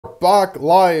Back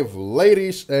live,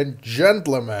 ladies and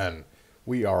gentlemen.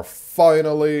 We are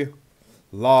finally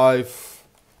live.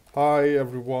 Hi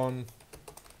everyone.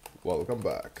 Welcome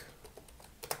back.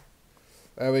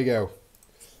 There we go.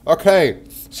 Okay,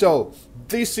 so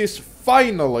this is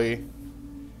finally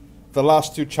the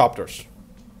last two chapters.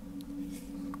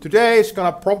 Today is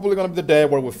probably gonna be the day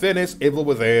where we finish Evil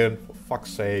Within. For fuck's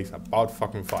sake, about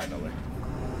fucking finally.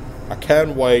 I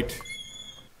can't wait.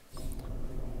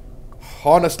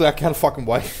 Honestly, I can't fucking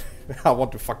wait. I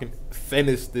want to fucking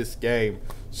finish this game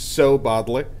so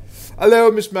badly. Hello,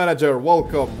 Miss Manager.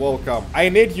 Welcome, welcome. I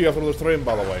need you after the stream,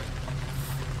 by the way.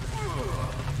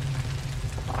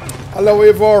 Hello,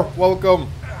 Ivor. Welcome.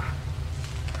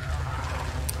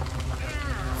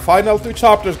 Final two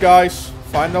chapters, guys.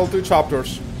 Final two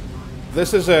chapters.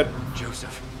 This is it.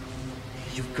 Joseph,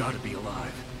 you've got to be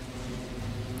alive.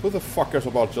 Who the fuck cares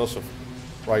about Joseph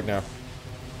right now?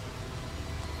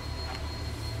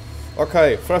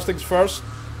 Okay, first things first.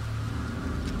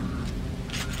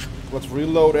 Let's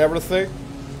reload everything.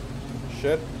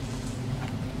 Shit.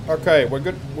 Okay, we're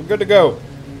good. We're good to go.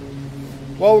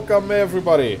 Welcome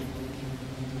everybody.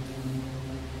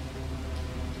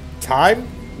 Time?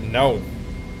 No.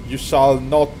 You shall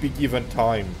not be given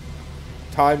time.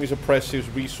 Time is a precious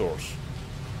resource.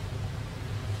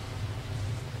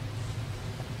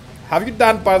 Have you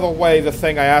done, by the way, the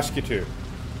thing I asked you to?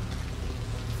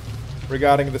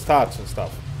 Regarding the stats and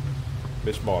stuff.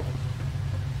 Miss Mod.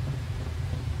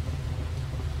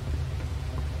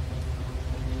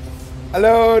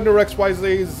 Hello,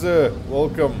 NurXYZs.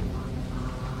 Welcome.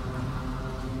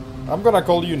 I'm gonna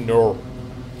call you Nur.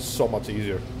 It's so much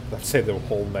easier. Let's say the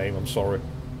whole name, I'm sorry.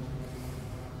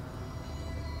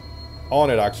 On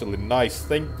it actually. Nice,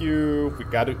 thank you. We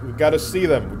gotta see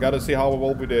them. We gotta see how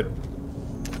well we did.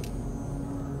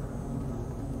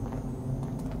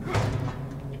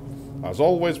 As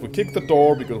always, we kick the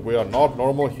door because we are not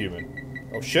normal human.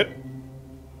 Oh shit.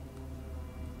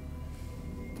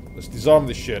 Let's disarm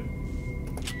this shit.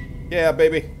 Yeah,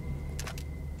 baby.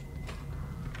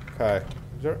 Okay.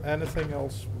 Is there anything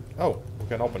else? Oh, we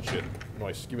can open shit.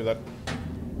 Nice. Give me that.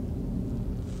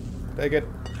 Take it.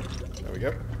 There we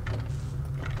go.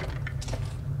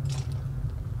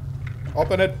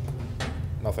 Open it.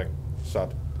 Nothing.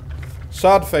 Sad.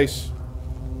 Sad face.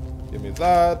 Give me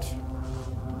that.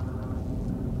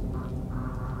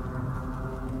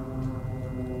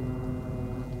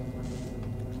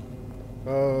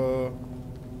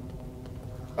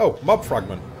 Oh, mob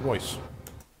fragment. Nice.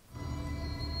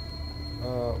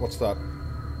 What's that?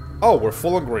 Oh, we're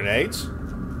full on grenades?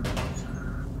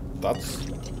 That's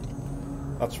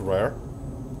rare.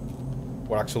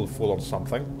 We're actually full on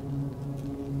something.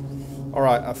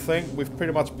 Alright, I think we've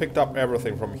pretty much picked up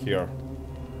everything from here.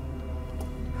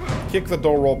 Kick the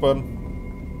door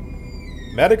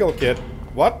open. Medical kit.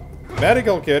 What?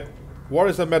 Medical kit? Where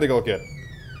is the medical kit?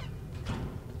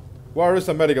 Where is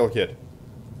the medical kit?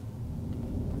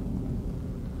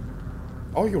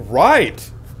 Oh, you're right!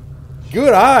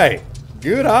 Good eye!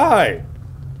 Good eye!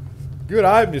 Good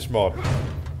eye, Miss Mod.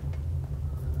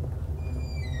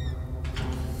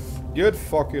 Good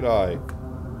fucking eye.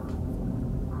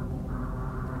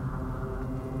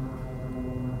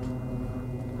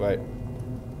 Wait.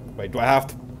 Wait, do I have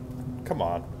to... Come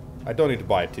on. I don't need to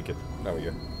buy a ticket. There we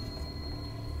go.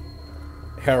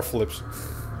 Hair flips.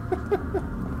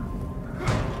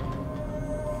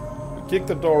 Kick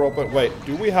the door open. Wait,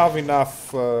 do we have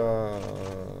enough? We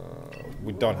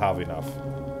don't have enough.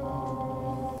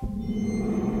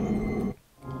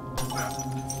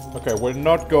 Okay, we're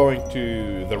not going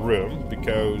to the room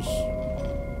because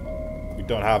we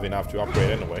don't have enough to upgrade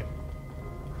anyway.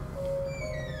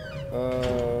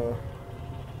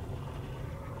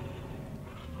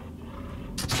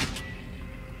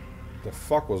 The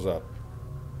fuck was that?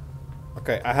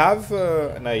 Okay, I have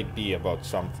an idea about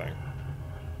something.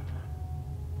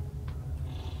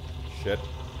 Shit.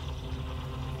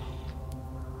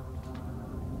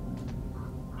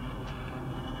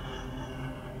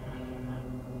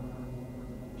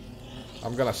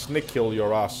 I'm gonna sneak kill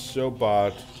your ass so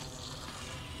bad.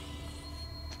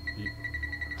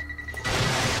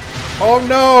 Oh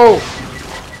no!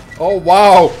 Oh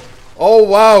wow! Oh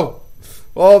wow!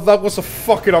 Oh, that was a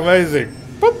fucking amazing.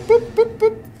 Boop, boop, boop,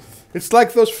 boop. It's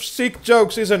like those sick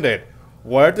jokes, isn't it?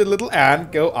 Where did little Anne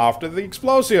go after the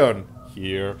explosion?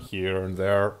 Here, here, and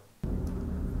there.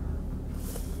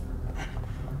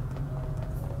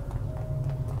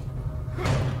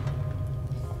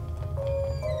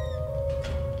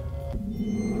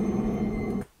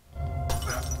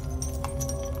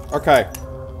 Okay.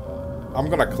 I'm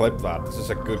gonna clip that. This is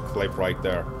a good clip right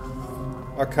there.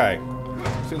 Okay.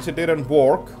 Since it didn't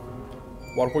work,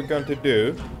 what we're going to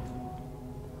do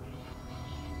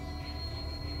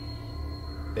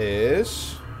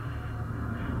is...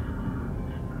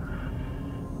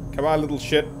 Come on, little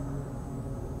shit.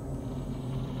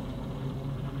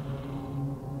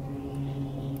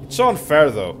 It's so unfair,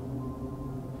 though.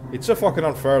 It's so fucking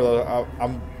unfair that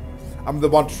I'm the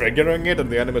one triggering it,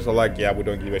 and the enemies are like, yeah, we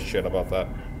don't give a shit about that.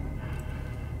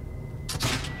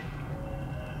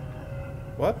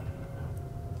 What?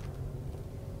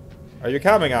 Are you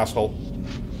coming, asshole?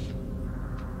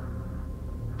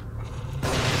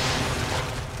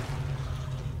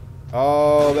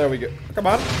 Oh, there we go. Come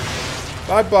on.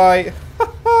 Bye-bye.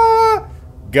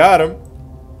 Got him.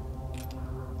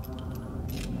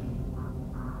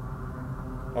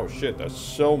 Oh shit, there's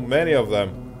so many of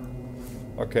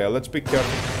them. Okay, let's be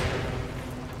careful.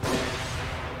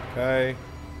 Okay.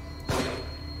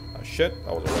 Oh shit,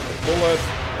 that was a random bullet.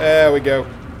 There we go.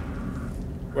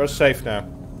 We're safe now.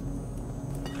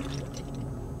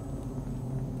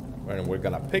 And we're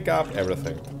gonna pick up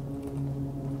everything.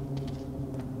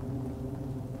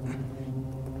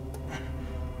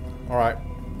 Alright,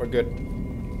 we're good.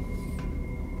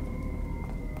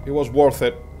 It was worth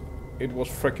it. It was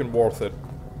freaking worth it.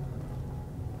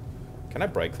 Can I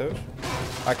break those?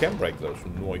 I can break those.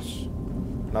 Nice.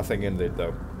 Nothing in it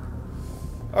though.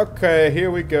 Okay, here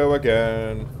we go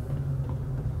again.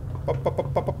 Ba, ba, ba,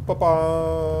 ba, ba, ba,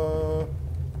 ba.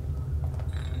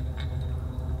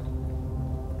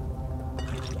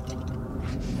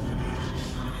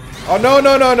 Oh no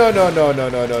no no no no no no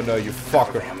no no no, you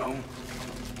fucker.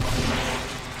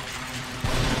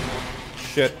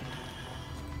 Shit.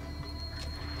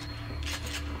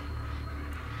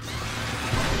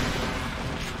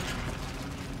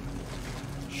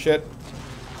 Shit.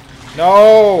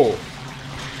 No!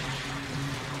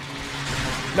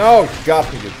 No!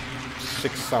 Got me, you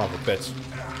sick son of a bitch.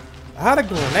 I had a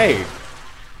grenade.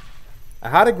 I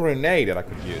had a grenade that I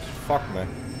could use. Fuck me.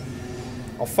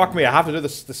 Oh, fuck me. I have to do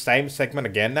this, the same segment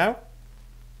again now?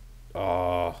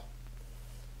 Oh.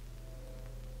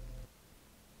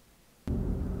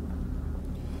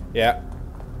 Yeah.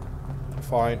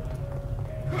 Fine.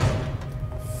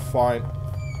 Fine.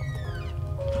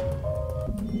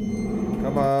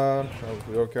 Come on. Oh,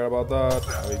 we don't care about that.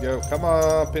 There we go. Come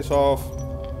on. Piss off.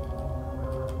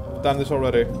 I've done this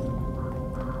already.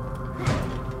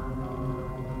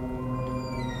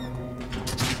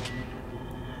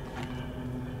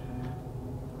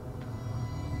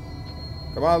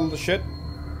 Come on, little shit.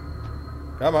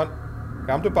 Come on.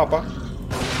 Come to Papa.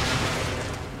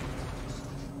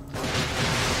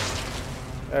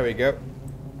 There we go.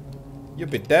 You'll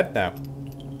be dead now.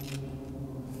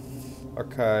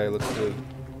 Okay, let's do...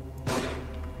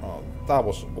 Oh, that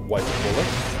was a white bullet.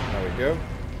 There we go.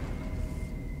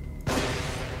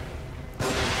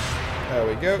 There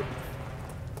we go.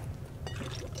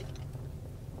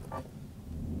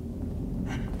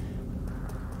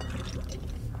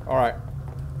 Alright.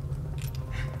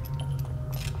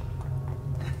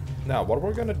 Now, what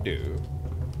we're gonna do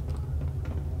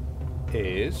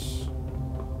is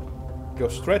go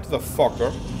straight to the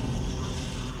fucker.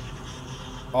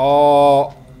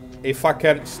 Oh, if I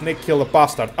can sneak kill the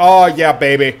bastard. Oh, yeah,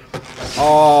 baby.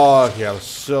 Oh, yeah,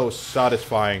 so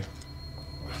satisfying.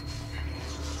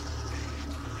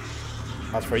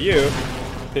 As for you,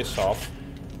 piss off.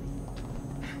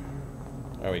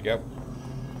 There we go.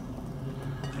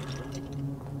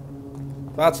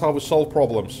 That's how we solve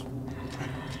problems.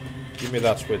 Give me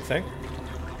that sweet thing.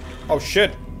 Oh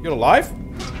shit, you're alive?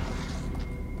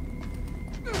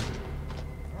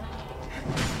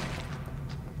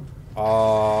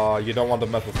 You don't want to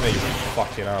mess with me, you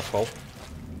fucking asshole.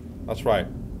 That's right.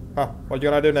 Huh, what you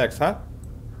gonna do next, huh?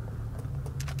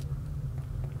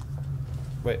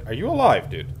 Wait, are you alive,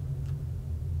 dude?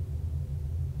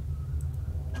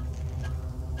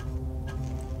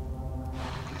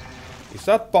 Is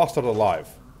that bastard alive?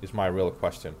 Is my real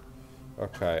question.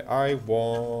 Okay, I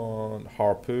want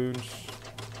harpoons.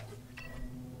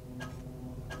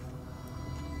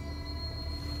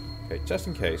 Okay, just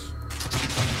in case.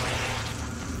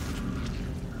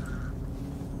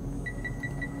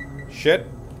 Shit.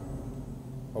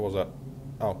 What was that?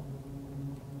 Oh.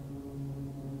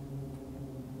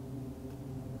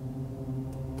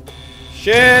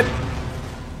 Shit!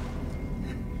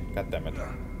 God damn it.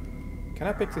 Can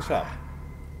I pick this up?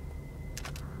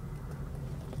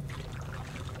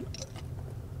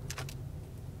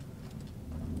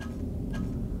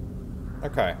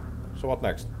 Okay, so what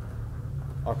next?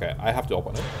 Okay, I have to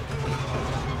open it.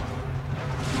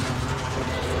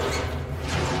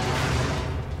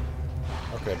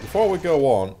 Okay, before we go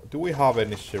on, do we have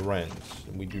any syringes?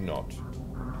 We do not.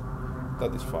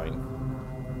 That is fine.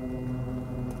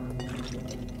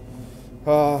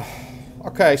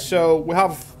 Okay, so we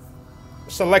have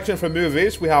selection for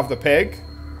movies. We have The Pig.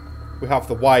 We have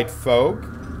The White Folk.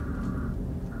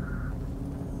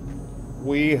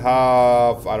 We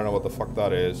have... I don't know what the fuck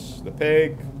that is. The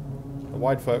Pig. The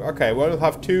White Folk. Okay, we'll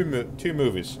have two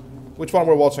movies. Which one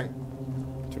we're watching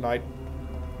tonight?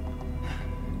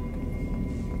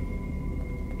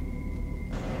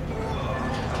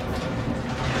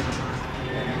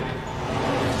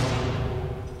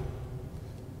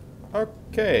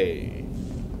 Okay.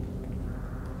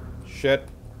 Shit.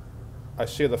 I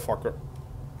see the fucker.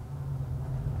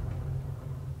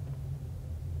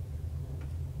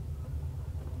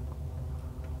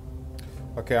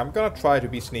 Okay, I'm gonna try to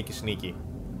be sneaky.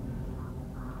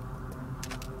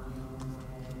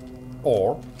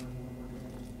 Or...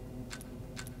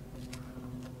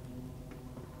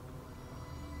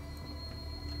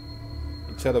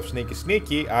 instead of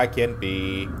sneaky, I can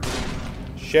be...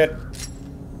 shit.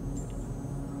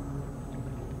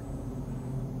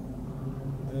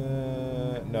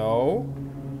 No.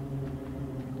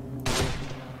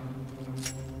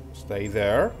 Stay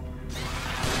there.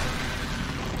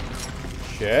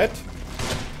 Shit.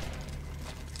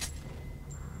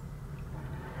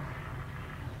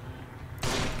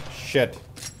 Shit.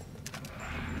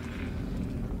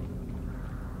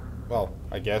 Well,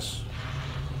 I guess.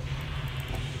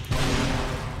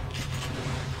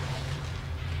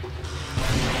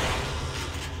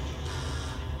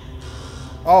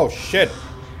 Oh, shit.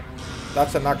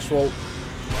 That's an actual...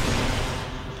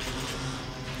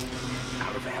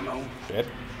 Out of ammo. Shit.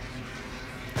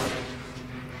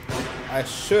 I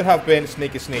should have been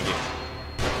sneaky.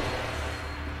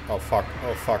 Oh fuck,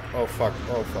 oh fuck, oh fuck,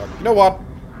 oh fuck. You know what?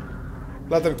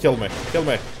 Let them kill me. Kill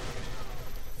me.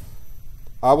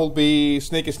 I will be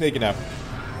sneaky now.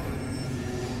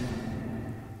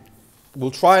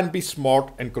 We'll try and be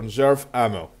smart and conserve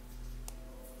ammo.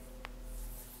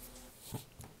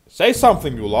 Say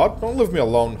something, you lot. Don't leave me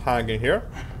alone hanging here.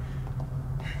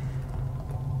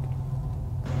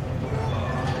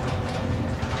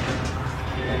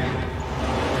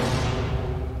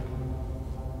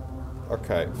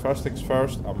 Okay, first things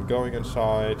first, I'm going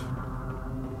inside.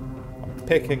 I'm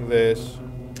picking this.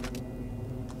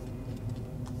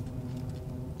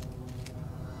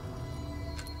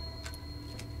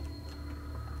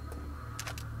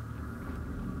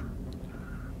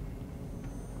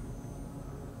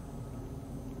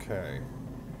 Okay.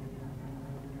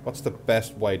 What's the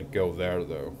best way to go there,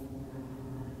 though?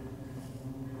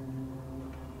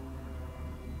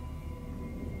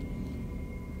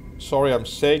 Sorry, I'm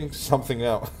saying something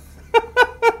now.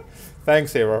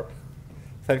 Thanks, Hero.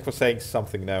 Thanks for saying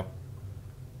something now.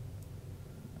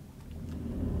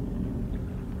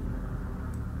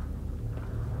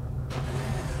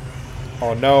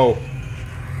 Oh no.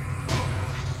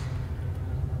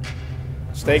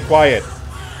 Stay quiet.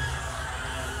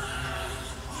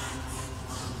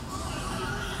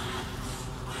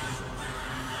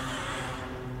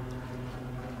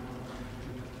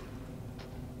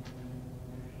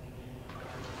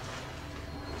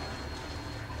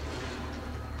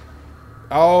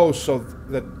 Oh, so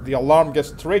the alarm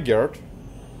gets triggered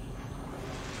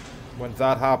when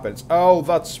that happens. Oh,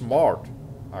 that's smart,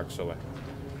 actually.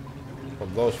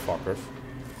 From those fuckers.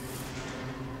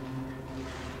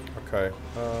 Okay.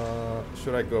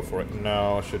 Should I go for it?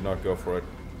 No, I should not go for it.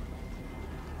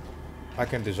 I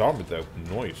can disarm it though.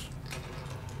 Noise.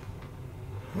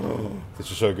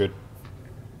 This is so good.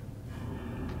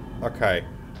 Okay.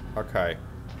 Okay.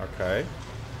 Okay.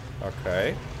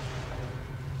 Okay.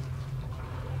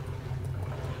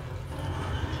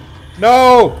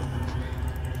 No!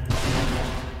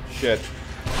 Shit.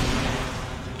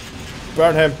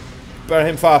 Burn him. Burn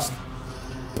him fast.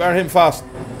 Burn him fast.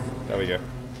 There we go.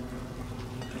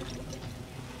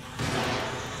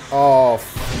 Oh,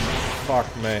 fuck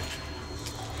me.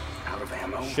 Out of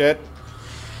ammo. Shit.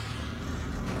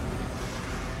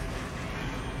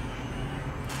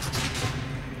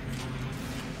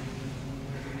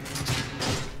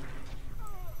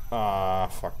 Ah,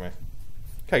 fuck me.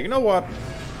 Okay, you know what?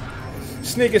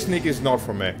 Sneaky is not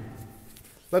for me.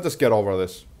 Let's just get over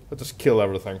this. Let's just kill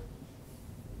everything.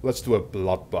 Let's do a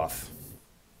bloodbath.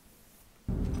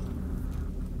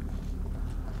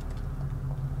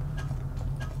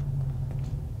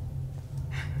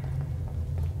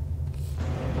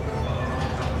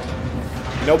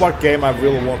 You know what game I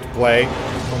really want to play?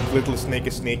 Completely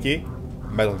sneaky?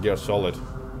 Metal Gear Solid.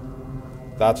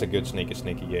 That's a good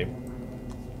sneaky game.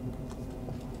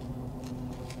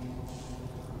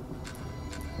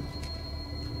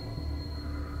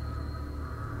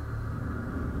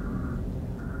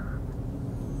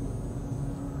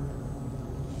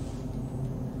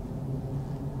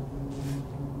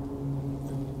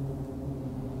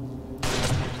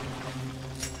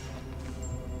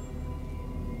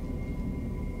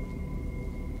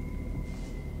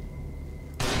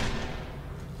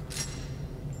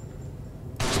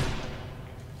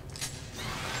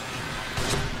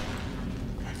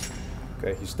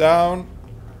 Okay, he's down.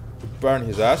 Burn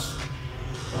his ass.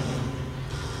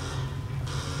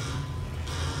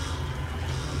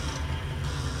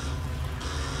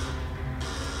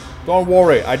 Don't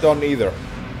worry, I don't either.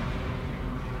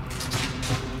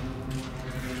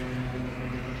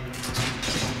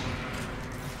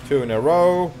 Two in a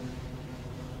row.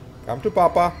 Come to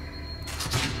Papa.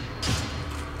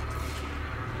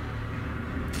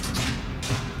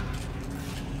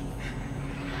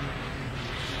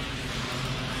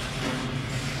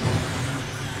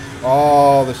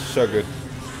 Oh, this is so good.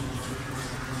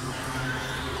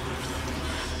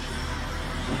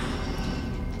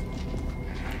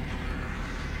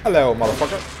 Hello,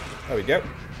 motherfucker. There we go.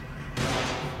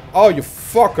 Oh, you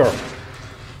fucker.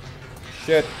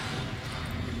 Shit.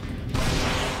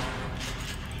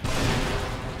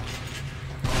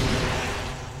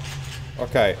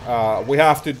 Okay, we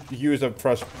have to use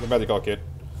the medical kit.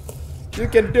 You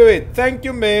can do it. Thank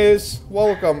you, miss.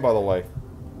 Welcome, by the way.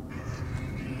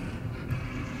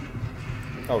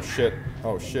 Oh shit.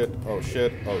 Oh shit. Oh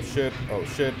shit. Oh shit. Oh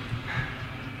shit.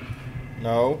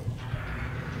 No.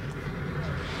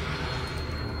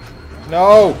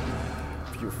 No!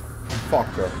 You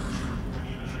fucker.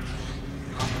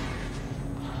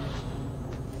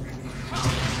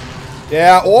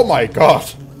 Yeah, oh my god.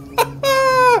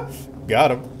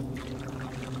 Got him.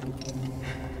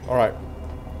 Alright.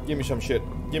 Give me some shit.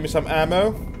 Give me some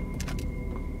ammo.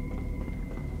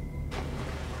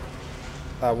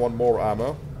 I want more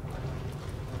ammo.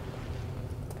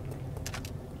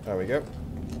 There we go.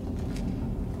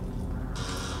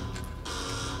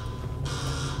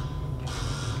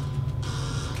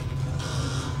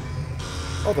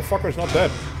 Oh, the fucker's not dead.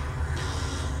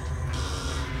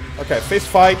 Okay, fist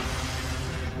fight.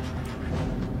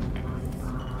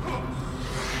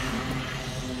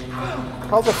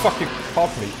 How the fuck you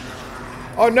caught me?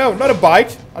 Oh no, not a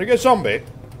bite. Are you a zombie?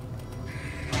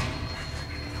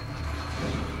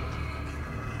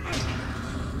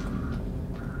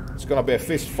 It's gonna be a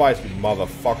fist fight, you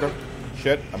motherfucker.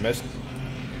 Shit, I missed.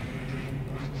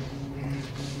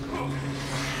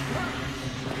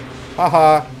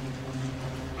 Haha.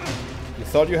 You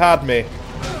thought you had me.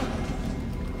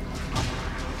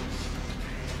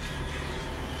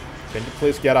 Can you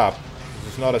please get up?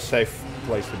 This is not a safe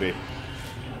place to be.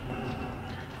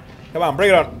 Come on, bring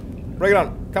it on. Bring it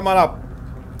on. Come on up.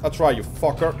 That's right, you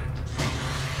fucker.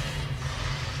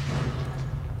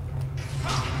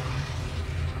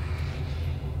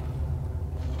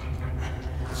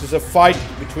 This is a fight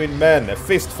between men, a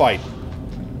fist fight.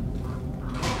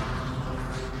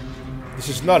 This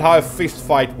is not how a fist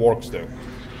fight works, though.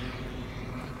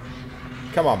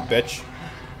 Come on, bitch.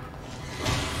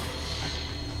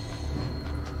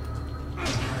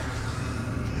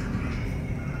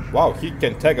 Wow, he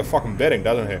can take a fucking beating,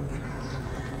 doesn't he?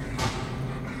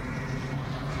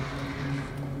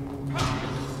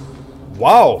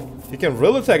 Wow, he can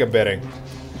really take a beating.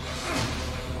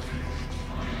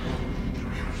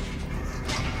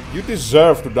 You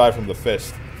deserve to die from the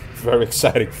fist. Very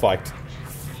exciting fight.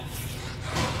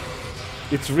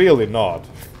 It's really not.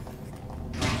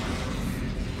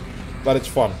 But it's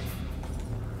fun.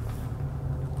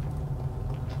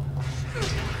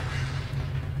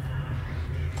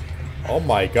 Oh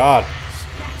my god.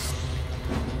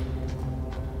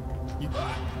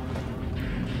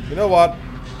 You know what?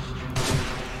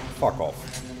 Fuck off.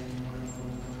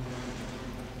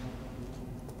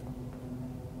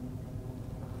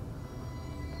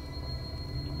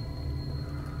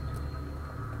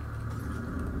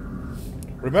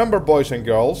 Remember, boys and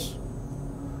girls,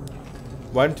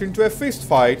 went into a fist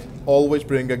fight, always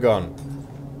bring a gun.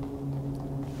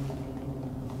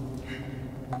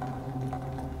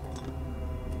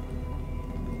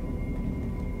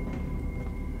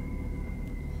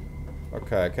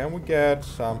 Okay, can we get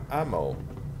some ammo?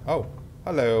 Oh,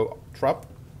 hello, trap.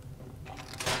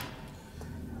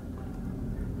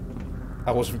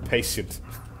 I was impatient.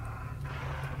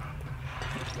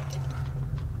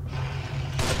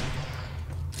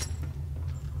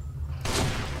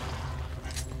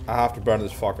 I have to burn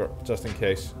this fucker, just in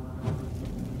case.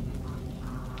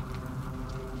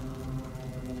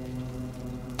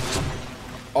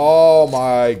 Oh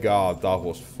my god, that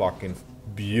was fucking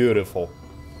beautiful.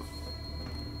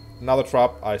 Another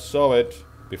trap, I saw it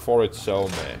before it saw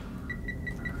me.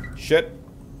 Shit.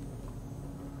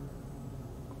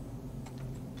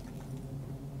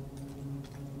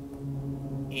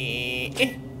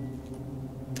 There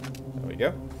we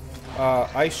go.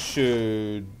 I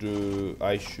should,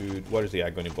 what is the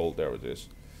agony bolt? There it is.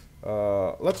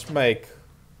 Let's make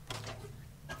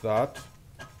that.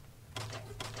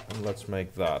 And let's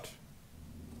make that.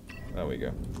 There we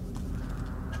go.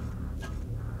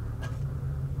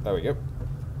 There we go.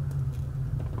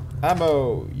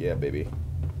 Ammo! Yeah, baby.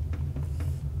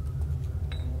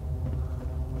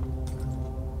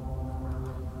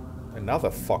 Another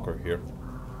fucker here.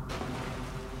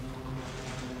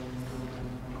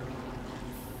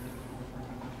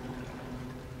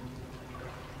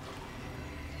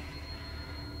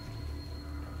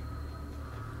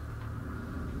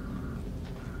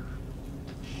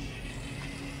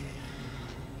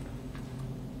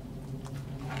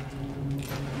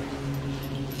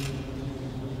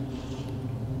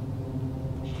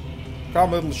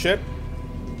 Come, little shit.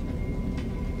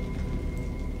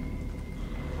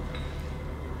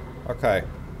 Okay.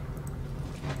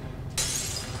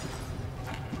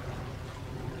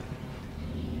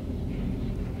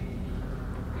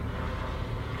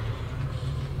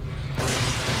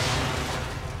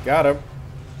 Got him.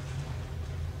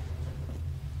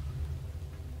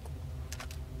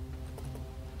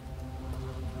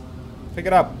 Pick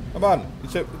it up. Come on.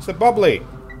 It's a bubbly.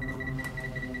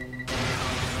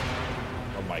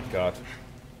 Oh my god.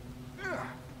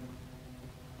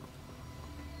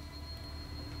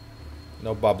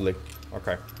 No bubbly.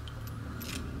 Okay.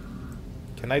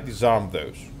 Can I disarm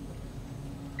those?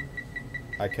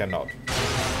 I cannot.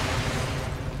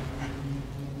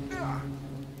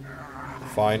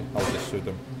 Fine, I'll just shoot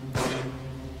them.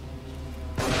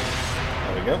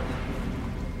 There we go.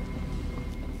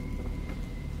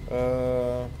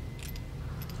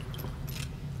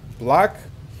 Black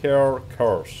hair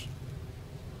curse.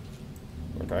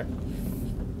 Okay.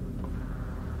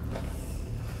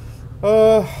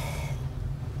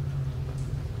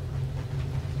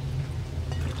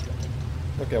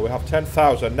 Okay, we have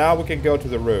 10,000. Now we can go to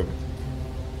the room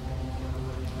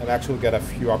and actually get a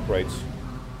few upgrades.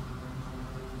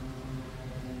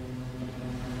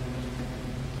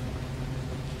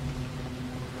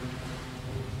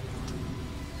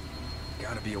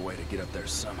 Gotta be a way to get up there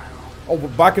somehow. Oh, we're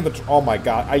back in the... oh my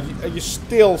god. Are you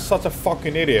still such a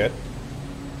fucking idiot?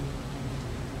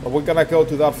 Are we gonna go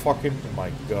to that fucking... oh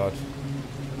my god.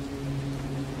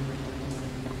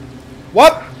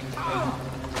 What?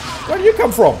 Where do you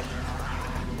come from?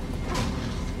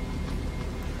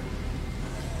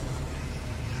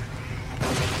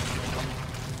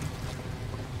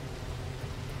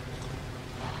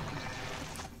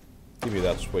 Give me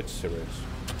that switch, serious.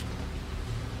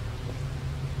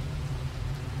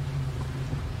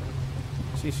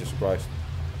 Jesus Christ.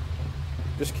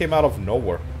 Just came out of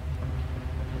nowhere.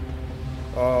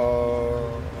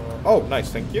 Oh, nice,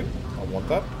 thank you. I want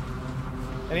that.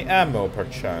 Any ammo,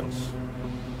 perchance?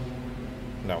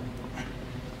 No.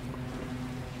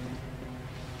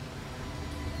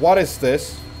 What is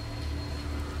this?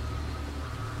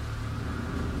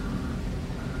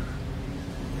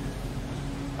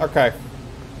 Okay.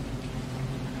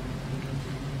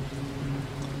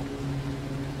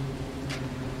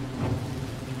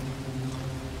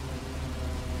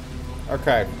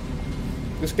 Okay.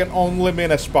 This can only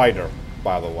mean a spider,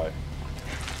 by the way.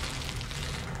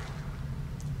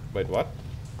 Wait, what?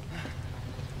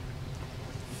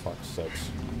 Fuck's sakes.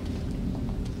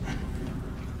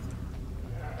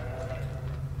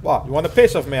 What? You want a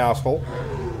piece of me, asshole?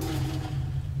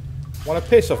 Want a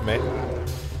piece of me?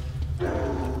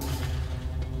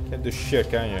 Can't do shit,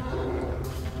 can you?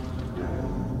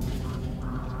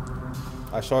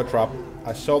 I saw a trap.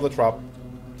 I saw the trap.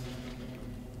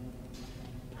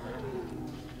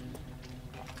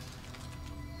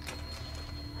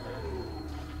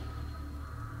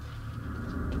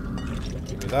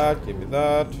 Give me that, give me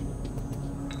that.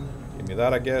 Give me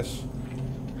that, I guess.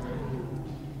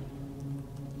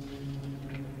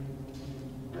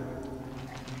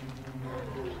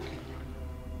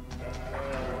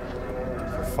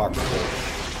 For fuck's sake.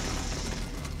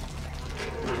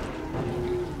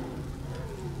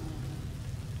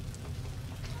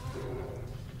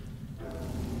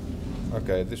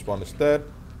 Okay, this one is dead.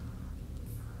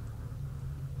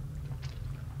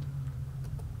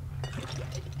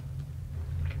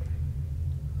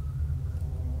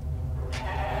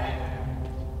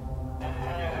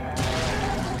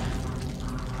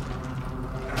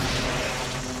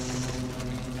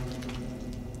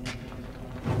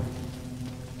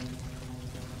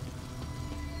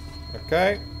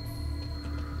 Okay.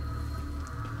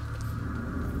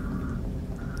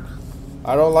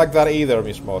 I don't like that either,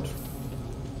 Miss Mod.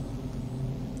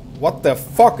 What the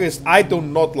fuck is... I do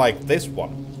not like this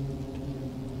one.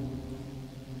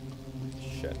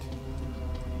 Shit.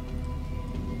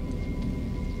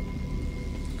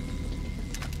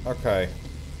 Okay.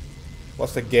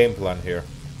 What's the game plan here?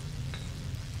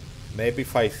 Maybe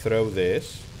if I throw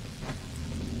this...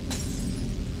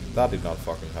 That did not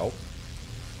fucking help.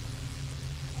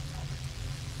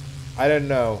 I don't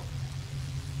know.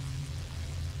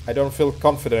 I don't feel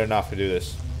confident enough to do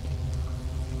this.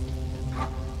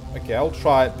 Okay, I'll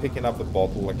try picking up the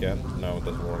bottle again. No, it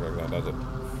doesn't work like that, does it?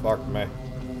 Fuck me.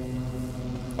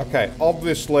 Okay,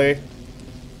 obviously.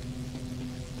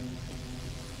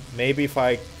 Maybe if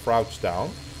I crouch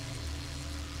down.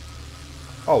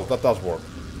 Oh, that does work.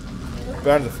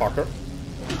 Burn the fucker.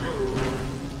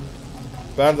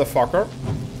 Burn the fucker.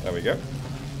 There we go.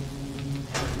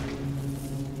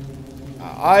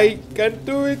 I can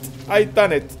do it. I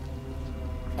done it.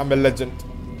 I'm a legend.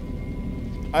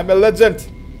 I'm a legend.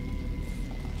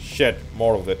 Shit,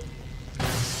 more of it.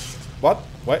 What?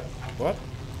 Wait, what?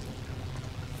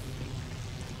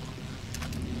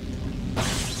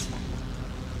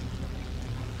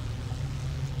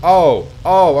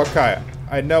 Oh, okay.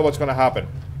 I know what's gonna happen.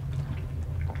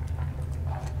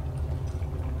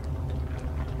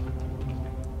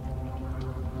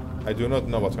 I do not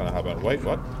know what's gonna happen. Wait,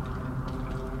 what?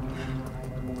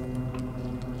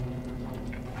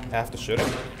 I have to shoot him?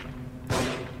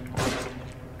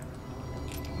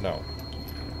 No.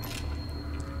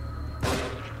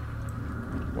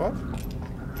 What?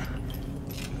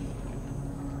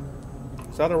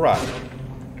 Is that a rat?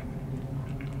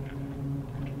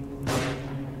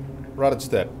 Rat, it's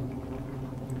dead.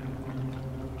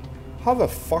 How the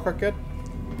fuck I get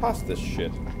past this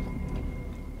shit?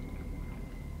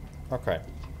 Okay.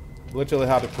 Literally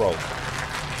had to crawl.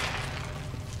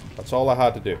 That's all I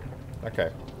had to do.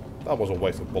 Okay. That was a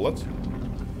waste of bullets.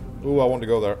 Ooh, I want to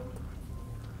go there.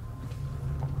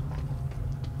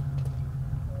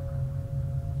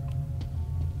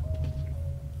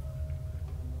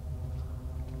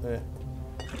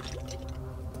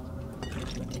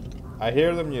 I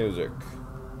hear the music.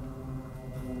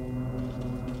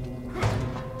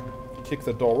 Kick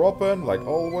the door open, like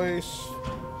always.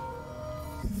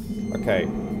 Okay,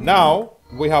 now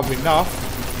we have enough.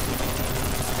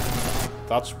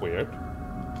 That's weird.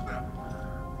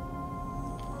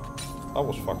 That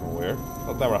was fucking weird.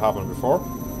 That never happened before.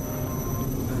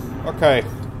 Okay,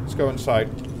 let's go inside.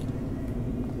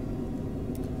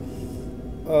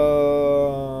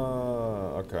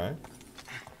 Okay.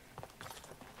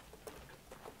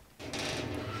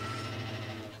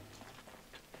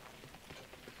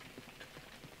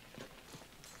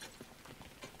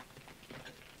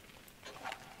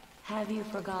 Have you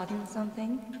forgotten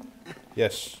something?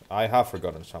 Yes, I have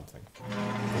forgotten something.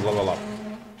 Level up.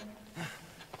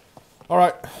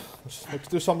 Alright, let's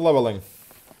do some leveling.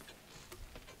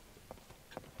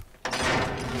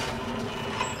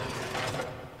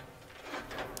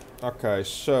 Okay,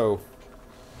 so...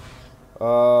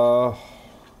 oh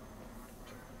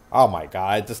my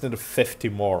god, I just need 50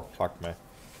 more. Fuck me.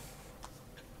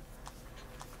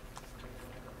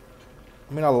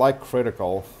 I mean, I like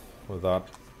critical with that.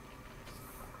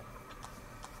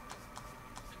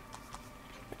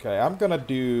 Okay, I'm gonna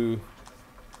do...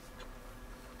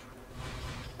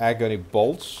 agony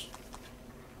bolts.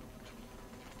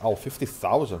 Oh,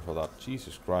 50,000 for that.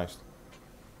 Jesus Christ.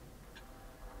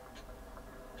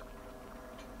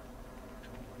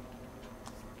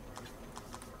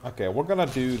 Okay, we're gonna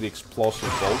do the explosive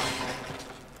bolts.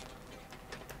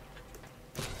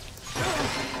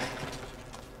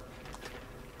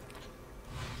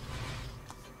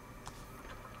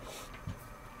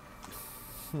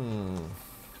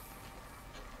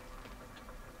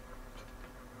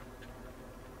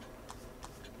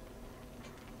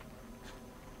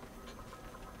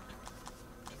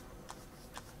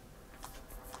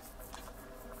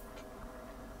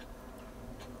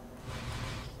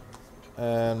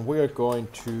 And we are going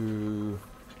to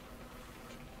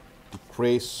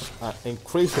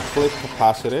increase the clip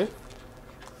capacity,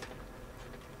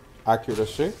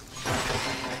 accuracy,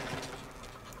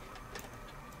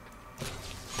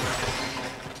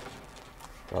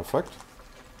 perfect.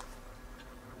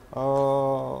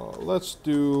 Let's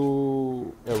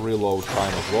do a reload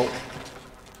time as well.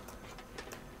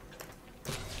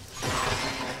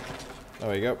 There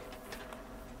we go.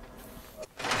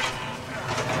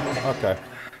 Okay.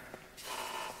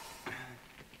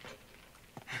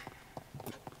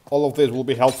 All of this will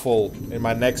be helpful in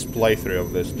my next playthrough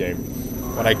of this game,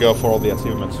 when I go for all the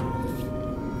achievements.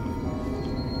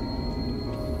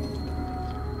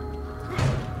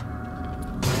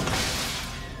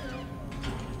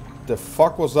 The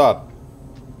fuck was that?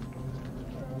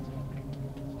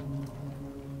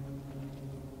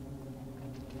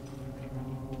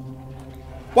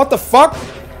 What the fuck?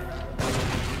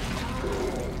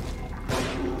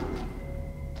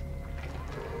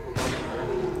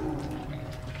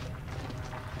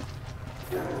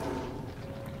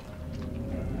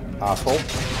 Asshole.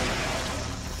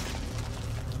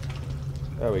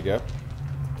 There we go.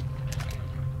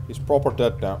 He's proper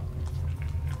dead now.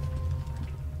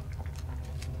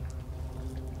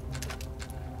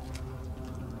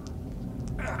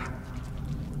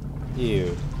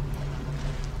 Ew.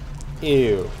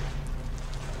 Ew.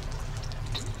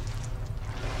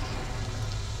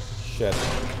 Shit.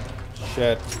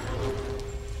 Shit.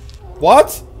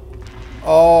 What?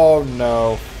 Oh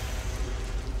no.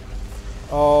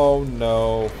 Oh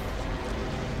no.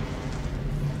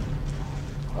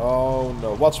 Oh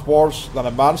no. What's worse than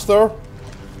a monster?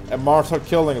 A monster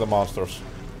killing the monsters.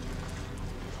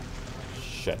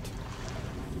 Shit.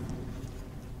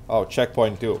 Oh,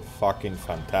 checkpoint 2. Fucking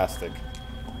fantastic.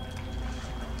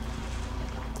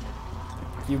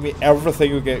 Give me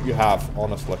everything you have,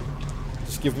 honestly.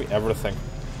 Just give me everything.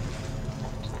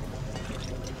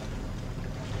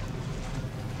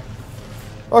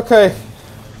 Okay.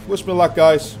 Wish me luck,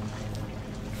 guys.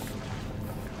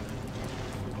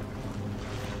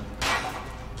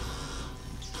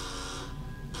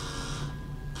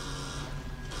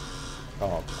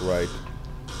 Oh, great.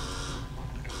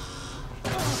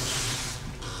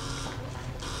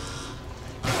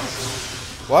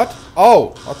 What?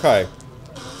 Oh, okay.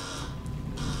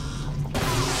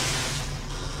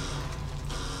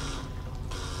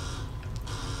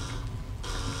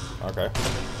 Okay.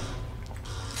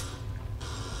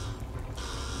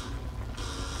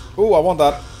 Ooh, I want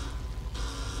that.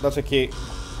 That's a key.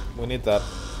 We need that.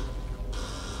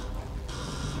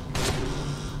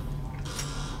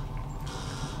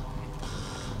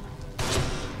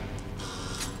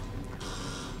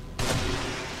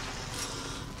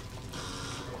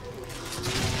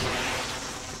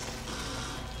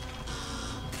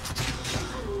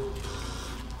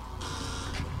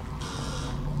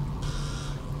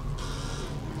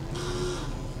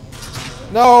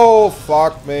 No,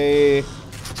 fuck me.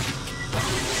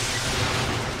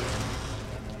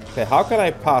 Okay, how can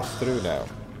I pass through now?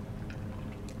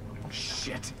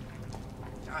 Shit.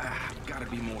 Gotta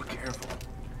be more careful.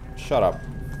 Shut up.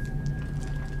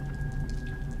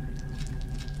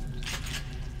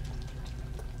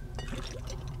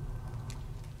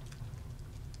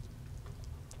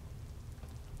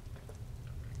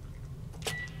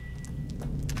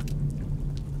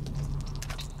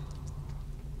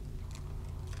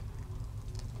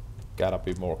 Gotta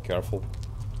be more careful.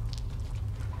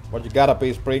 What you gotta be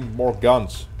is bring more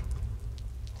guns.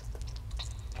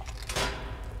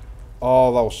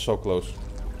 Oh, that was so close.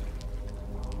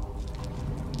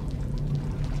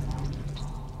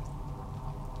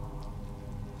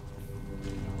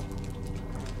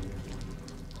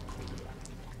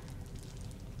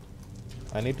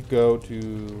 I need to go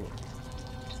to...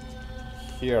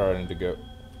 Here I need to go.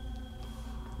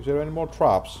 Is there any more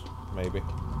traps? Maybe.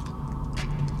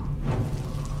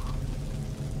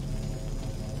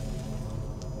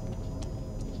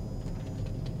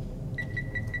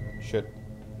 Shit.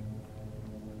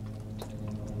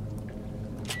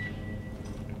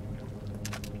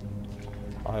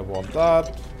 I want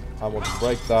that. I want to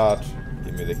break that.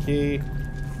 Give me the key.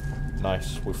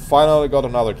 Nice. We finally got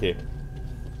another key.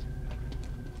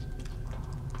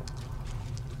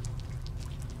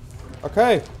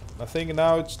 Okay. I think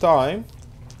now it's time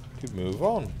to move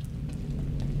on.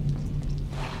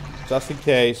 Just in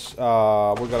case,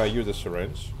 we're gonna use the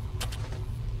syringe.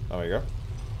 There we go.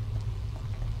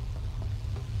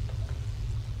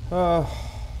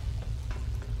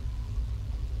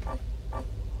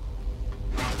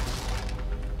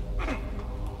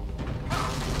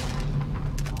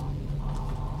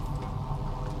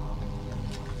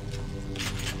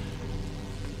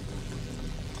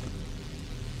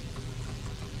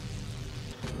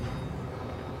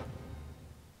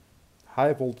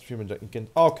 High voltage human jack.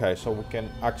 Okay, so we can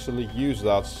actually use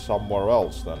that somewhere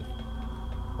else then.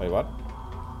 Wait, what?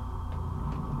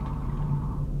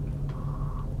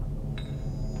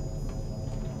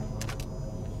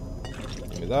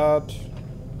 Give me that.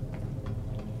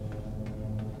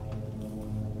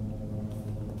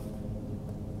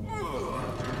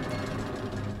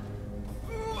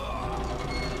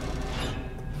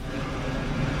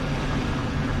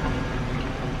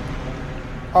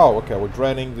 Oh, okay, we're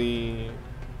draining the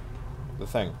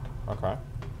thing. Okay.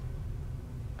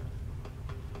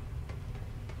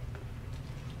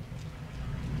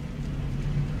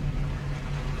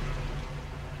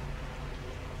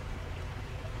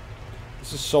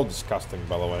 This is so disgusting,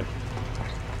 by the way.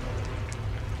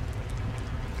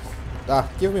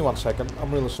 Give me 1 second.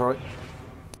 I'm really sorry.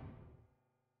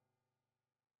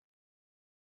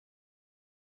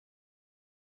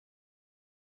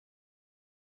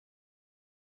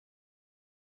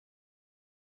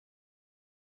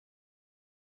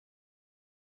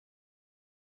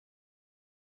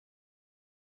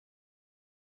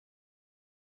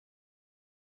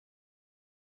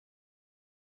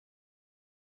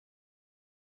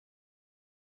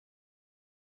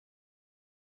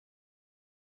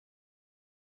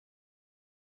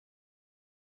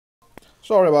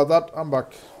 Sorry about that, I'm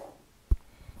back.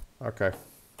 Okay.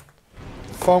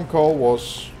 Phone call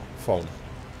was phone.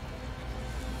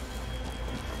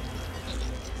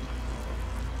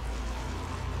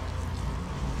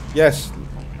 Yes,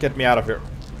 get me out of here.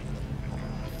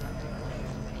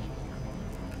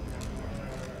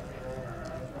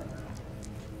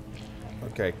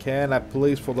 Okay, can I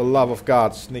please, for the love of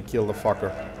God, sneak kill the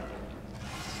fucker?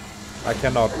 I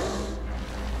cannot.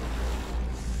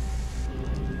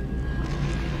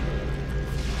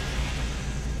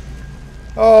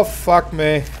 Oh, fuck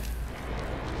me.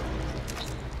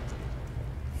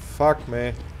 Fuck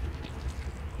me.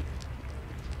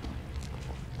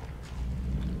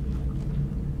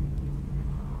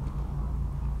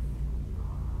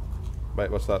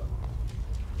 Wait, what's that?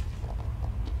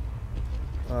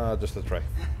 Just a tray.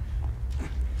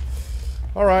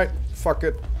 Alright, fuck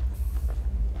it.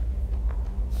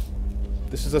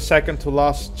 This is the second to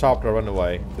last chapter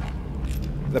anyway.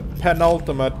 The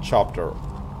penultimate chapter.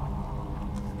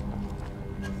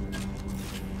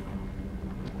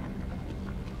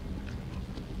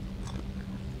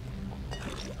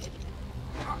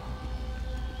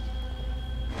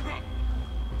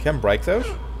 Can break those?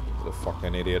 The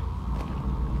fucking idiot.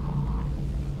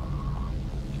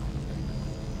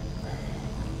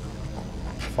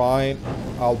 Fine,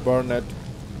 I'll burn it.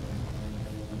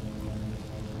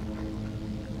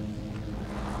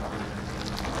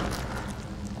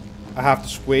 I have to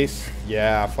squeeze.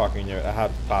 Yeah, I fucking knew it. I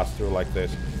have to pass through like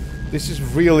this. This is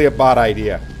really a bad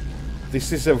idea.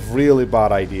 This is a really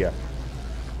bad idea.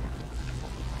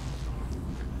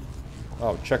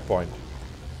 Oh, checkpoint.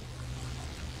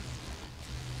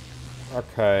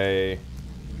 Okay.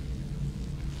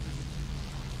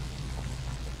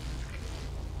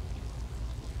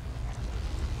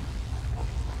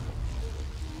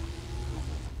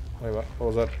 Wait, what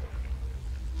was that?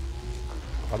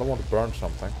 I don't want to burn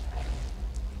something.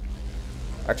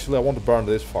 Actually, I want to burn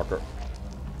this fucker.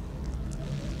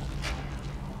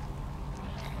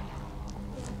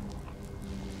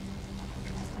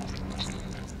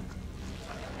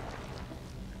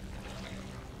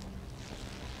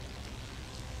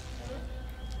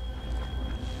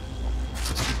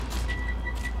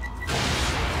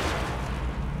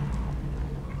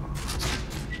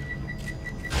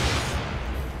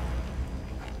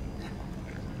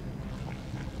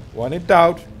 When in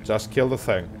doubt, just kill the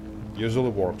thing. Usually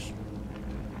works.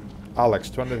 Alex,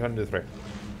 2023.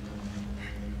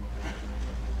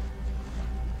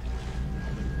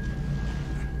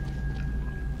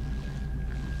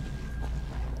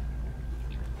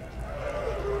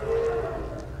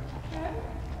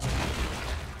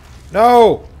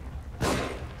 No!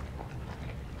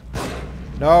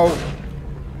 No!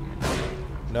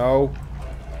 No!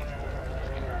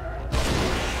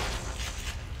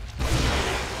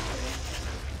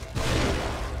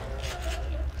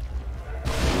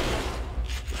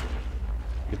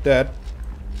 Dead.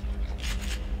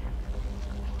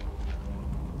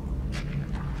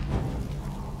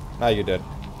 Now you're dead.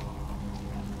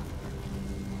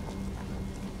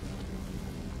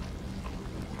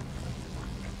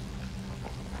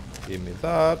 Give me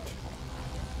that.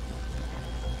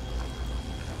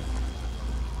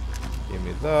 Give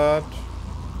me that.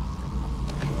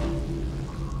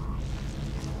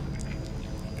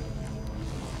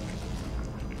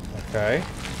 Okay.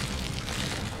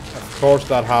 Of course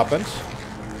that happens.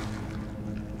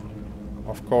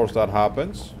 Of course that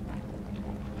happens.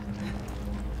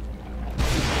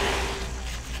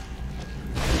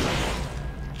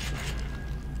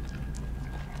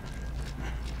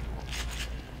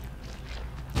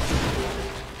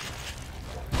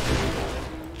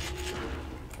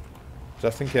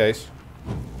 Just in case.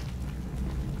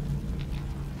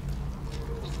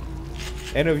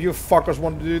 Any of you fuckers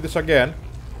want to do this again?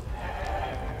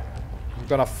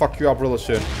 I'm gonna fuck you up really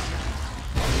soon.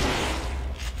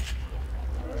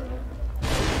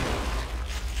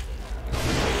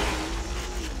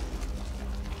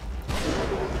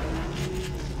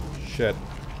 Shit.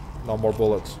 No more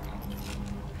bullets.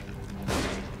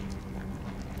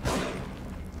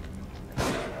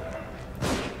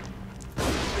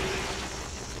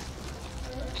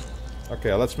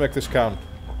 Okay, let's make this count.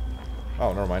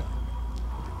 Oh, never mind.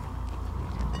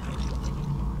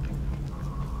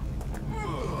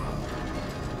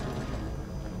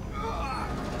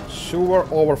 Sewer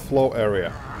overflow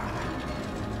area.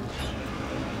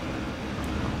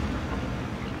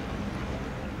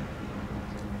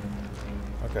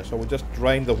 Okay, so we just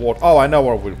drain the water. Oh, I know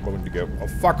where we're going to go. Oh,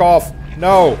 fuck off!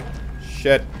 No!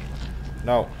 Shit.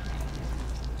 No.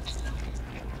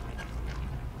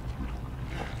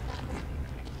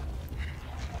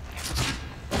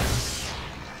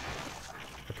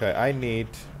 Okay, I need...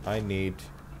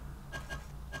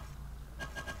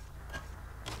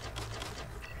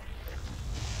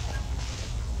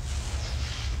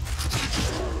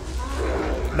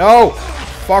 No!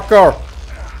 Fucker!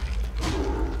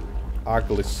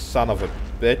 Ugly son of a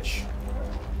bitch.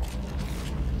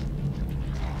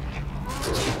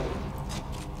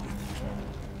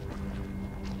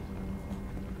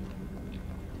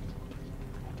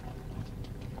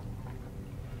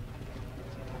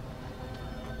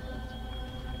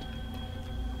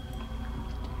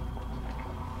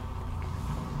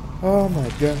 Oh my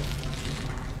god.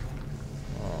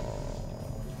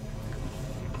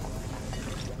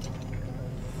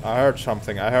 I heard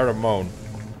something. I heard a moan.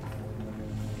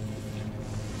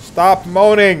 Stop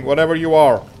moaning, whatever you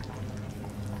are.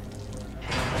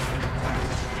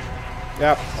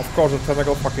 Yeah, of course the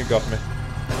tentacle fucking got me.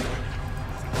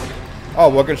 Oh,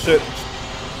 what good shit.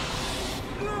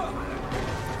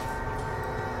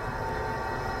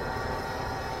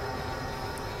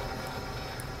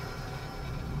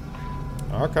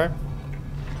 Okay.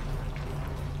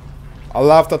 I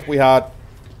love that we had...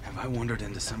 Have I wandered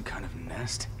into some kind of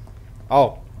nest?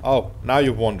 Oh, now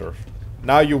you wonder.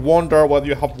 Now you wonder what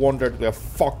you have wondered the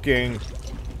fucking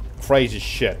crazy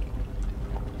shit.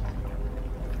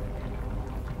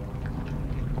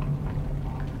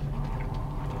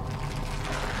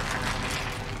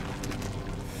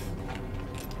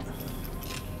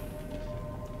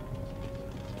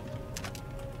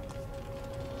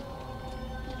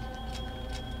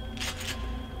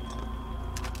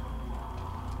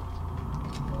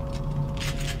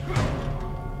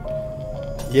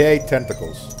 Yay,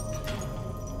 tentacles.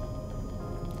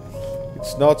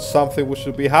 It's not something we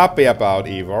should be happy about,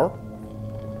 either.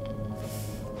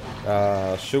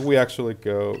 Should we actually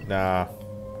go? Nah.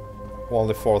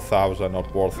 Only 4,000,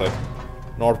 not worth it.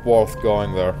 Not worth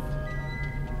going there.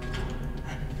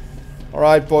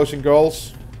 Alright, boys and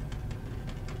girls.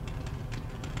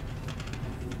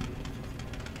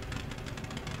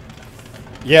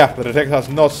 Yeah, the detective has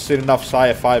not seen enough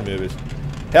sci-fi movies.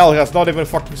 Hell, he has not even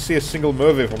fucking seen a single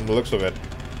movie from the looks of it.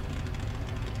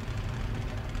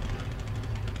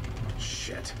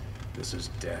 Shit. This is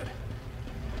dead.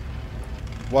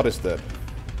 What is dead?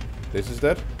 This is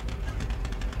dead?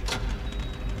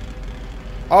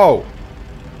 Oh!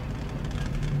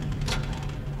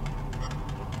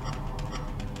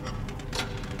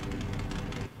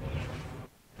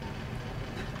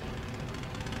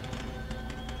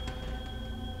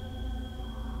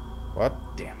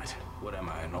 What? Damn it. What am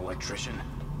I, an electrician?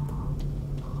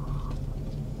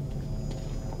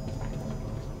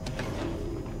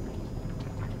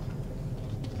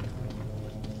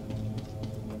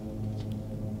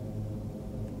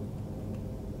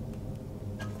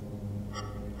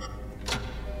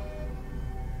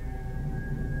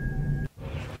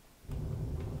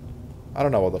 I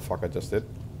don't know what the fuck I just did.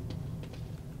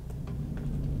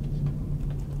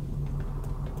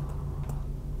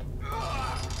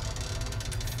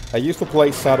 I used to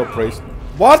play Shadow Priest.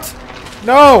 What?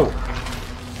 No!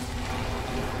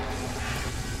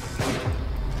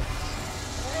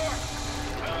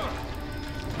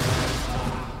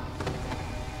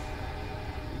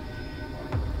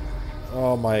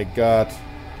 Oh my god.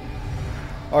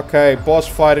 Okay, boss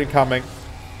fight incoming.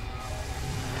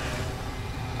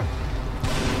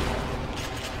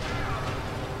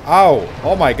 Ow!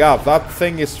 Oh my god, that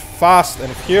thing is fast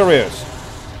and furious.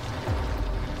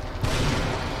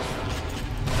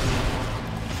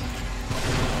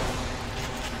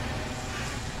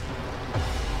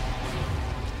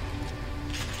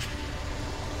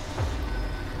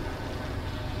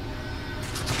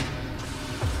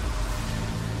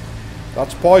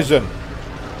 That's poison.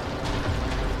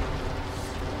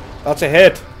 That's a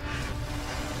hit.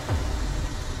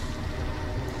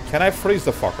 Can I freeze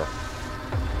the fucker?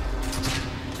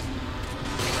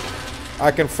 I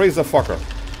can freeze the fucker.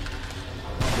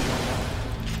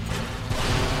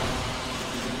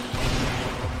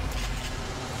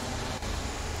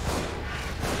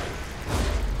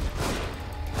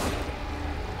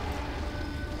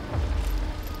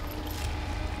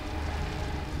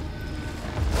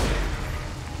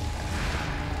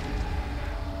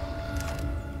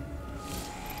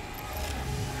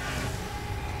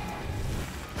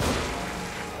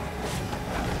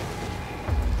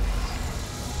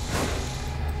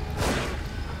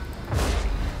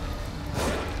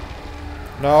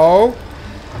 No.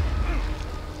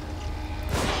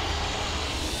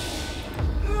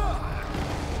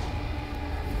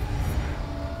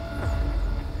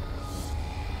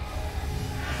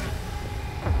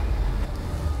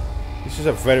 This is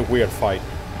a very weird fight.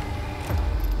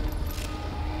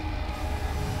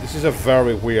 This is a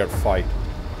very weird fight.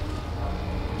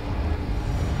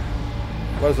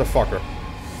 Where's the fucker?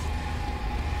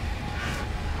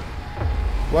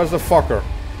 Where's the fucker?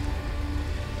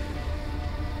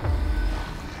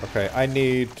 Okay, I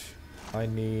need...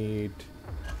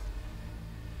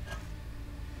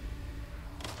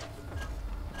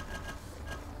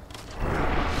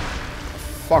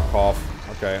 Fuck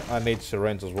off. Okay, I need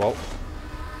syringe as well.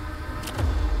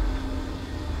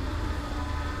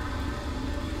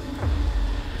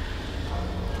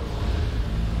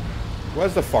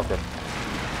 Where's the fucker?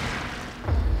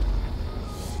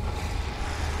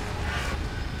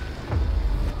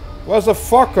 Where's the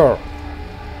fucker?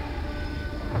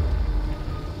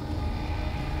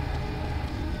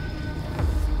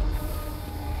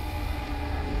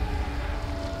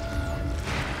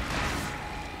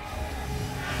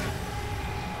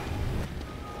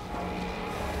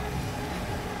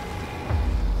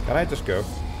 Can I just go?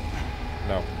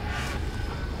 No.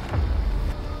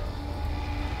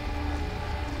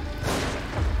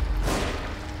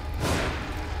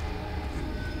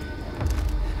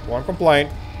 One complaint.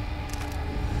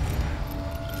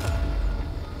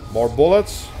 More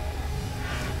bullets.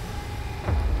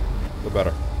 The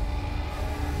better.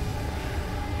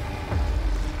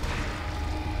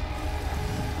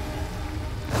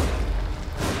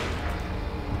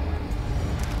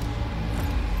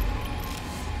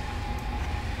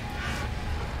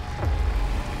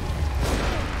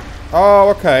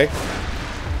 Oh, okay.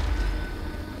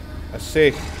 I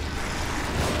see.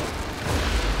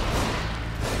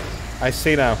 I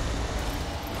see now.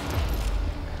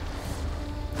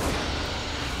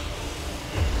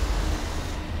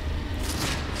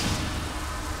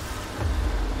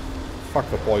 Fuck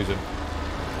the poison.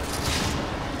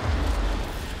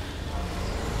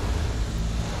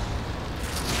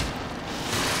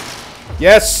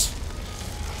 Yes!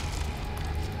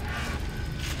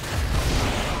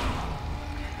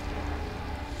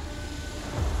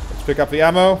 Let's pick up the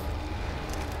ammo.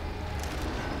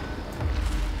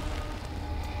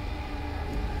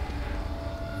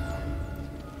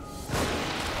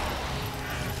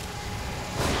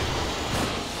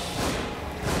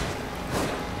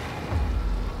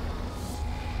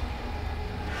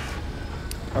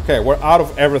 Okay, we're out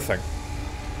of everything.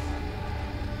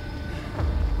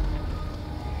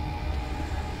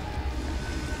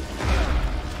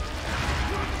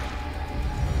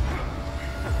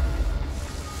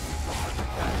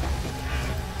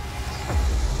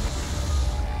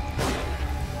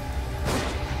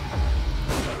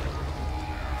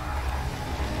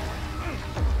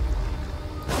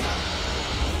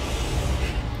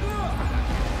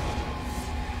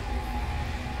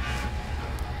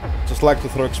 Just like to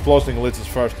throw exploding lasers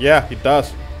first. Yeah, he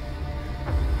does.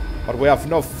 But we have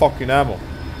no fucking ammo.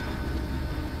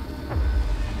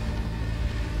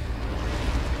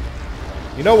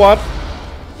 You know what?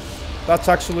 That's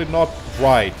actually not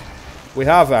right. We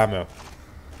have ammo.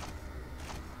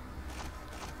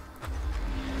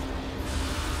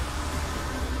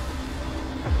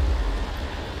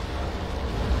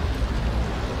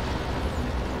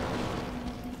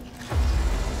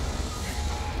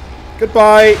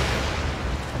 Goodbye.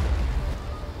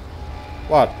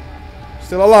 What?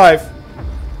 Still alive?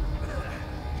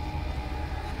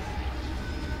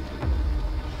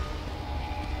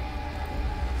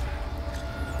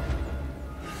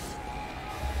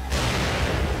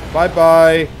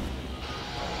 Bye-bye.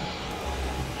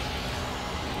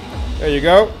 There you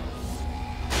go.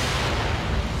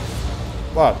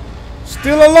 What?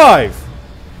 Still alive?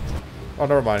 Oh,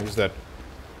 never mind. He's dead.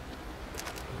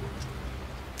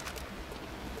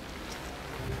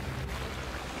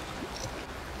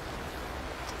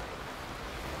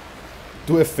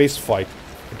 Do a fist fight.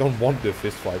 I don't want to do a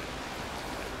fist fight.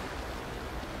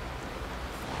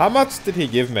 How much did he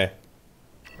give me?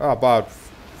 Oh, about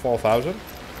 4,000.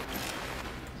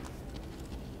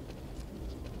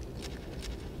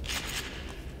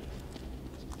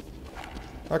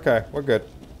 Okay, we're good.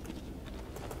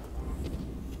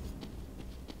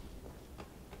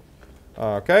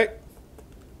 Okay.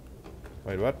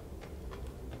 Wait, what?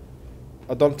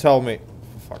 Oh, don't tell me.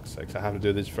 For fuck's sakes, I have to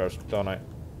do this first, don't I?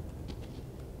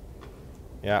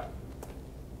 Yeah.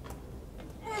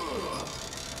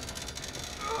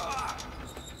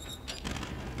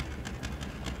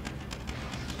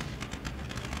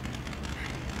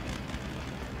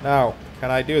 Now,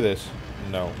 can I do this?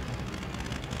 No.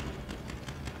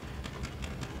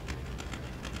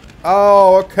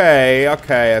 Oh, okay,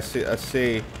 okay, I see, I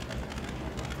see.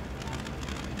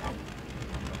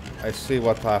 I see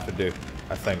what I have to do,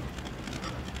 I think.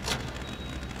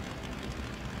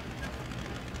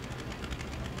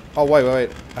 Oh, wait.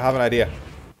 I have an idea.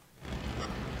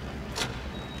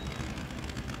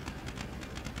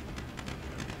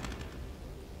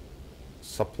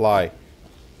 Supply.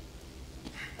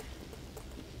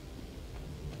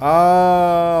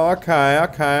 Oh, okay.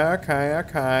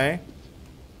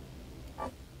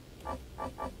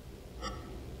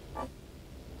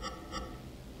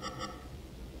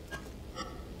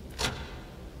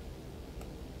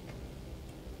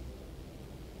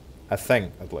 I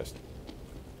think, at least.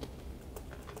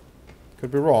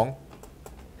 Could be wrong.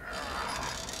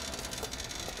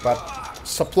 But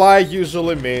supply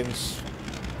usually means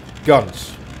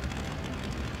guns.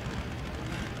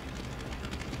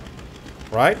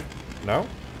 Right? No?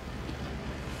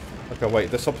 Okay, wait.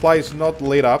 The supply is not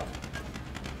lit up.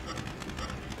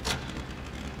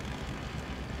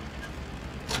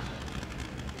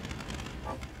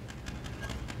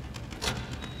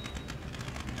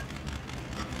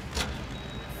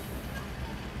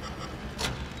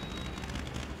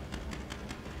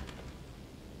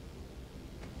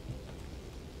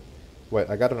 Wait,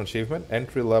 I got an achievement.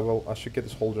 Entry level. I should get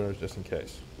this holder just in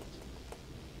case.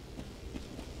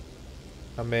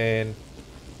 I mean...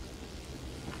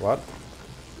 What?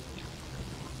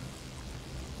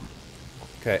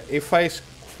 Okay, if I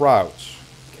crouch,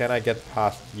 can I get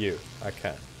past you? I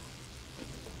can.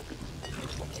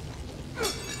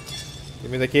 Give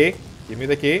me the key. Give me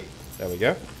the key. There we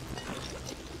go.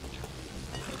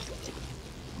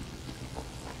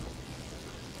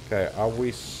 Okay, are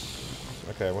we...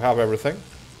 Okay, we have everything.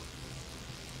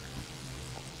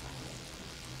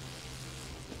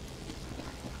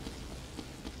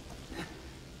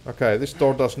 Okay, this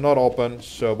door does not open,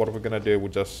 so what we're gonna do, we're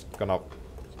just gonna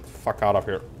fuck out of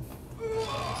here.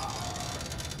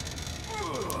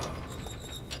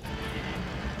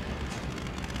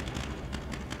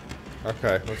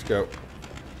 Okay, let's go.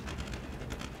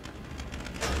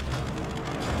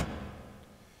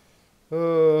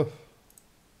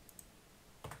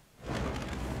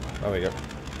 There we go.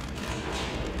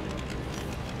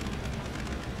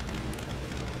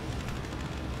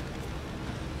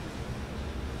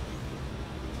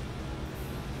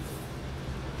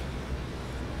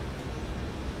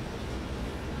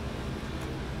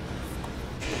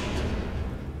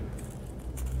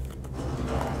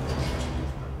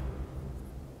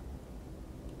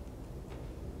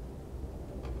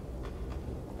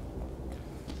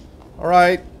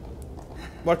 Alright.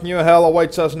 What new hell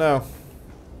awaits us now?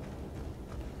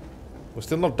 We're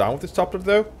still not done with this chapter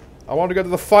though? I want to get to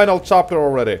the final chapter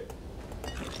already.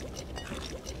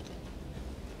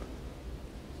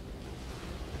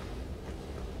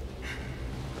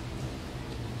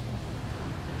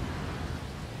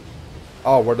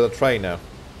 Oh, we're to the train now.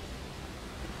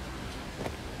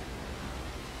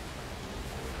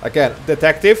 Again,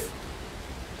 detective.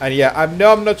 And yeah, I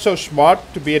know I'm not so smart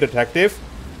to be a detective,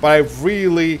 but I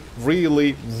really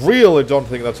don't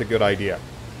think that's a good idea.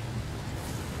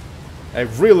 I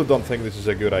really don't think this is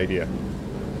a good idea.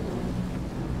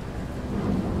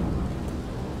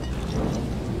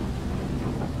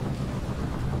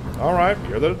 Alright,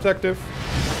 you're the detective.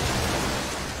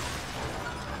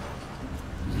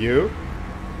 You?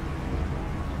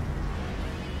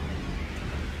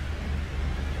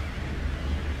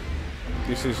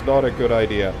 This is not a good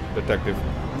idea, detective.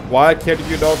 Why can't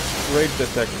you not straight,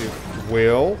 detective?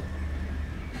 Will?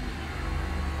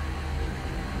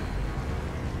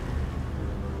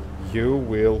 You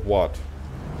will what?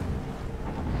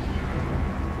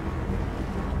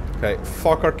 Okay,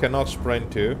 fucker cannot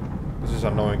sprint too. This is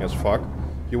annoying as fuck.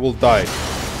 You will die.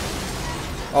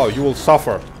 Oh, you will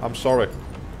suffer. I'm sorry.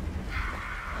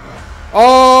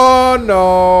 Oh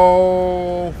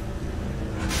no!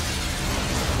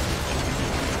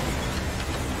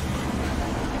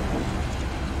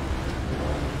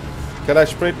 Can I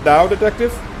sprint now,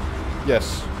 detective?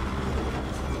 Yes.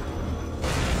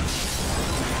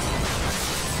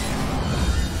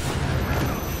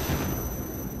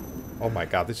 Oh my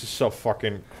god, this is so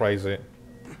fucking crazy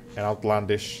and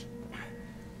outlandish.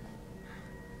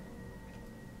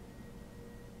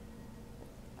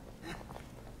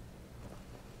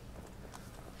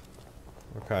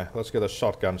 Okay, let's get a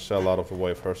shotgun shell out of the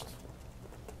way first.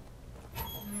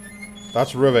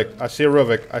 That's Ruvik. I see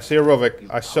Ruvik. I see Ruvik.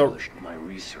 I saw... Published my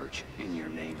research in your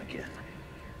name again.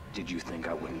 Did you think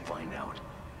I wouldn't find out?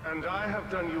 And I have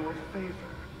done you a favor.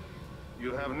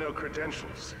 You have no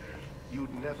credentials.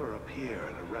 You'd never appear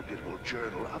in a reputable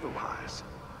journal otherwise.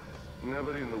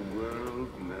 Nobody in the world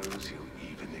knows you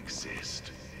even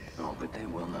exist. Oh, but they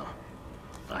will know.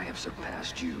 I have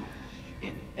surpassed you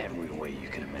in every way you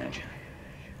can imagine.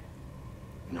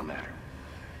 No matter.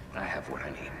 I have what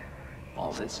I need.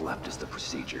 All that's left is the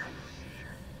procedure.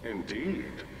 Indeed.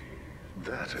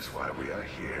 That is why we are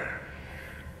here.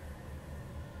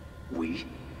 We?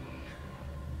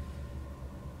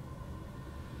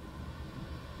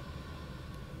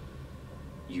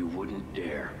 You wouldn't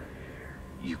dare.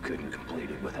 You couldn't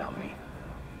complete it without me.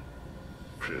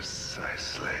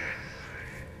 Precisely.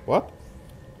 What?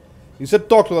 He said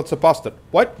talk to that bastard.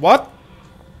 What? What?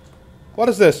 What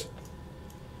is this?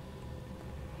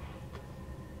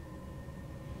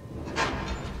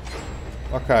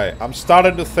 Okay, I'm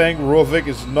starting to think Ruvik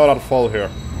is not at fault here.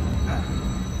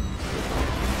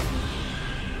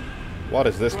 What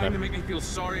is this, Trying to man? make me feel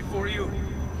sorry for you?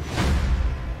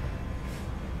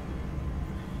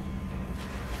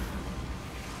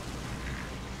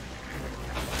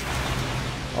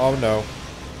 Oh no.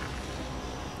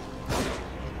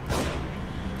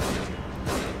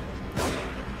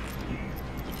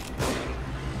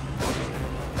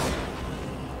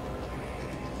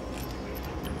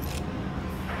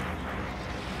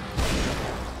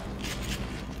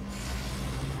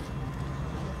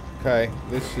 Okay,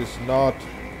 this is not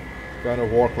gonna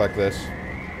work like this.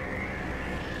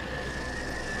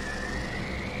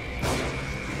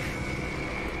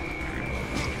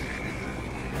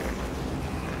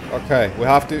 Okay, we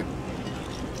have to...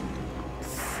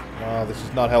 this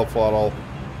is not helpful at all.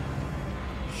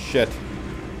 Shit.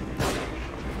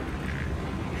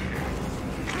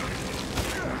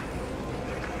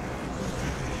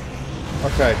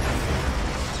 Okay.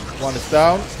 One is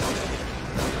down.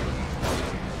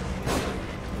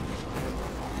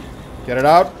 Get it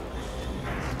out.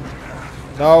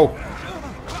 No.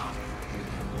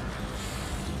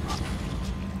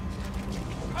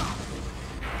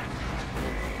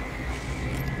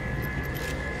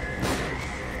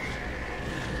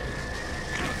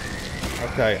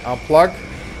 Okay, unplug.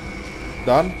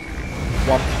 Done.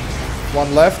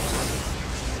 One left.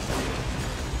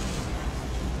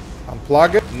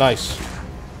 Unplug it. Nice.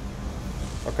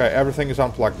 Okay, everything is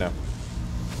unplugged now.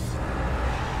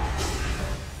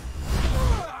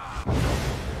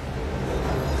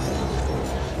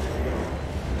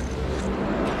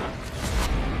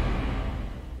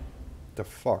 The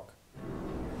fuck?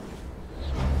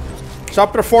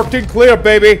 Chapter 14 clear,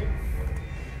 baby!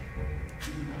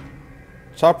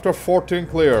 Chapter 14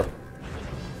 clear.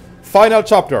 Final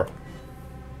chapter.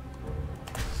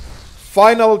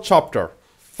 Final chapter.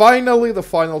 Finally the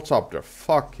final chapter.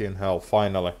 Fucking hell,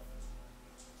 finally.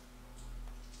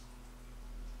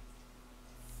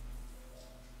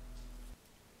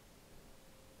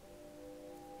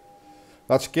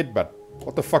 That's Kidman.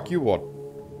 What the fuck you want?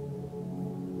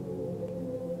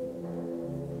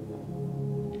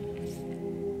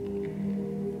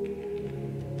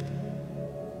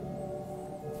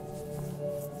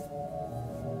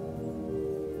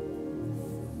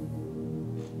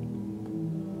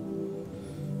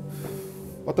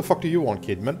 What the fuck do you want,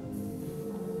 Kidman?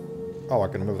 Oh, I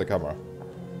can move the camera.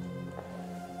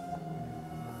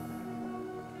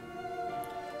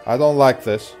 I don't like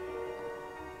this.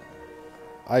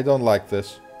 I don't like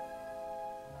this.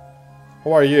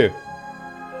 Who are you?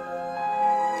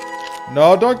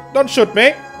 No, don't shoot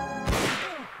me!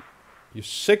 You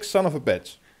sick son of a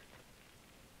bitch.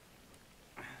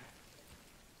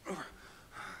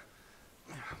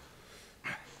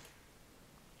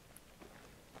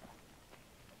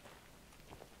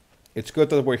 It's good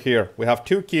that we're here. We have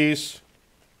 2 keys.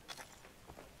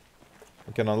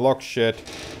 We can unlock shit.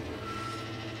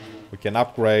 We can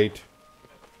upgrade.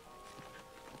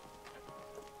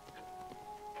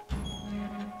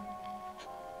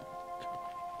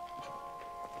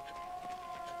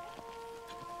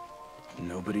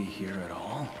 Nobody here at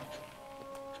all?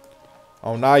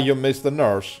 Oh, now you missed the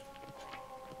nurse.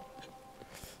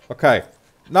 Okay.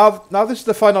 Now this is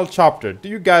the final chapter. Do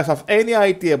you guys have any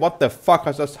idea what the fuck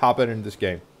has just happened in this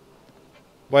game?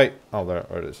 Wait. Oh, there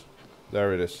it is.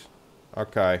 There it is.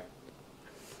 Okay.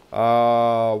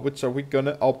 Which are we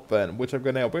gonna open? We're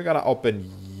gonna open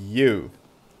you.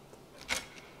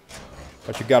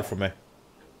 What you got for me?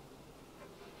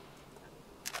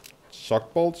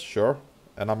 Shock bolts, sure.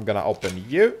 And I'm gonna open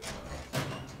you.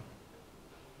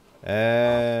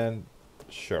 And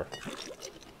sure.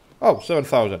 Oh,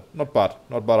 7,000. Not bad.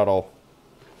 Not bad at all.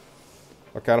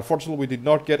 Okay, unfortunately we did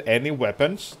not get any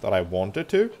weapons that I wanted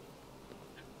to.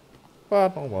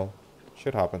 But, oh well.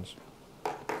 Shit happens.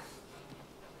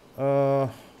 Okay,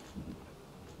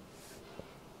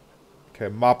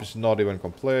 map is not even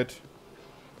complete.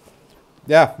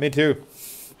 Yeah, me too.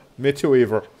 Me too,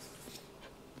 Ever.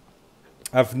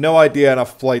 I have no idea, and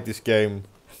I've played this game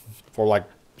for like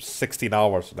 16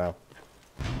 hours now.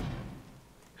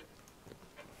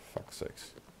 Fuck's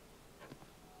sakes.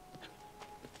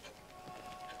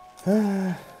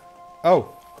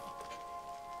 Oh.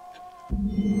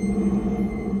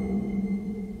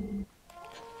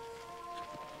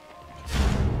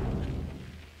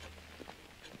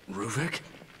 Ruvik?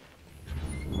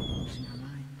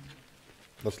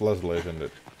 That's Leslie, isn't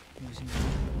it?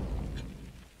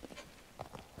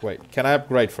 Wait, can I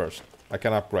upgrade first? I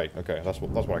can upgrade. Okay, that's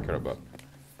what I care about.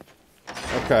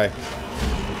 Okay.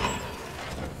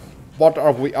 What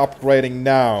are we upgrading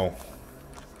now?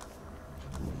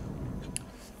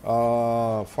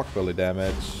 Fuck belly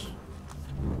damage.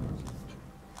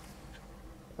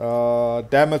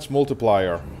 Damage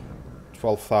multiplier.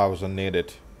 12,000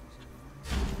 needed.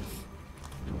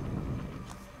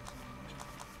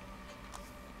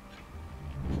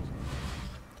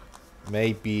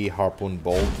 Maybe harpoon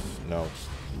bolt. No.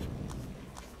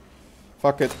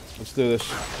 Fuck it. Let's do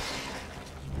this.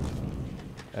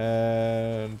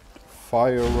 And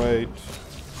fire rate.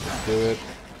 Let's do it.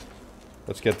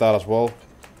 Let's get that as well.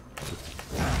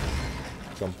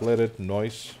 Completed.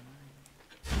 Nice.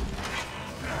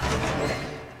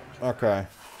 Okay.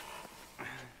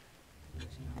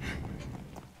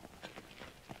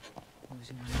 Losing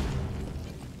our minds.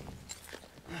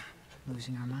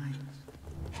 Losing our minds.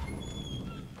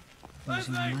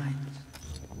 Leslie! Losing our minds.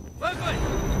 Leslie!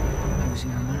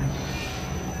 Losing our minds.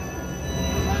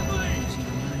 Losing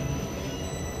our minds.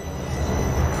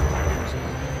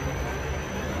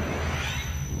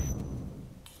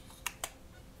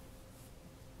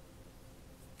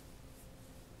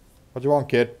 What do you want,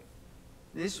 kid?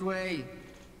 This way.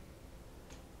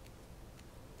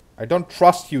 I don't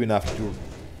trust you enough to...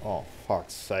 Oh,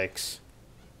 fuck's sakes.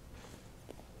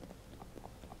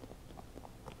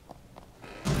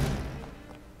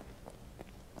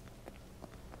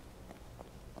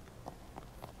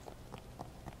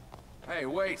 Hey,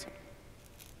 wait.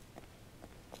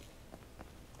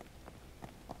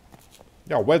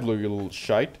 Yeah, Wedlow, you little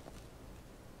shite.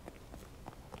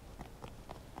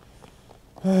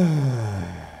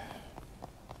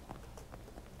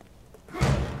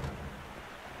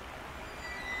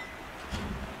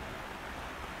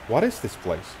 What is this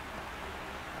place?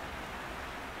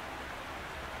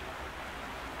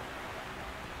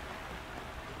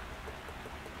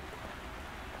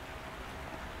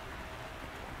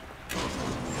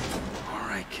 All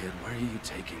right, kid, where are you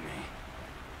taking me?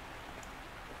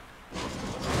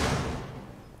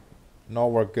 No,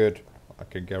 we're good. I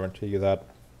can guarantee you that.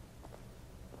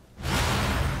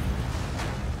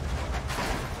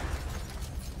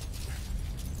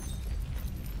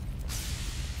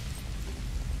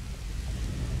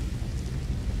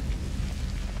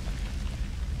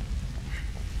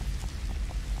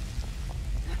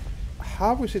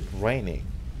 How is it raining?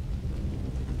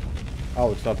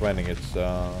 Oh, it's not raining, it's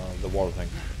the water thing.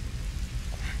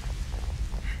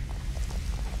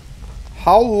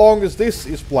 How long is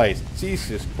this placed?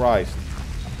 Jesus Christ.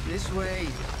 This way.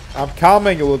 I'm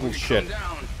coming, you little shit.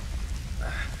 Down.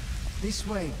 This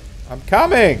way. I'm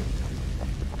coming!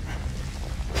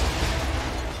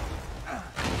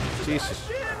 Jesus.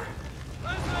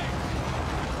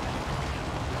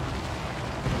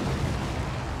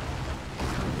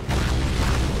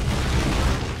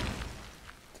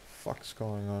 What's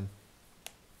going on?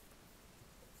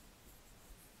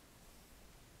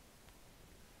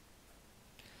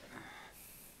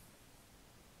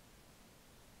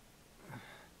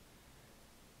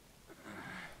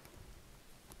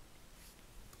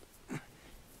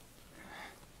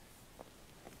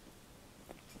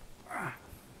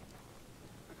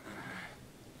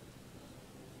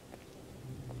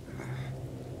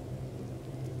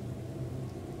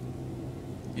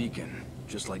 Beacon,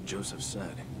 just like Joseph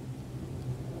said.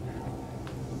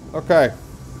 Okay.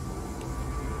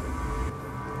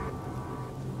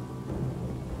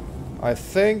 I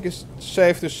think it's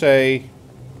safe to say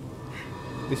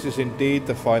this is indeed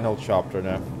the final chapter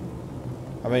now.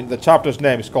 I mean, the chapter's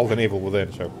name is called An Evil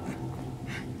Within, so...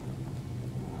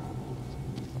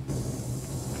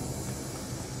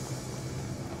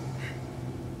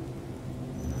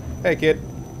 Hey, kid.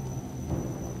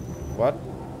 What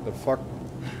the fuck?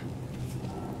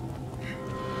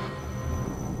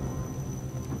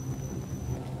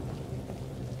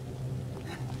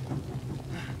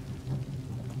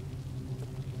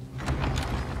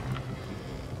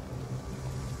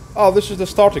 Oh, this is the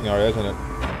starting area, isn't it?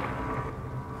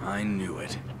 I knew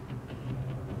it.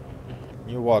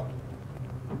 Knew what?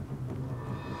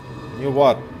 Knew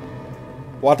what?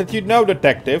 What did you know,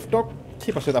 detective? Don't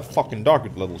keep us in the fucking dark,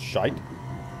 you little shite.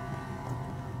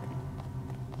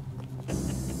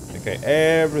 Okay,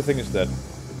 everything is dead.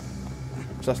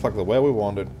 Just like the way we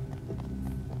wanted.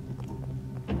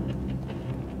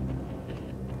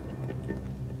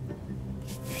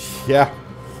 Yeah.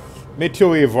 Me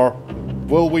too, Ivor.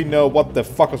 Will we know what the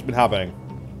fuck has been happening?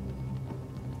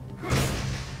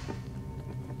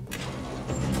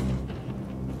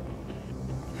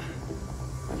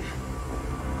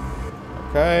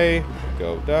 Okay,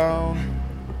 go down.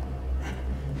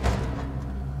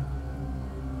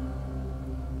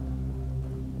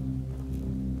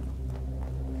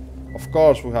 Of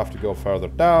course we have to go further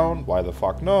down. Why the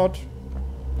fuck not?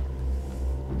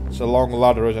 It's a long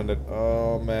ladder, isn't it?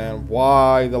 Oh man,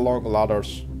 why the long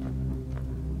ladders?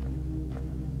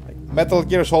 Like, Metal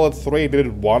Gear Solid 3 did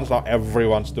it once, now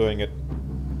everyone's doing it.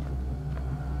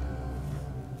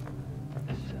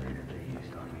 The sedative they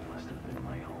used on me must have been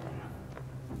my own.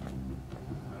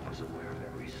 I was aware of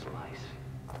every slice,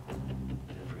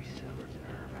 every severed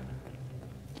nerve,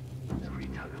 every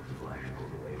tug of flesh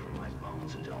pulled away from my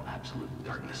bones until absolute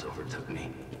darkness overtook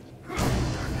me.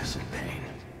 Darkness and pain.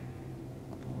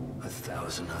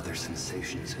 1,000 other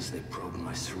sensations as they probed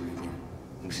my cerebrum,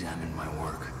 examined my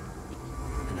work.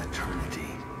 An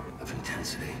eternity of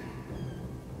intensity.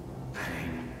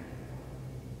 Pain.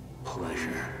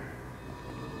 Pleasure.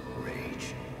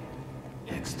 Rage.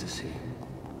 Ecstasy.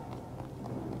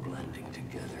 Blending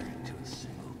together into a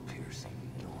single piercing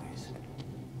noise.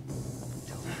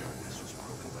 Until the darkness was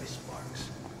broken by sparks.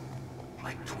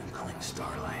 Like twinkling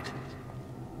starlight.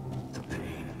 The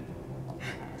pain.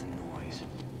 The noise.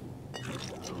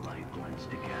 The light blends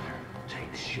together,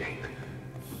 takes shape.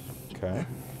 Okay.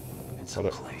 It's a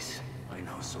place I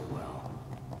know so well.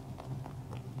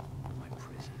 My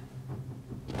prison.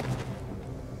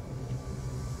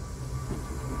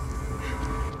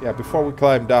 Yeah, before we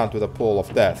climb down to the pool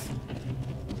of death.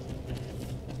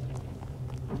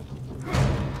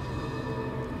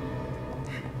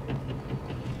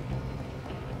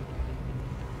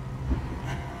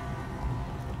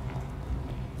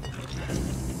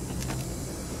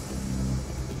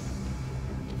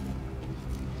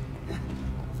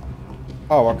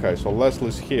 Oh, okay, so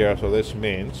Leslie's here, so this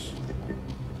means...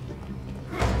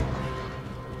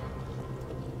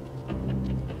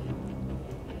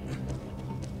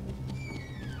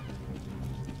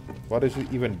 What is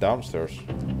it even downstairs?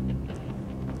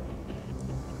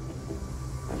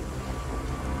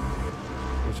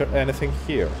 Is there anything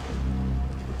here?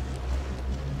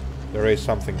 There is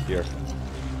something here.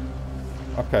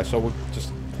 Okay, so we'll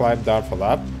just climb down for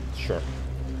that? Sure.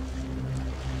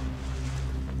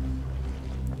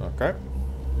 Okay.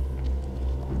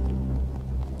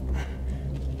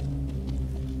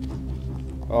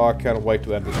 Oh, I can't wait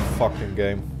to end this fucking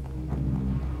game.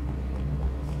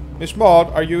 Miss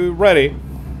Maud, are you ready?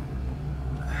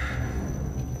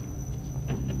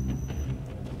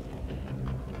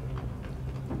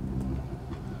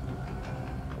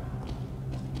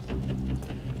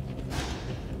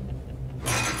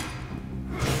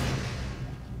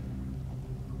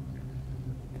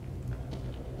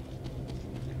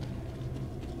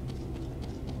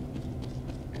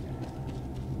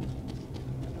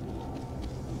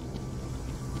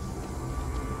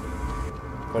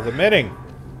 For the meeting.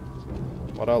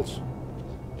 What else?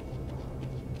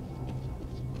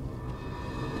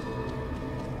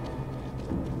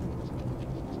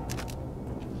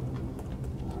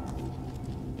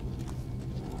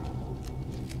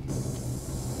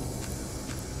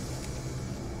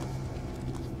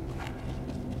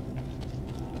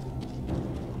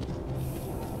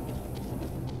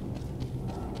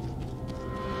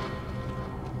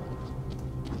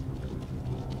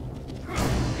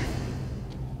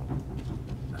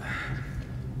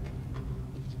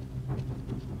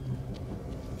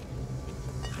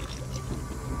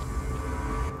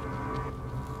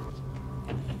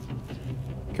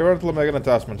 Currently making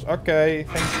attachments. Okay,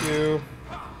 thank you.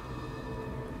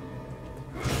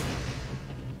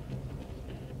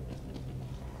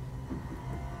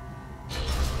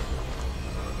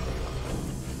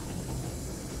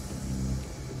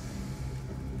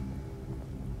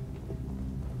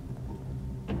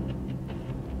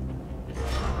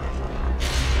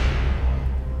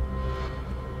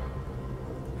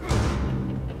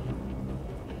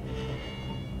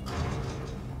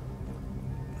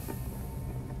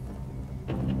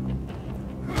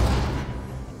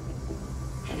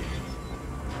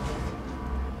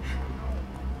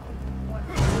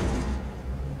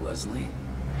 Leslie?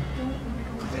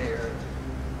 There.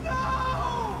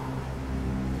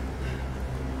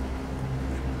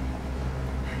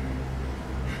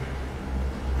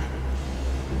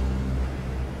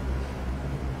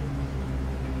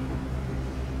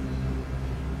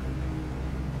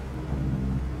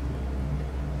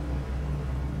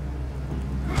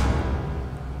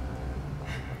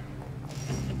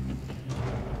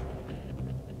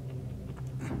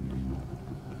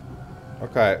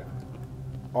 Okay.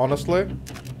 Honestly?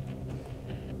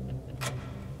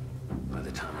 By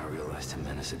the time I realized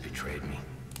Jimenez had betrayed me,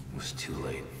 it was too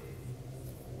late.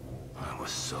 I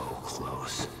was so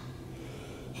close.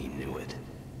 He knew it.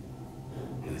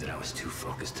 Knew that I was too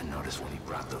focused to notice when he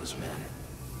brought those men.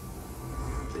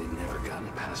 They'd never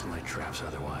gotten past my traps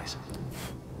otherwise.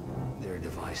 Their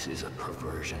device is a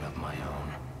perversion of my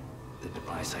own. The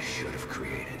device I should have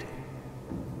created.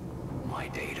 My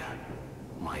data,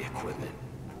 my equipment,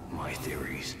 my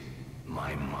theories,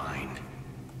 my mind.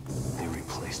 They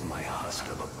replaced my husk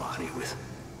of a body with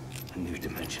a new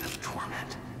dimension of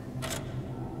torment.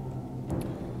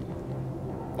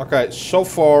 Okay, so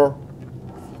far,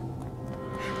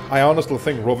 I honestly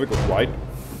think Ruvik was right.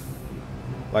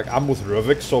 Like, I'm with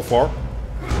Ruvik so far.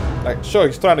 Like, sure,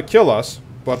 he's trying to kill us,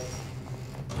 but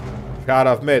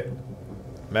gotta admit,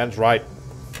 man's right.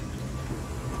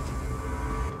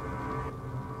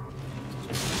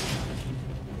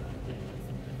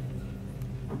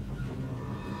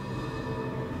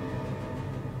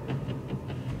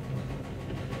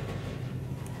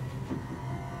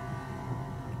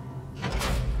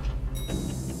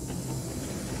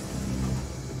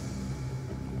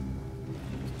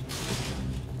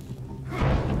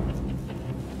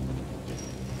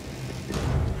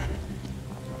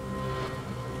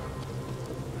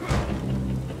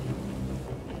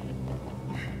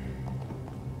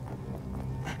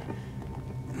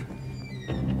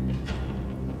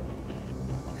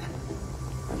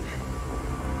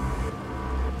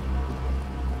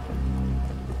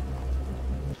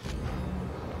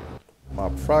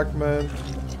 Map fragment.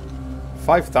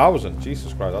 5,000.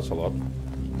 Jesus Christ, that's a lot.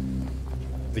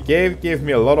 The game gave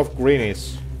me a lot of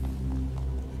greenies.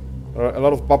 A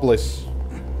lot of bubblies.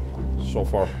 So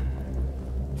far.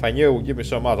 If I knew it would give me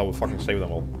so much, I would fucking save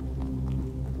them all.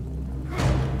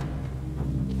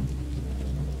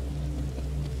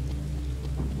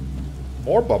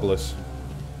 More bubblies.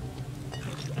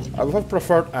 I would have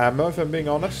preferred ammo, if I'm being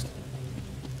honest.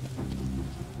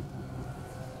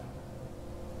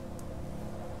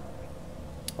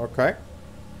 Okay.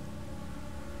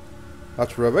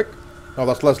 That's Ruvik. No,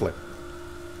 that's Leslie.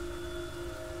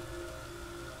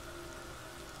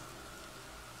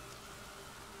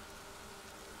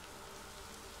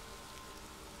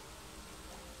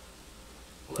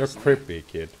 You're creepy,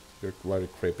 kid. You're very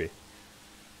creepy.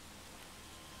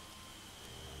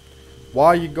 Why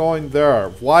are you going there?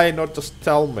 Why not just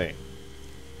tell me?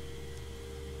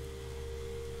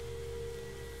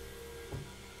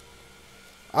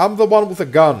 I'm the one with a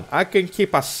gun. I can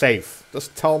keep us safe.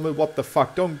 Just tell me what the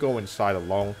fuck. Don't go inside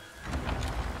alone.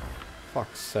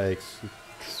 Fuck's sakes. You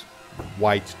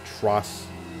white truss.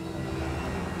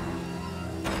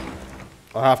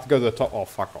 I have to go to the top. Oh,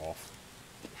 fuck off.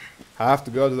 I have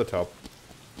to go to the top.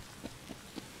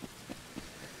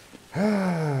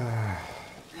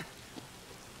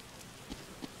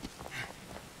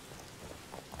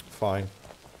 Fine.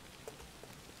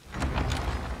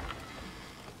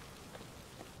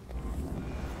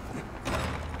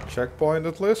 Checkpoint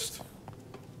at least.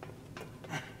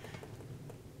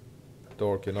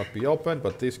 Door cannot be opened,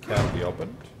 but this can be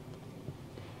opened.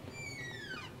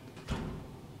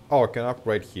 Oh, I can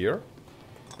upgrade here.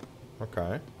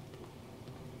 Okay.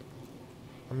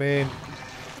 I mean,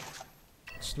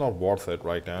 it's not worth it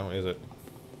right now, is it?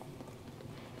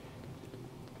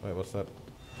 Wait, what's that?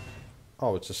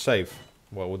 Oh, it's a save.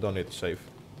 Well, we don't need a save.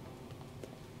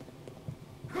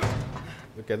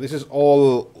 Okay, this is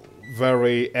all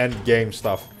very end game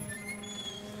stuff.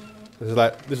 This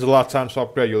is a lot of times to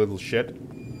upgrade, you little shit.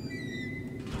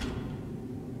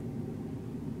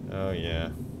 Oh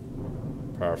yeah.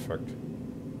 Perfect.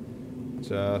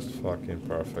 Just fucking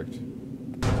perfect.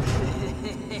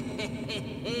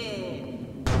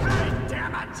 God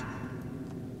damn it!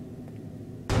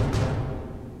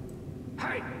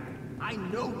 Hey! I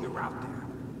know you're out there.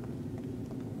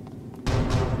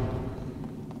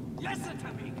 Listen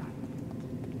to me!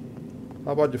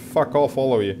 How about you fuck off,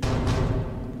 all of you?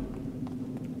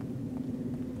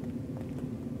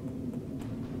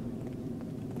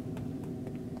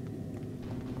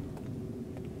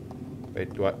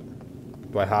 Wait, do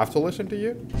I have to listen to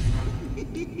you?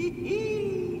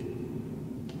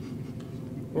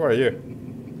 Who are you?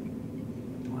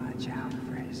 Watch out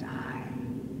for his eye.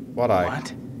 What eye?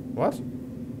 What? What?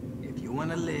 If you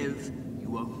want to live,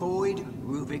 you avoid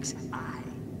Ruvik's eye.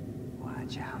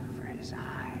 Watch out for his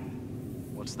eye.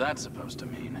 What's that supposed to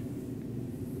mean?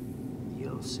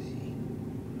 You'll see.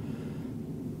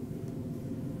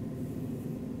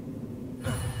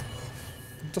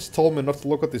 Just told me not to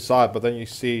look at this eye, but then you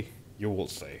see, you will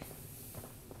see.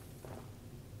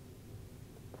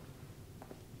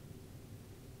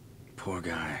 Poor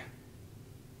guy.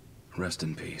 Rest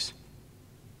in peace.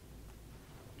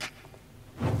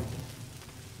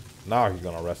 Now he's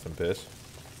gonna rest in peace.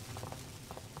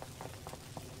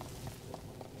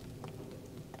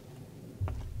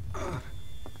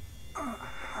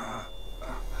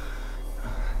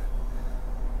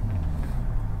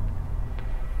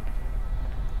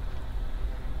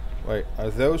 Wait, are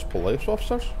those police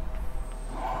officers?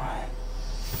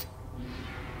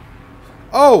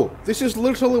 Oh! This is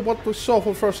literally what we saw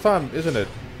for the first time, isn't it?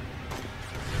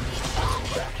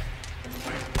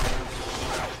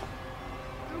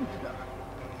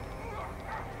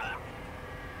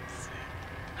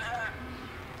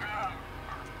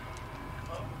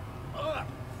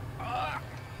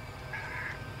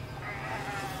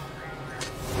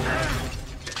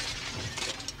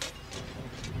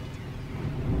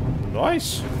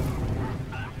 Nice!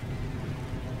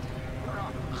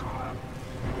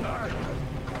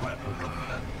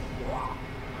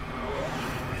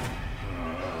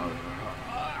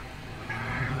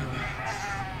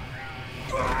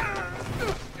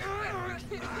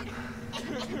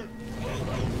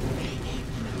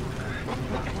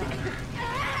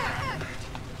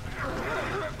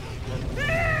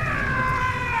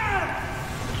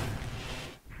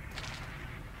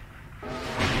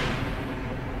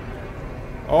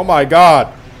 Oh my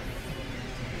god!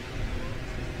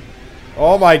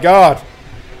 Oh my god!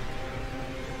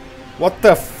 What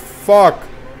the fuck?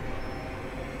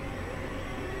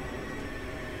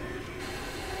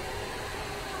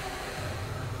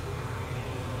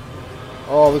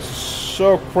 Oh, this is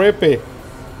so creepy.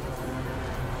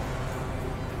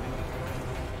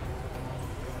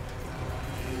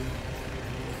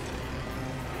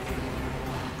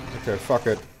 Okay, fuck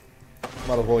it.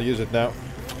 Might as well use it now.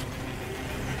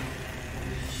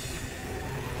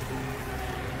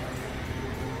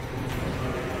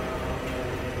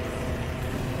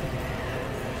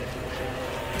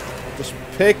 Just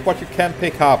pick what you can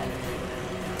pick up.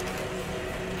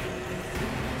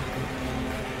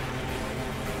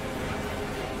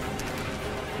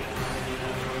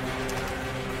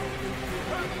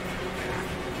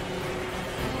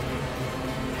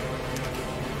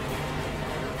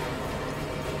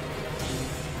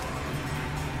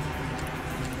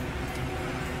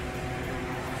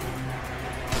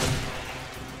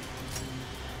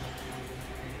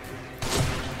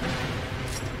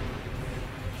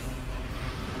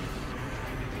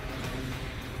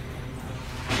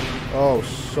 Oh,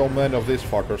 so many of these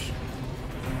fuckers.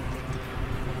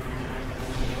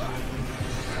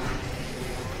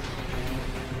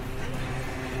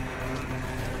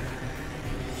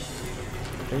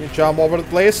 Can you jump over the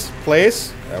place?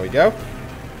 Please? There we go.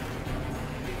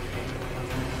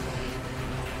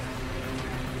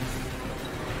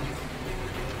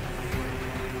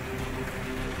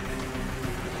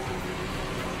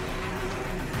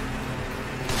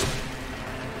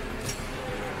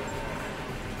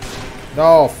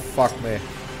 No, fuck me.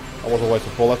 That was a waste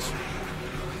of bullets.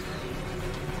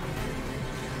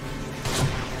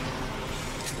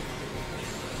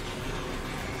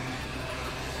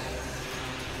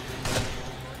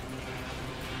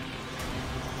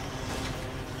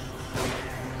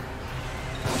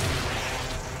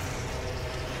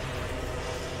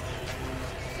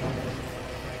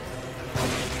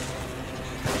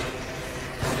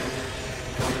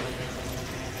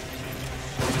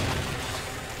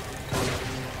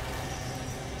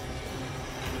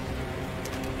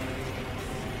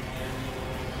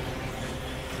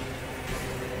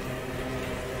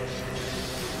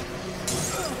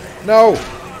 No!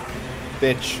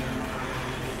 Bitch.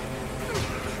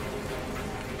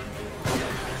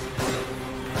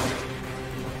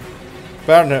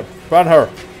 Burn her. Burn her.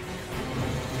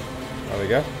 There we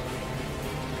go.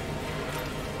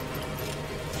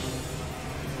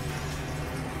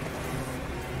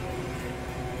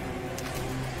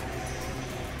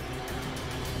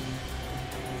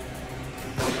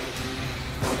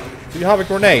 Do you have a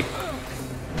grenade?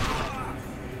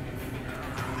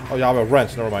 Oh, you have a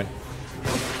wrench, never mind.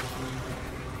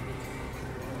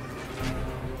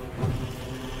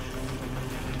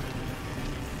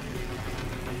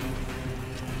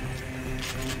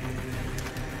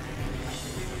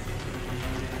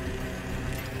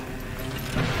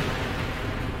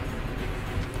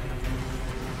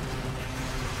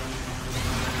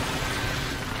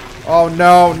 Oh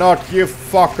no, not you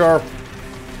fucker.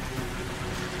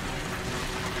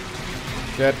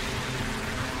 Shit.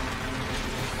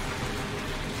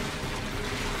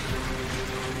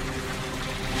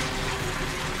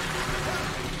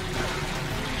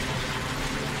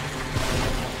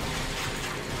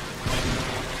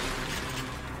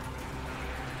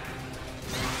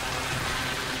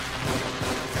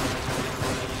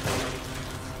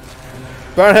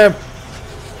 Burn him!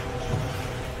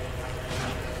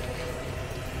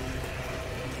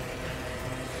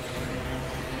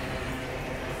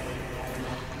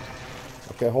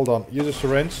 Okay, hold on. Use a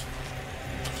syringe.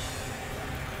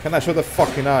 Can I shoot the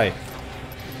fucking eye?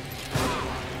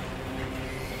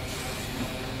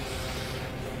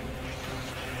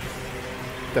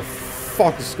 The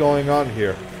fuck is going on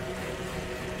here?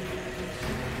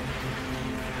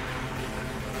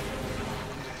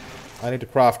 I need to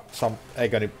craft some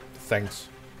agony things.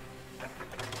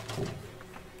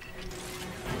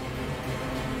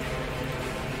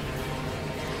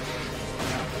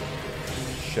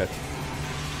 Shit.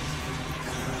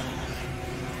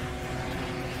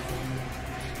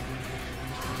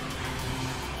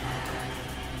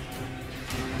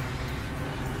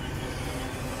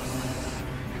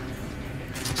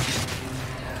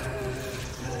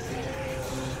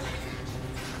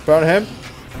 Burn him.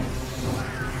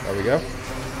 There we go.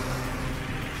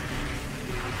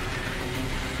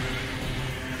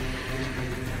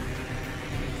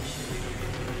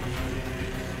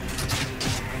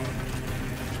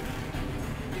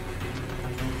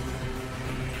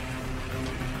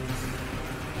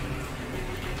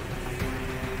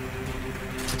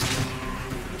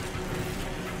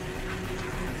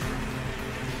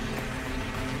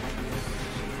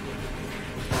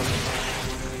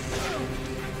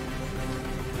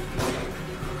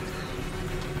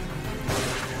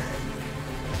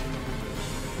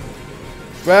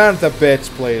 Burn the bitch,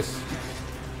 please.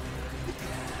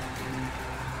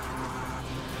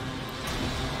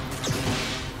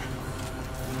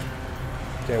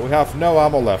 Okay, we have no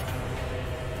ammo left.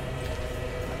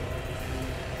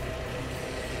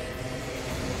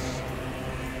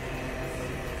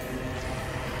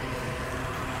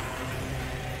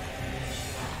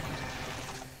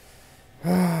 I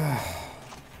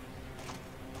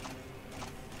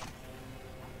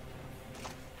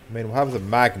mean, we have the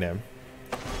Magnum.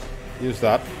 Use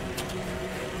that.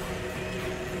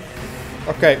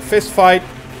 Okay, fist fight.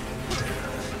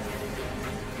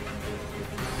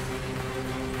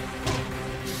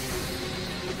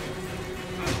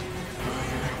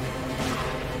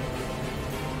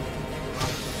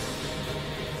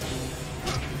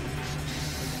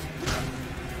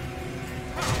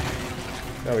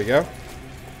 There we go.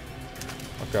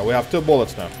 Okay, we have 2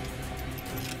 bullets now.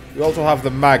 We also have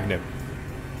the Magnum.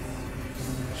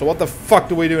 So what the fuck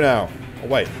do we do now? Oh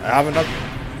wait, I've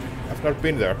not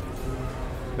been there.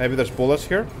 Maybe there's bullets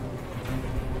here?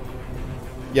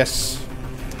 Yes.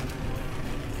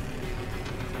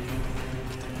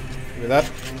 Give me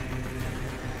that.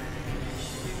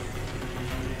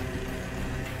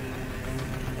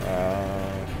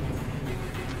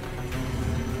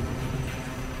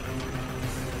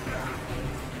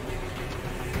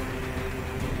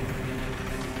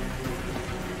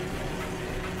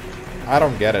 I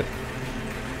don't get it.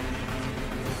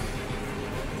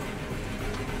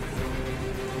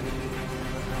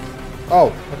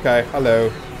 Oh, okay, hello.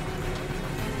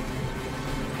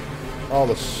 Oh,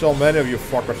 there's so many of you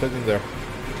fuckers sitting there.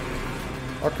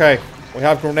 Okay, we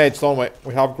have grenades, don't we?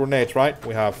 We have grenades, right?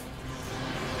 We have.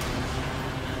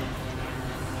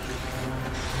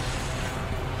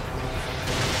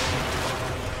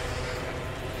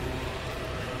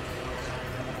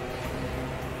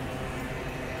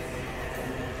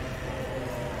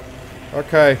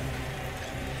 Okay.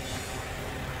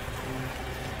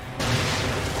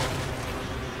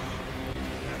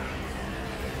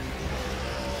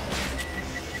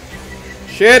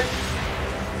 Shit!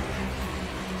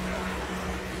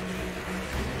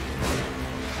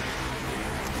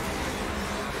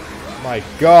 My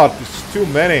god, there's too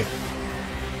many.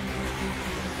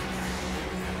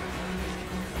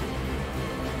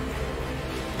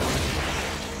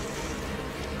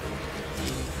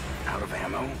 Out of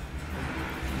ammo?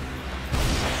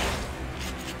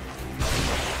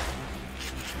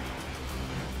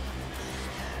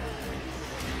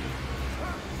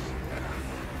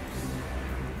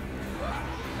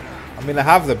 I mean, I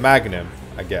have the Magnum,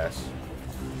 I guess.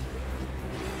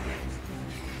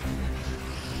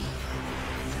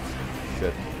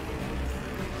 Shit.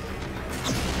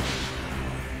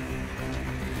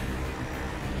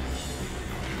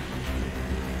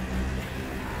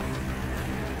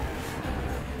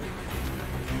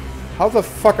 How the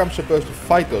fuck I'm supposed to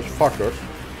fight those fuckers?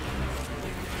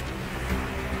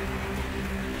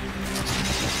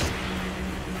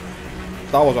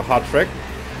 That was a hot trick.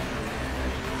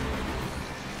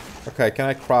 Okay, can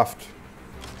I craft?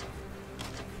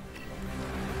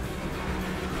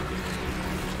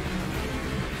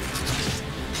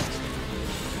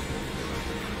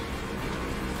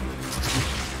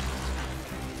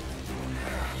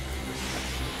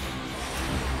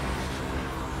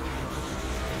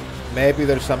 Maybe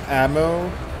there's some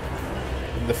ammo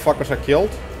in the fuckers I killed.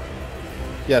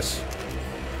 Yes.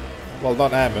 Well,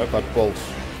 not ammo, but bolts.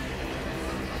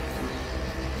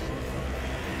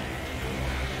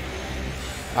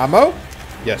 Ammo?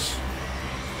 Yes.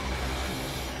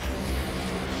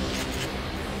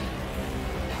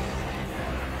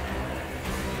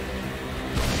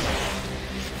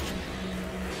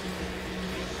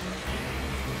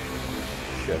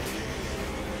 Shit.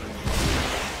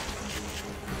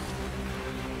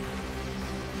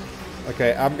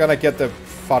 Okay, I'm gonna get the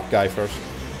fat guy first.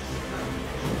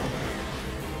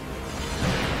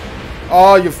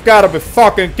 Oh, you've gotta be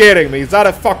fucking kidding me. Is that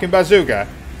a fucking bazooka?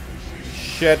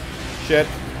 Shit, shit,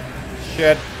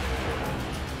 shit.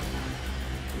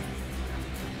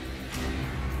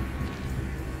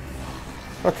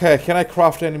 Okay, can I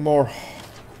craft any more?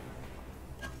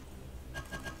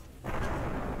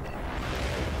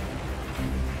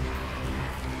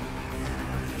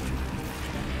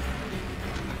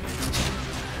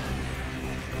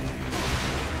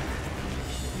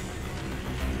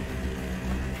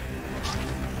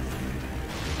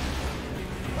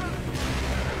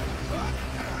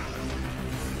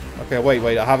 Okay,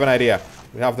 wait, I have an idea.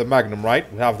 We have the Magnum,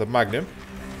 right? We have the Magnum.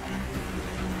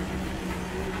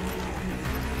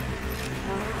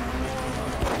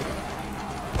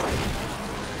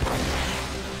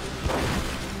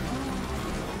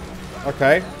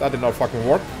 Okay, that did not fucking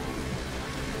work.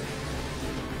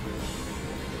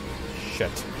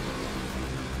 Shit.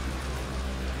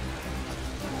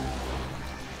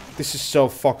 This is so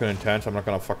fucking intense, I'm not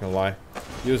gonna fucking lie.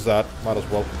 Use that, might as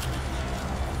well.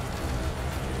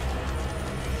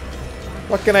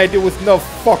 What can I do with no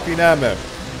fucking ammo?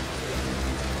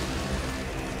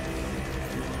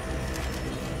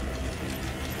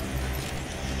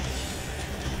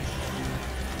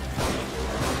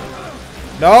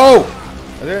 No!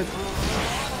 I didn't.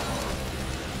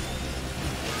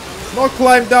 Not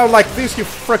climb down like this, you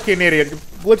freaking idiot. You're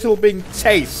literally being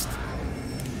chased.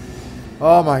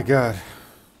 Oh my god.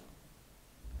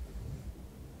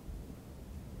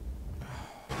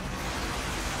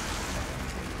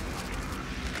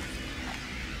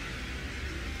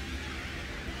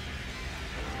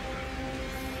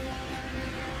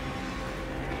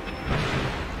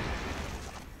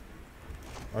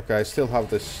 Okay, I still have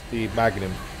the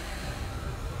Magnum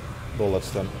bullets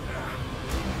then.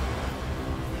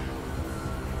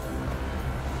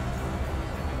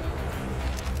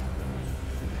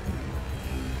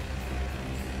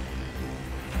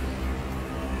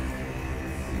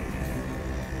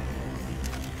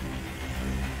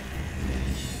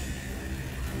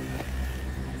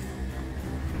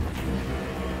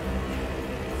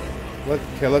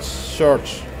 Okay, let's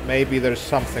search. Maybe there's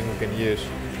something we can use.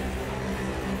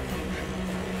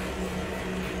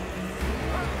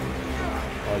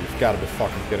 Oh, you've got to be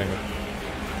fucking kidding me.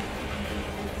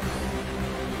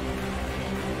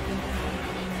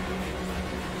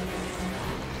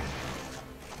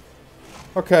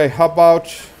 Okay, how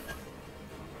about...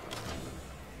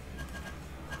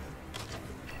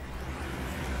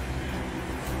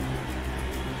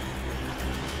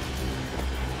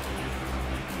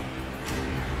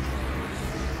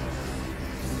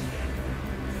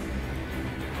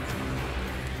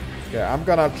 Okay, I'm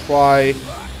gonna try...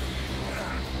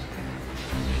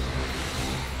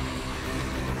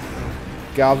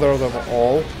 gather them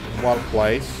all in one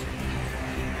place.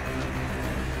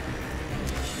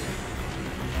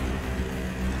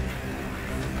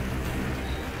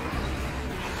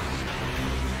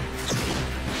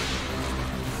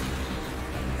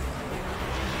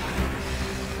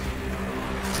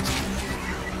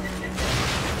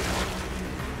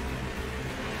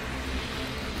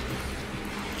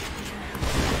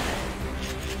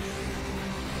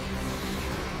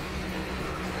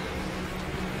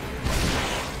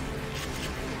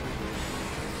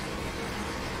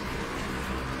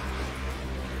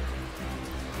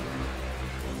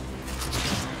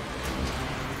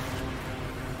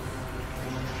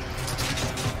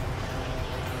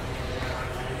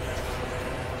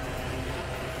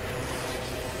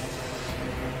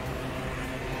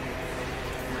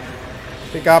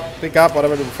 Pick up,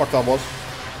 whatever the fuck that was.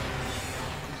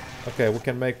 Okay, we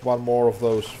can make one more of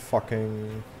those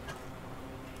fucking...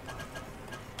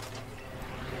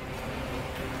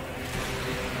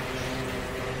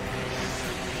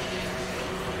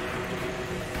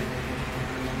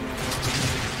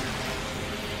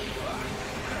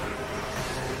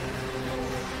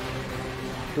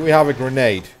 Do we have a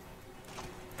grenade?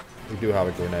 We do have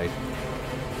a grenade.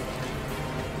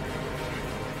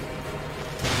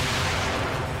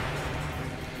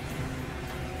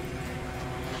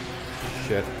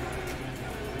 Shit.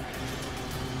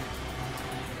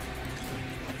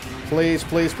 Please,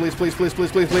 please, please, please, please,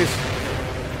 please, please, please.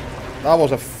 That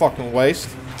was a fucking waste.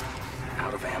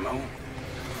 Out of ammo?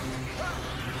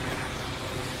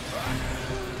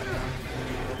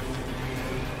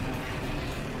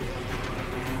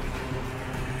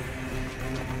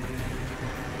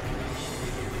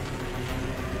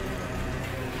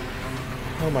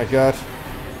 Oh my god.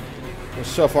 We're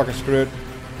so fucking screwed.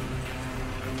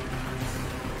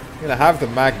 I'm gonna have the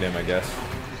Magnum, I guess.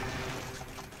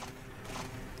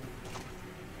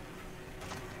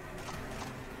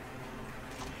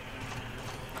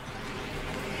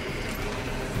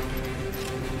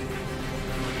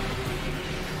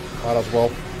 Might as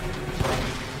well.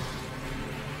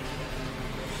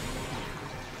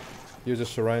 Use the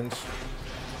syringe.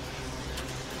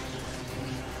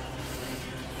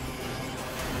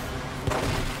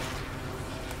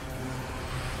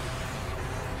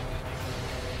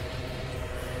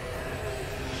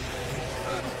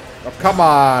 Oh, come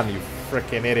on, you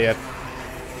freaking idiot.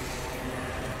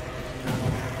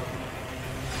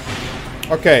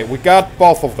 Okay, we got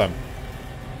both of them.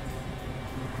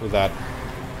 With that.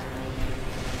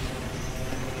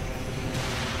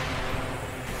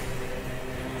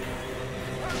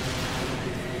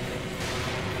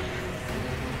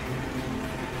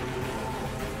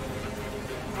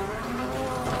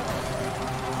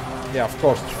 Yeah, of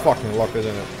course, it's fucking locked,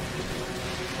 isn't it?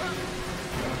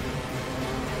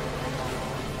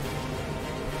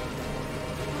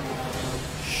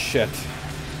 Shit.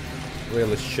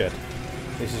 Really shit.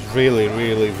 This is really,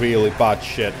 really, really bad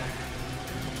shit.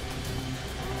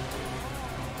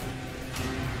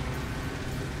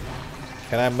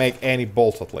 Can I make any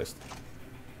bolts at least?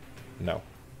 No.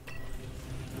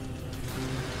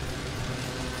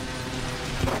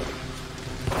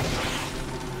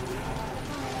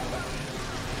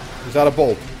 Is that a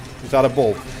bolt? Is that a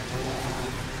bolt?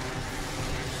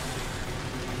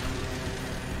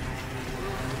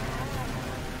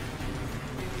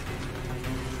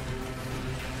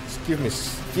 Just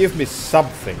give me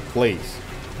something, please.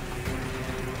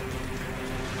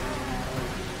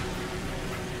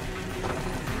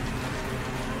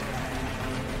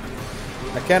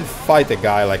 I can't fight a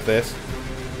guy like this.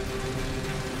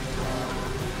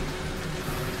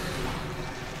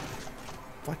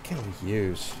 What can we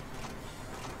use?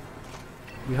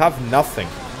 We have nothing.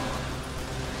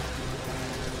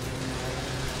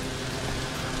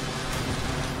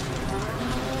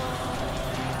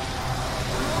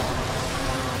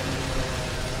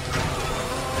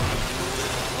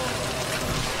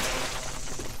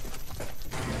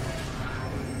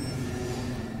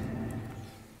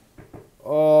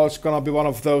 Oh, it's gonna be one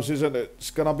of those, isn't it?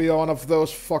 It's gonna be one of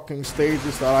those fucking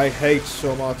stages that I hate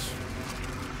so much.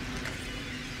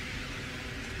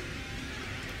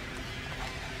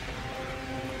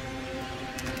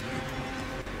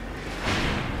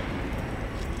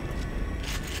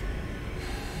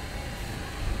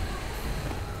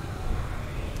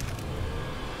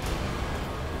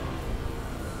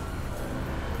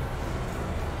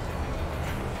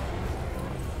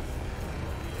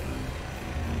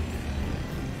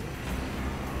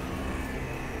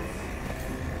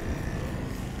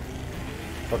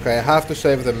 Okay, I have to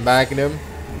save the Magnum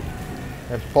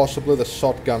and possibly the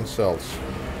shotgun cells.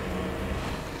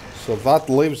 So that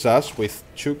leaves us with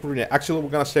 2 grenades. Actually, we're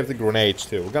gonna save the grenades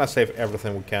too. We're gonna save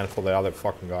everything we can for the other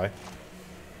fucking guy.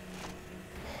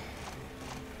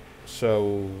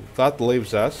 So that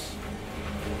leaves us.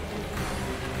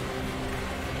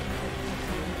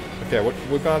 Okay,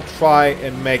 we're gonna try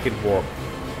and make it work.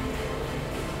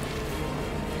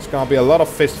 It's gonna be a lot of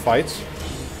fist fights.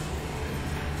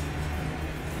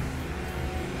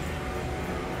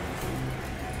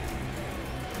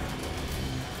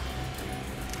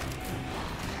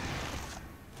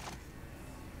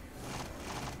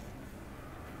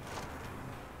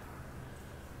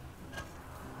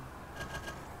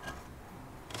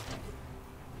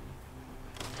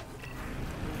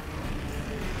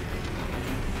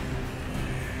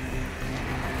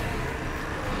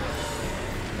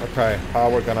 Okay, how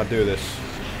we're gonna do this?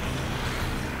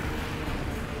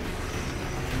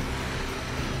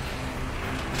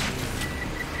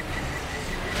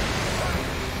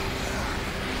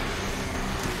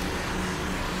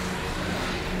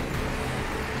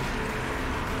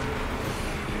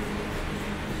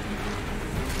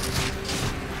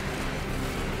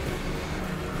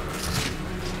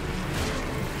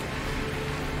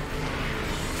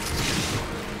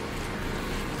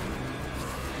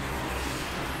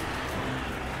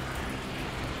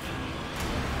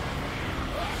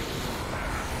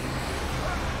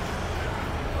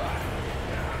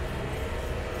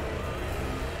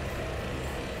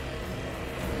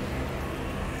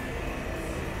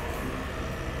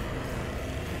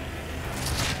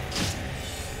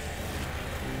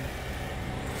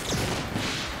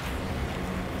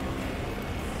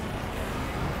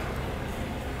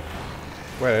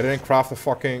 Wait, I didn't craft the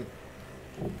fucking...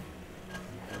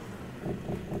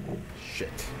 Shit.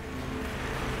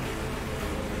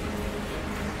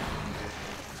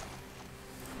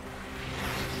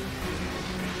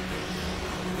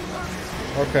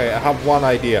 Okay, I have one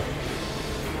idea.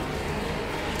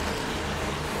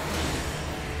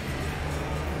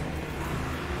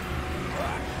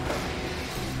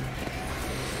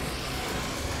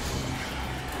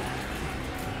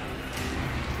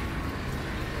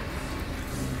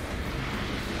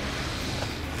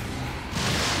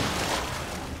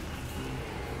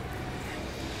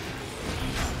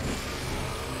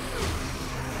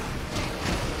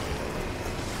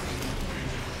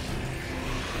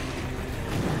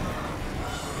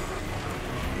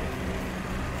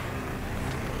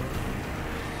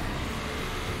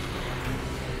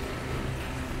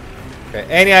 Okay,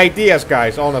 any ideas,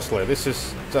 guys? Honestly, this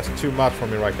is just too much for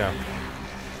me right now.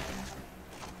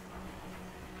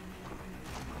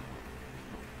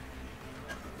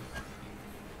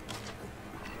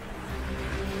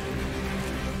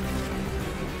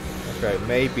 Okay,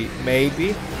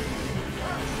 maybe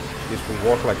this will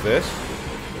work like this.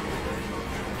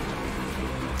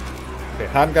 Okay,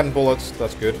 handgun bullets,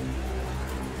 that's good.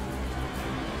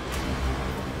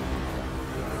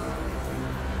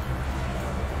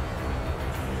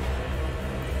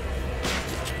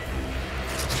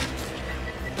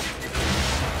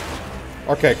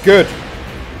 Okay, good.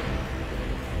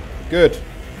 Good.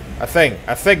 I think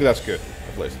that's good,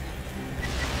 at least.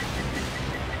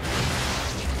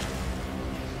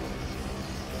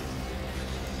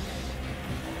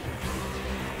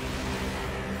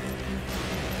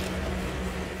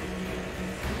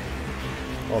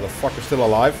 Oh, the fucker's still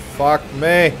alive? Fuck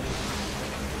me.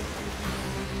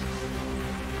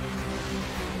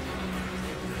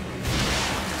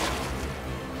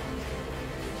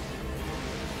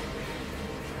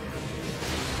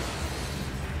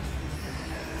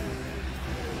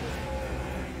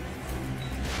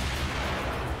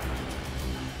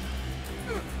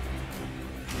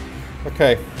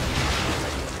 Okay.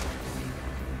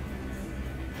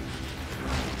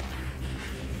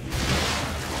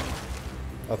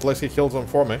 At least he killed them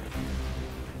for me.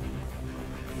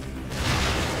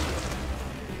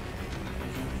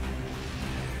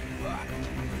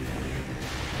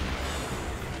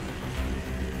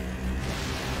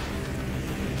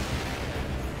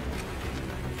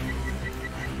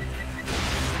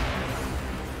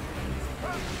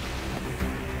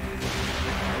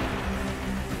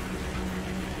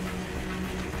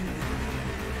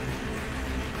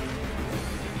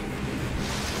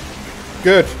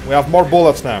 Good, we have more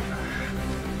bullets now.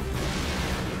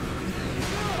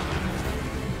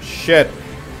 Shit.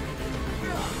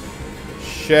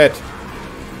 Shit.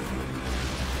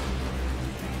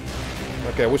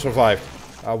 Okay, we survived.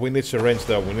 We need syringe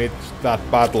though, we need that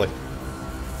badly.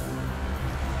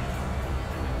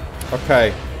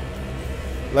 Okay.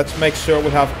 Let's make sure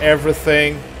we have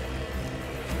everything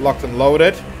locked and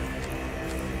loaded.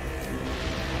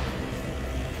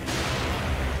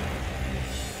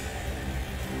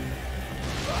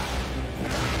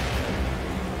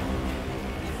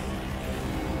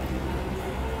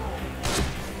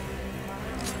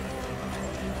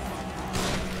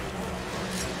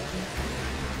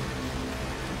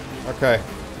 Okay.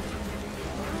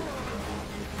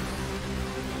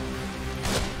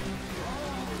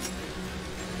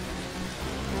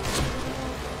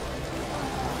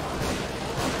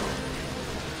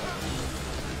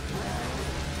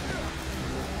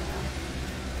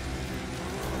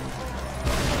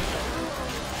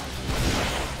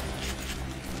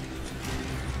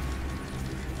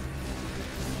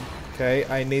 Okay,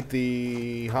 I need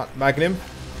the hot magnum.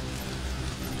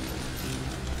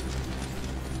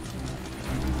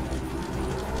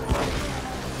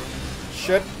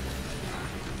 Shit.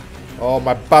 Oh,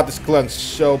 my butt is clenched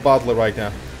so badly right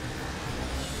now.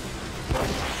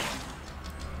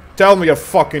 Tell me you're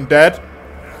fucking dead.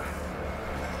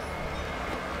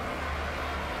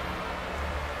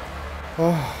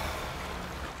 Oh.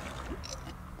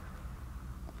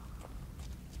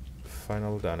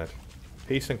 Finally done it.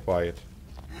 Peace and quiet.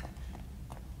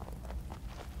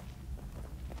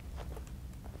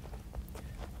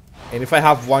 And if I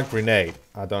have one grenade,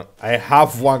 I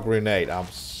have one grenade, I'm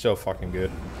so fucking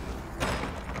good.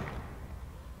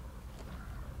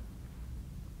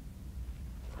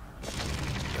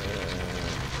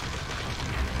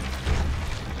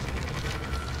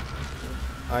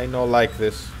 I know like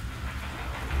this.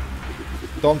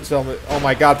 Don't tell me. Oh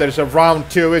my god, there's a round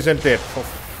 2, isn't it? For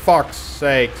fuck's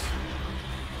sakes.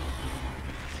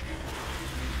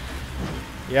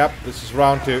 Yep, this is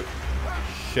round 2.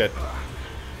 Shit.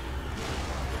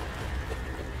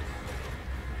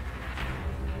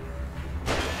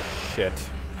 shit.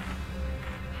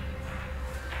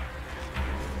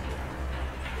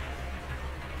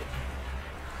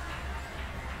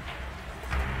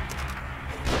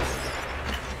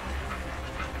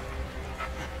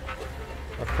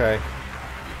 Okay.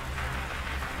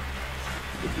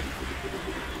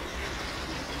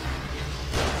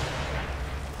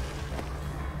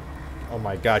 Oh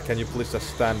my god, can you please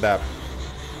just stand up?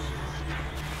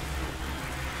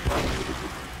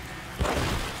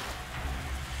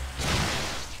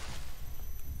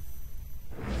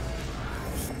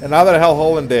 Another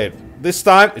hellhole indeed. This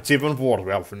time, it's even worse.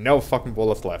 We have no fucking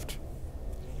bullets left.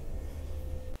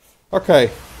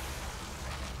 Okay.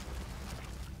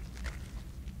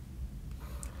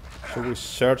 Should we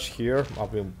search here? I'll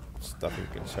be stuff you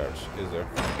can search, is there?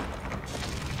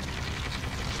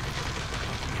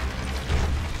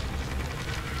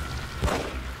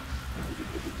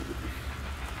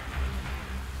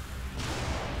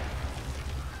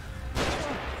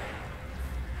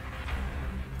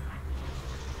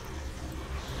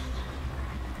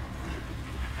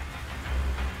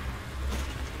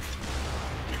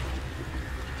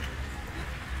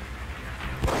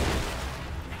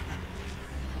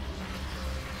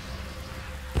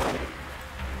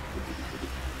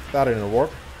 That didn't work.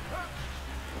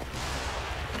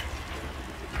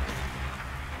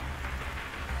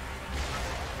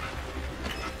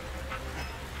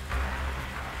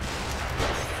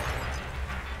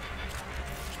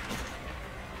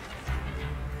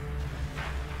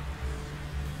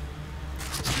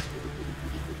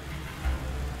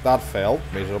 That failed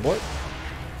miserably.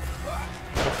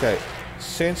 Okay,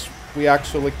 since we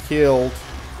actually killed...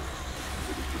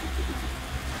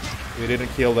 We didn't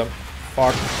kill them.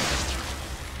 Fuck.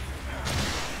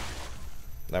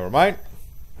 Never mind.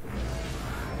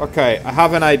 Okay, I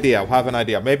have an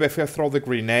idea. Maybe if I throw the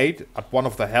grenade at one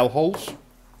of the hellholes,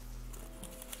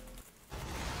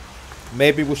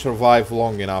 maybe we survive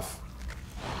long enough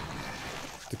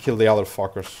to kill the other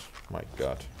fuckers. My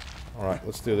god. Alright,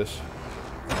 let's do this.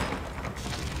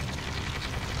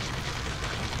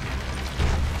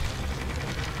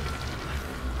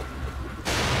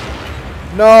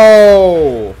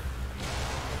 No!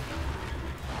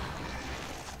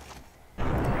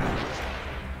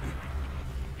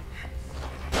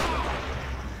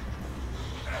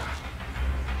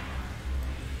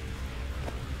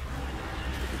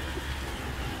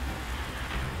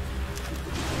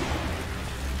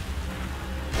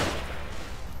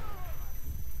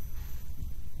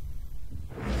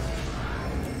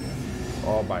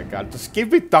 Oh my god, just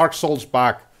give me Dark Souls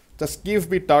back. Just give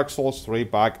me Dark Souls 3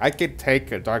 back. I can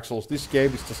take it, Dark Souls. This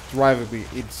game is just driving me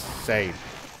insane.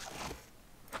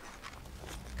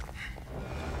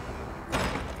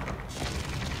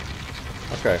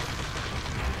 Okay.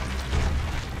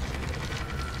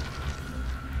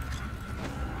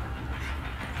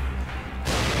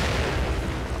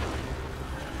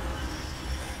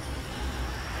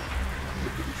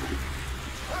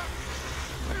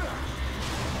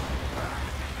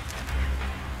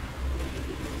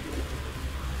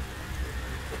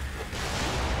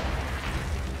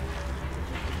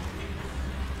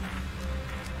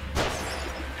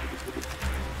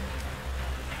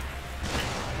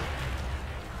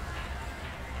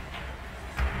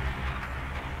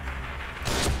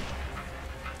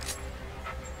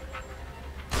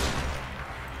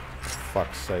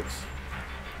 Fuck's sakes.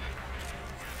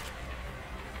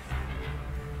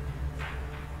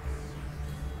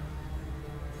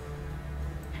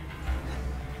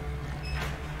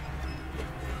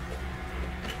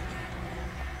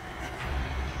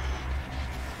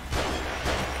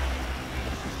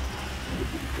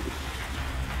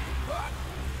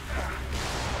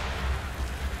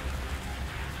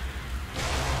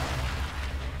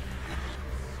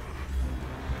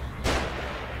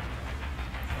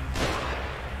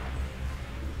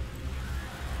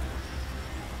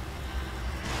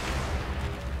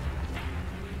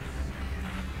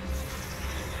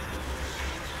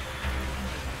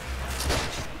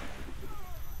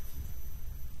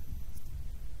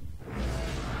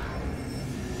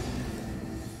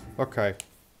 Okay,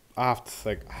 I have to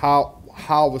think,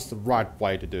 how is the right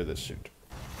way to do this shit?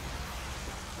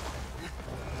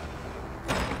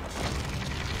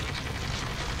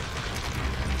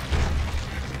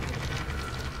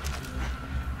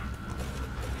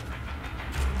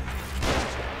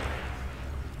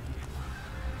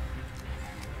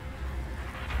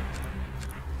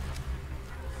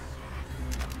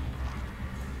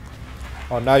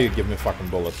 Oh, now you give me fucking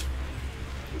bullets.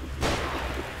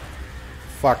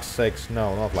 Fuck's sakes,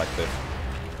 no, not like this.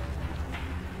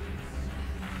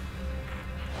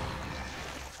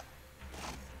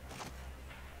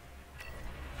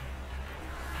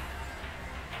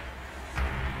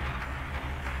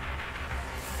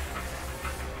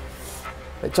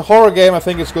 It's a horror game. I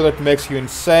think it's good. It makes you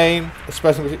insane,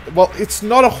 especially. Well, it's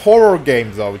not a horror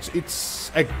game though.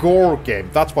 It's a gore game.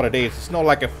 That's what it is. It's not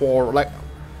like a horror. Like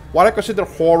what I consider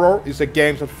horror is the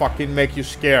games that fucking make you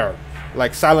scared,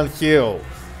 like Silent Hill.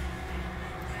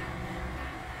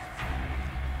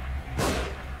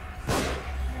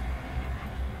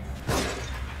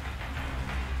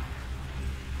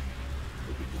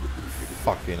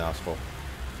 Fucking asshole.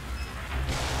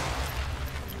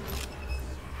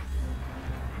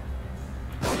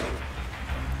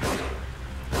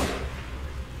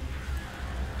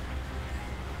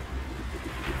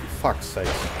 Fuck's sake.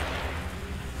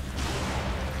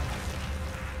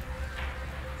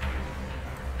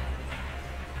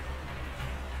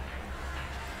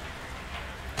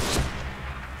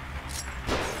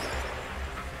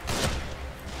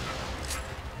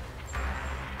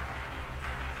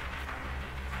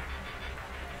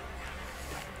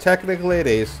 Technically it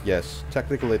is, yes.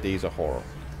 Technically it is a horror.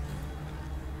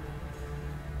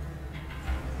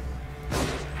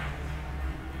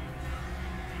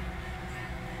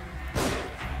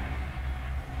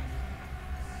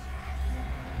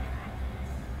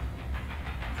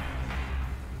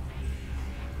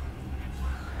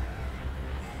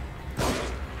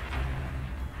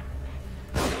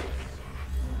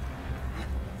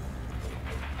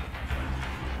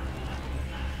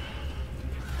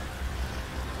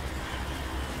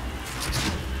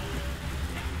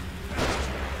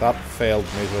 That failed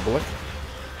miserably.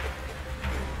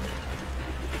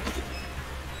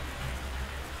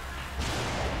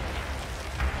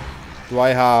 Do I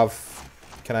have...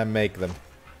 Can I make them?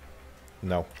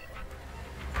 No.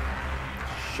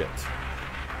 Shit.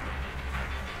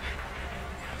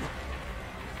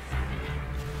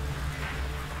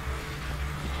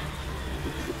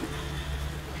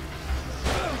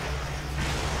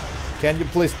 Can you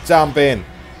please jump in?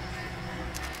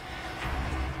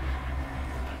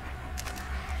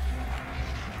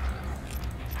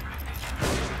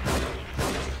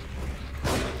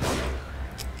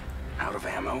 Out of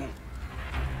ammo?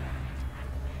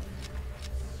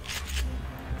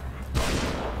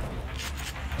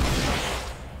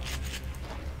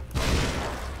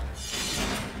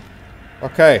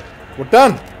 Okay, we're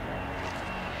done.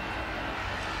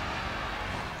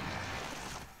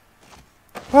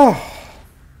 Oh.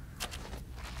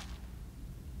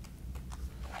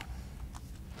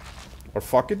 We're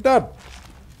fucking done.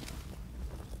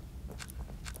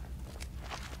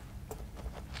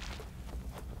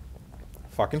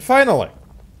 Fucking finally.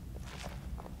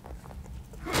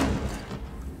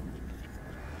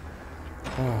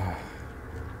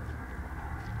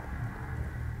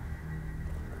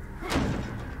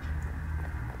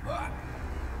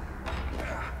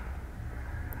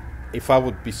 If I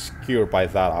would be secured by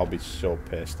that, I'll be so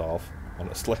pissed off,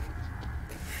 honestly.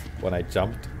 When I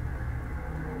jumped.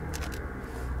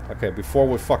 Okay, before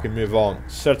we fucking move on,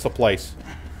 search the place.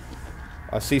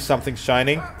 I see something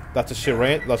shining. That's a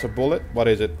syringe. That's a bullet. What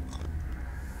is it?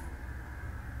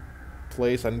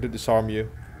 Please, I need to disarm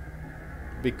you.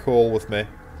 Be cool with me.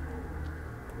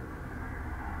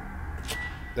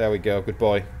 There we go. Good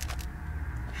boy.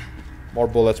 More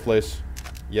bullets, please.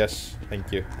 Yes,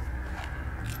 thank you.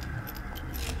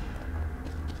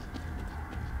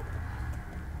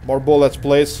 More bullets,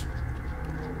 please.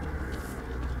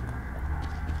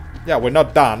 Yeah, we're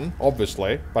not done,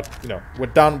 obviously, but, you know, we're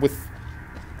done with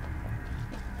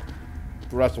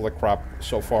the rest of the crap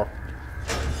so far.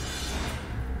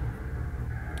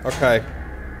 Okay.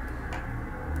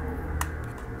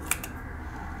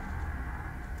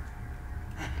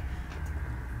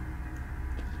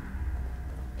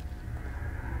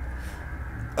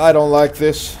 I don't like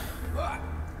this.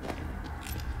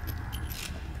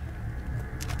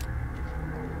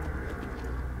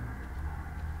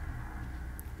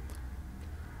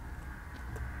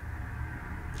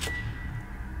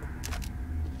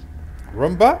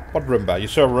 Roomba? What Roomba? You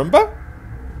saw a Roomba?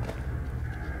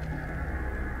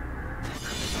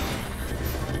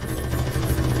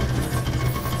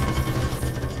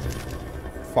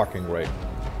 Fucking great.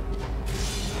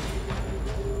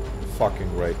 Fucking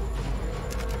great.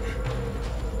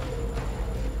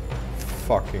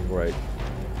 Fucking great.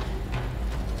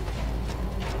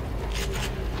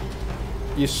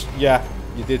 Yeah,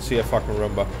 you did see a fucking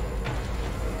Roomba.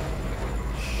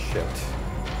 Shit.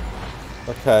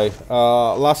 Okay,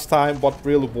 last time what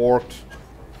really worked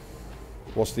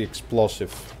was the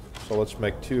explosive. So let's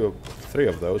make three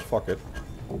of those, fuck it.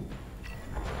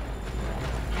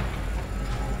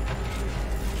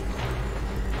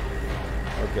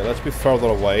 Okay, let's be further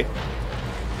away.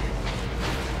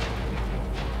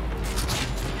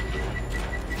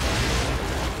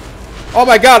 Oh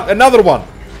my god, another one!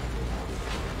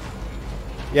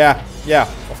 Yeah, yeah,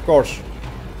 of course.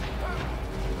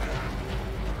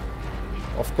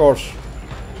 Of course.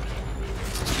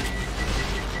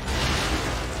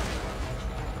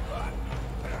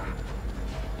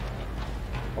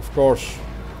 Of course.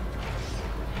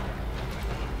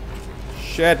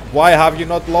 Shit, why have you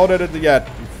not loaded it yet,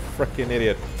 you freaking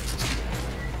idiot?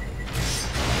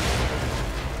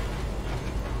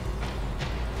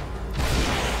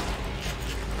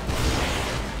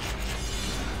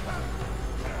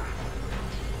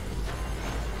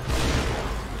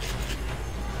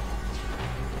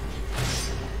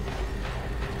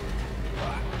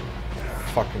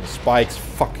 Fucking spikes,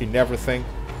 fucking everything.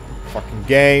 Fucking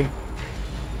game.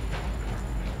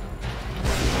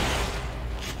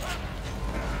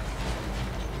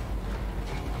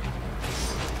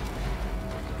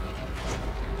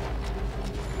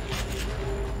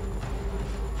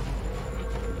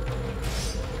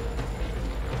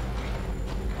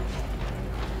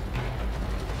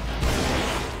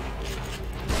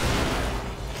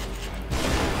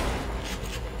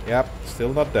 Yep,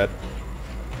 still not dead.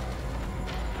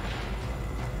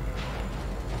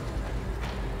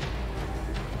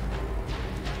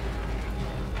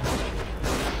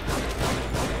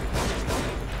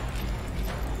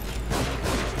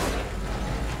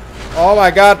 Oh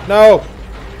my god, no!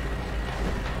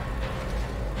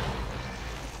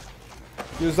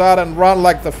 Use that and run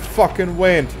like the fucking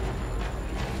wind.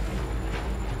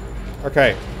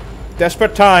 Okay.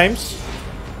 Desperate times.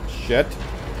 Shit.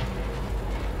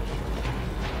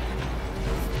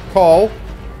 Call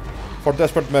for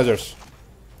desperate measures.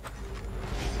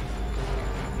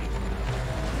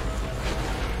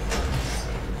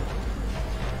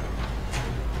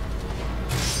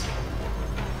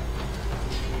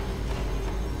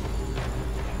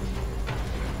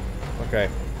 Okay.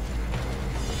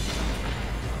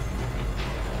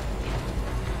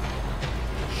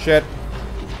 Shit.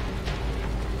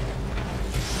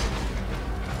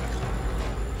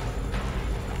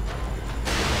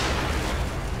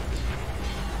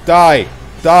 Die!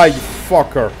 Die, you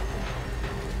fucker!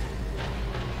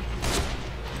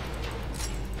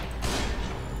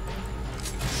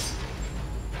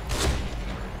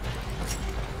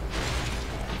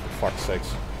 For fuck's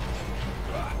sakes.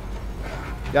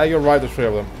 Yeah, you're right, there's 3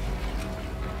 of them.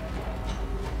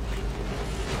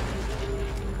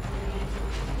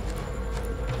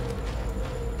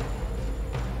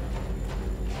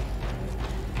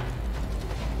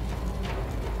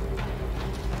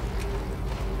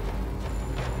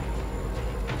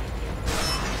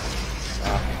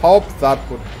 Hope that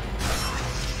would...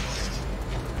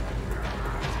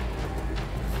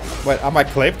 Wait, am I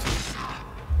clipped?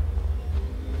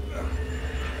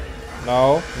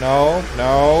 No, no,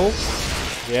 no.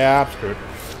 Yeah, I'm screwed.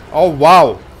 Oh,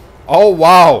 wow. Oh,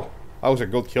 wow. That was a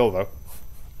good kill, though.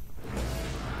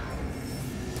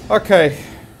 Okay.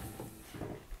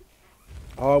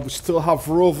 Oh, we still have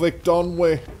Ruvik, don't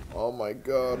we? Oh my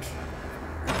god.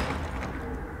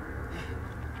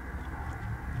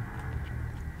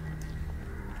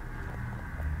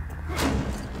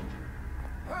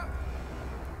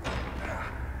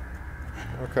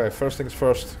 Okay, first things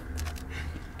first.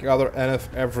 Gather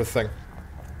everything.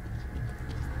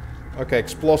 Okay,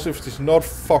 explosives does not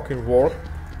fucking work.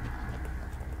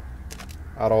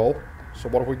 At all. So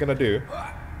what are we gonna do?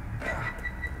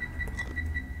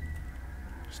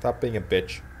 Stop being a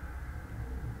bitch.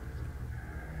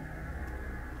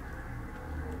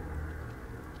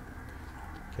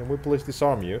 Can we please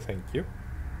disarm you? Thank you.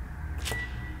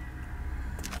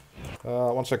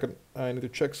 1 second. I need to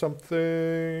check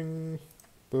something.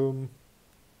 Boom.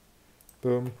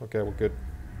 Boom. Okay, we're good.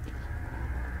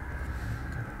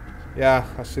 Yeah,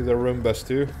 I see the room best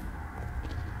too.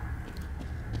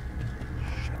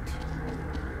 Shit.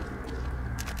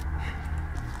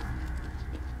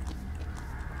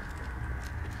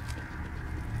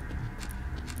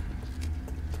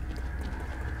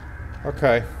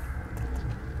 Okay.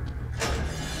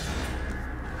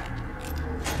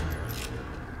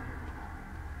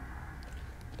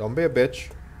 Don't be a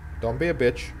bitch. Don't be a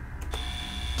bitch.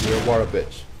 You were a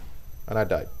bitch. And I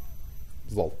died.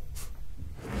 Lol.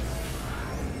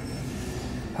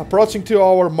 Approaching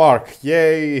 2-hour mark.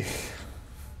 Yay.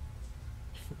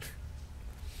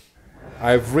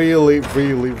 I really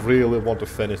want to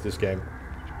finish this game.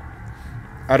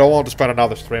 I don't want to spend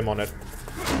another stream on it.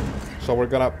 So we're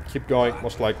gonna keep going,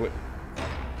 most likely.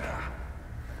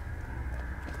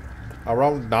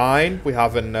 Around 9, we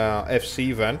have an FC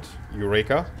event,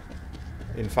 Eureka,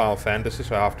 in Final Fantasy,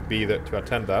 so I have to be there to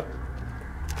attend that.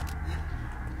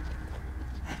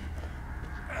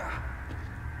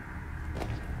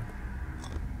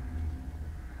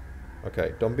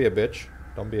 Okay, don't be a bitch.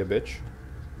 Don't be a bitch.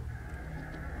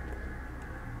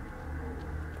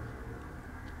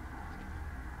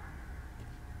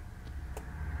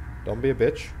 Don't be a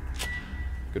bitch.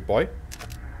 Good boy.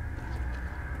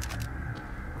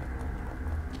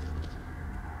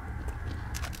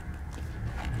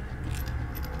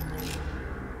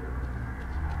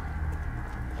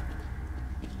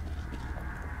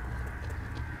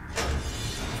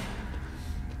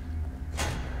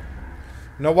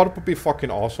 You know what would be fucking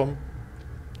awesome?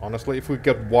 Honestly, if we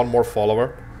get one more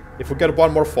follower. If we get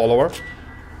one more follower,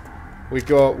 we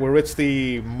reach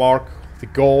the mark, the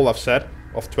goal I've set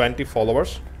of 20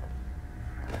 followers.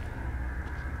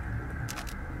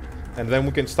 And then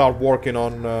we can start working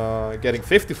on getting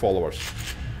 50 followers.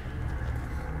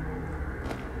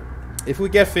 If we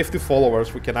get 50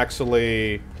 followers, we can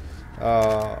actually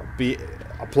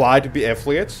apply to be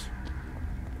affiliates.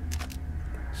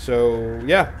 So,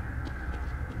 yeah.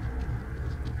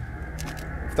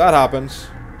 If that happens,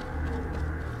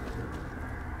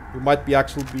 we might be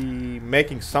actually be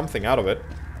making something out of it.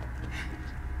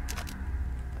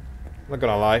 I'm not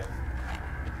gonna lie.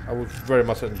 I would very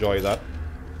much enjoy that.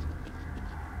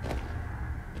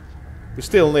 We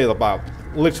still need about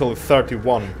literally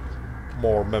 31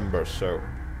 more members, so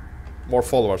more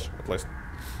followers at least.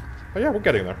 But yeah, we're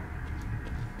getting there.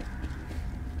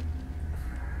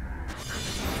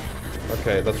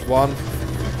 Okay, that's one.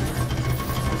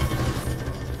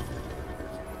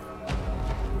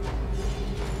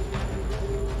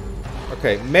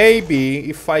 Okay,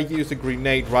 maybe if I use the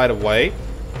grenade right away.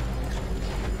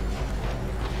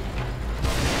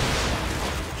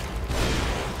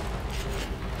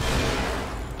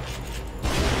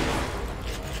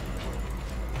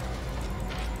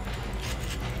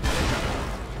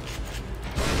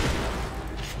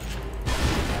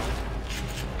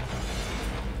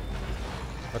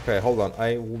 Okay, hold on.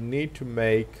 I will need to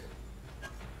make...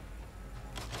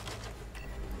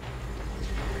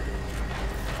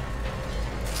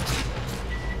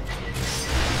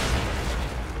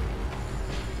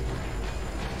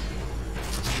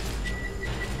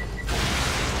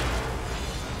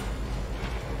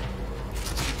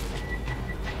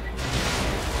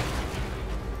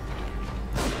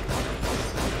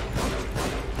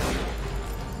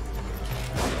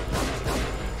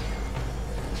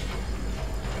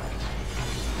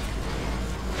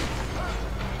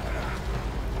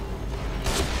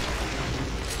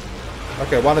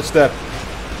 Okay, one is dead.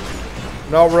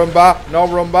 No, Roomba. No,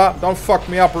 Roomba. Don't fuck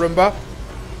me up, Roomba.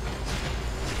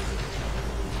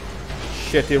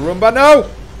 Shitty Roomba. No!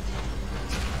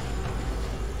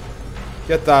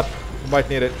 Get that. You might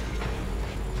need it.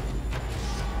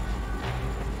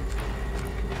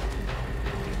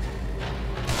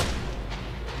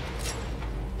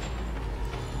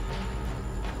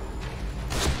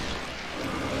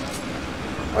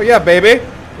 Oh yeah, baby.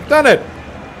 We've done it.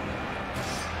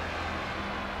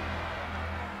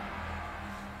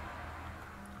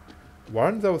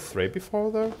 Weren't there 3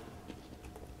 before though?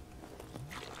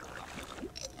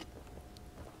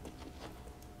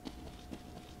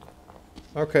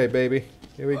 Okay, baby.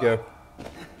 Here we go.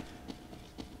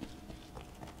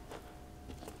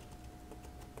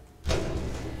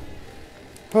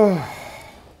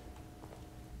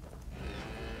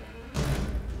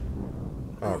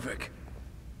 Ruvik,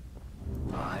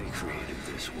 I created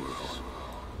this world.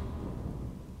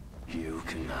 You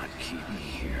cannot keep me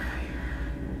here.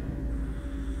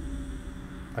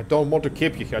 I don't want to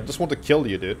keep you here. I just want to kill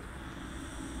you, dude.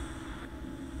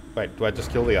 Wait, do I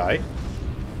just kill the eye?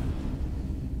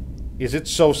 Is it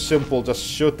so simple? Just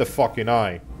shoot the fucking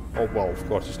eye. Oh, well, of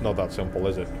course, it's not that simple,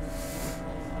 is it?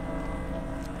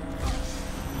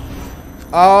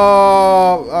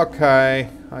 Oh, okay.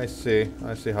 I see.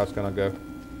 I see how it's gonna go.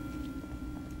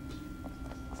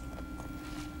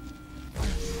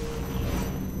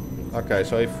 Okay,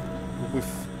 so if we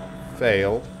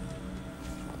fail,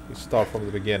 we start from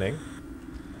the beginning.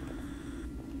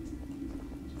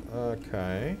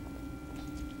 Okay.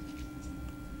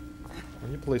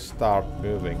 Can you please start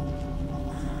moving?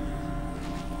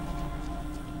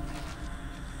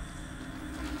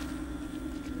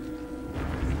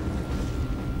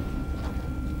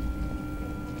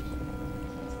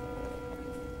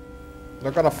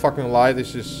 Not gonna fucking lie,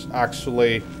 this is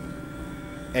actually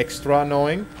extra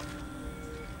annoying.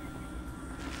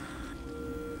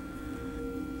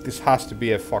 This has to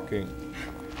be a fucking...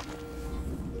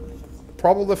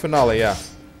 Probably the finale, yeah.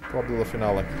 Probably the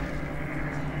finale.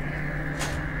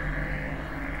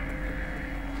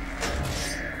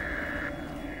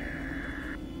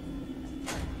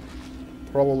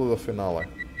 Probably the finale.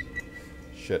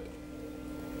 Shit.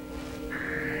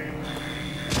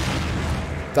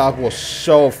 That was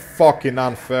so fucking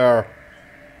unfair.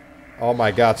 Oh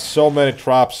my god, so many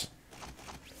traps.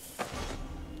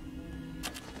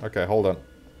 Okay, hold on.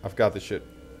 I've got this shit.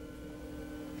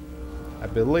 I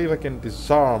believe I can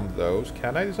disarm those.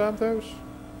 Can I disarm those?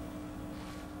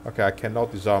 Okay, I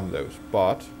cannot disarm those,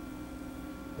 but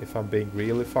if I'm being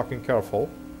really fucking careful.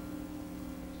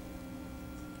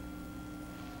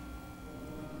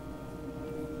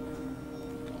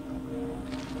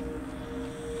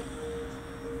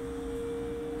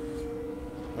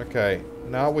 Okay,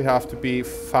 now we have to be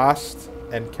fast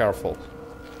and careful.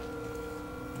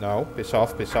 No, piss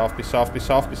off, piss off, piss off, piss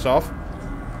off, piss off.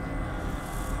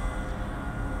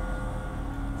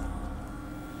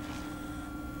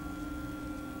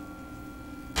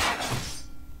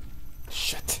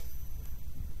 Shit.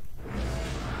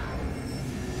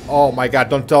 Oh my god,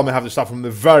 don't tell me I have to start from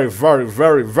the very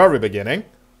beginning.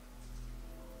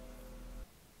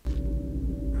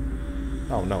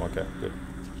 Oh no, okay, good.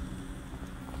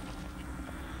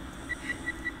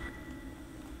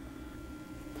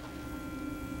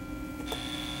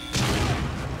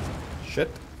 Shit.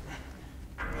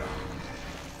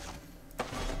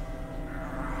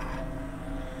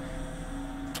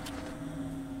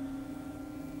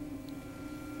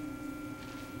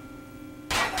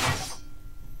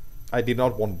 I did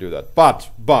not want to do that. But,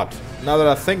 now that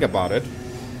I think about it,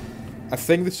 I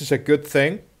think this is a good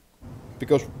thing.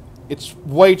 Because it's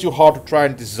way too hard to try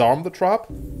and disarm the trap.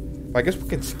 I guess we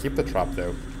can skip the trap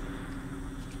though.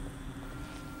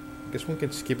 I guess we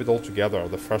can skip it altogether,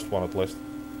 the first one at least.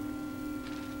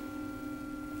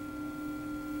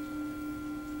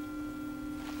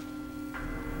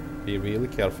 Be really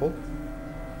careful.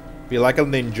 Be like a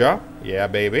ninja. Yeah,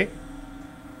 baby.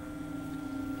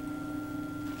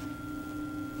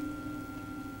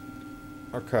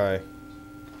 Okay.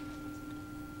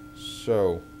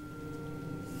 So,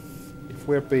 if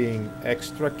we're being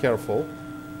extra careful.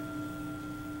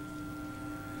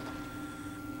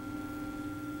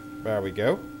 There we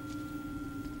go.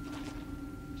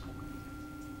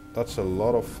 That's a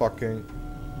lot of fucking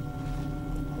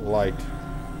light.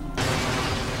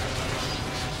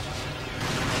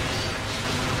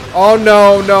 Oh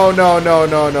no, no, no, no,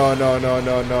 no, no, no, no, no,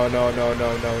 no, no, no, no,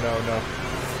 no, no, no.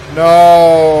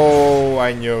 No,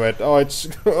 I knew it. Oh, it's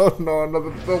oh no,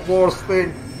 the worst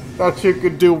thing that you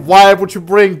could do. Why would you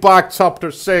bring back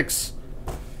chapter 6?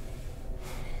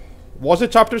 Was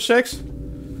it chapter 6?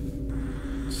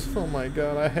 Oh my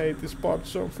god, I hate this part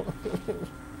so much.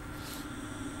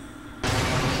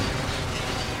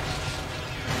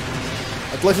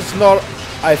 At least it's not,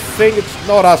 I think it's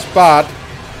not as bad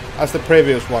as the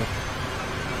previous one.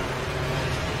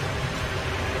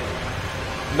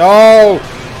 No!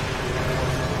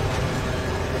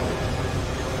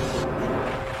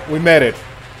 We made it.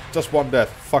 Just one death.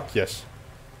 Fuck yes.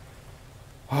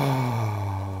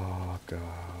 Oh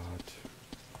god.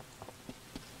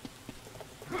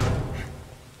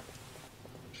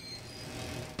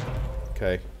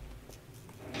 Okay.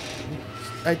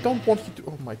 I don't want you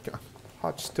to... Oh my god.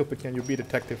 How stupid can you be,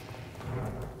 detective?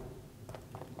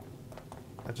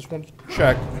 I just want to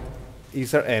check.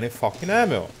 Is there any fucking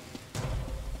ammo?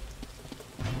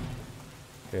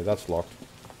 Okay, that's locked.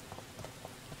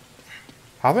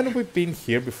 Haven't we been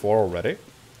here before already?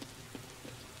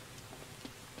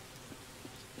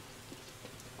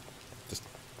 Just...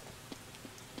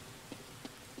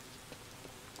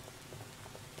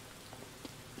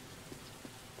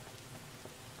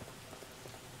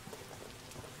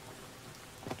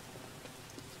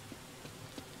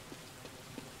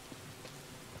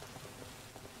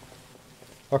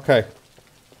 Okay.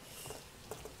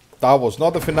 That was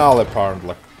not the finale,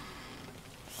 apparently.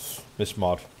 Miss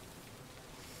Mod.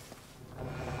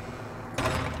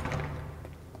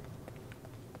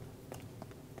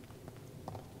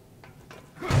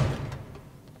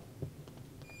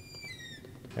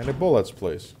 Any bullets,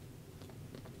 please?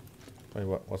 Wait,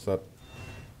 what's that?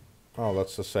 Oh,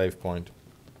 that's the save point.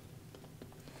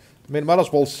 I mean, might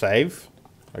as well save,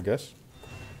 I guess.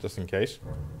 Just in case.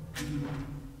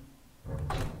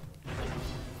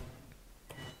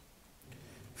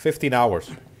 $15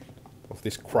 hours of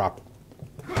this crap.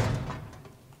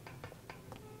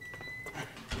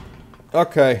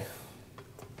 Okay.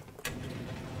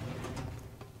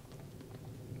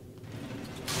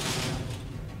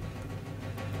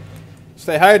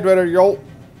 Stay hydrated, yo.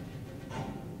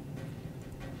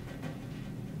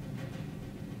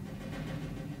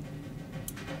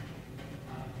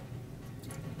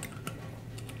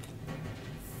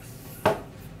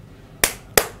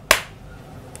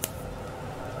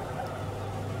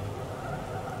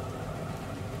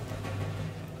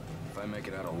 If I make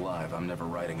it out alive, alive, I'm never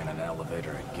riding in an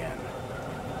elevator again.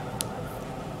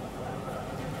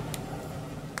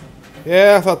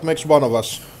 Yeah, that makes one of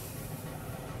us.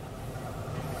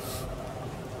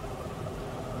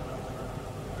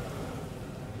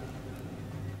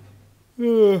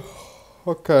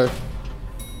 Okay.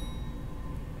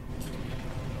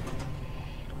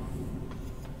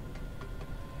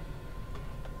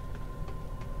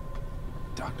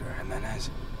 Dr. Jimenez?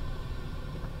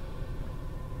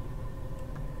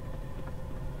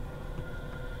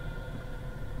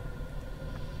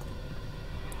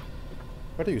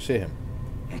 Where do you see him?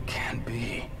 It can't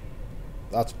be.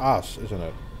 That's us, isn't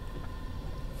it?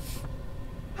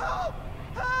 Help!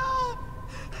 Help!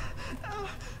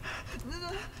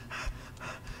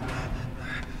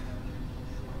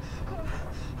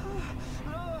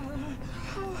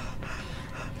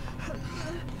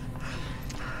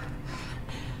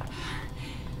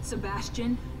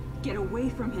 Sebastian, get away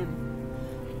from him.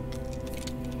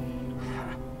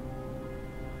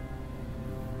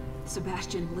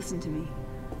 Sebastian, listen to me.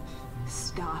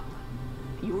 Stop.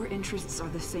 Your interests are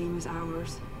the same as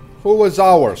ours. Who was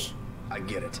ours? I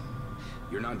get it.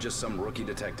 You're not just some rookie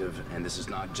detective, and this is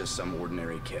not just some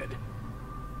ordinary kid.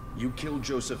 You killed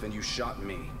Joseph and you shot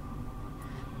me.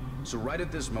 So right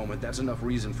at this moment, that's enough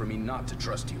reason for me not to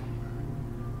trust you.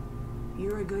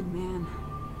 You're a good man.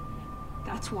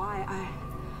 That's why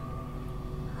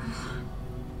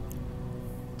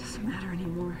doesn't matter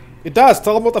anymore. It does.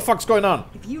 Tell him what the fuck's going on.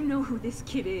 If you know who this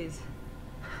kid is,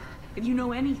 if you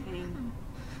know anything,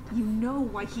 you know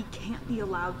why he can't be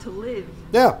allowed to live.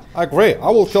 Yeah, I agree.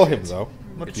 I will kill him though.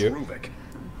 Not It's you. Ruvik.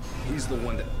 He's the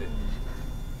one that...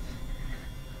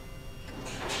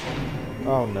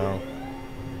 Oh no.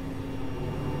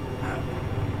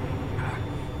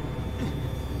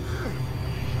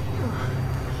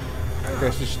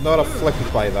 Okay, she's not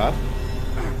afflicted by that.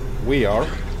 We are.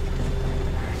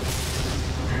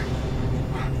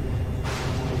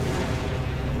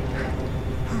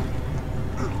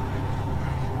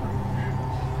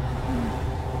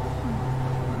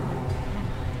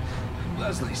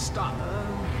 Leslie, stop.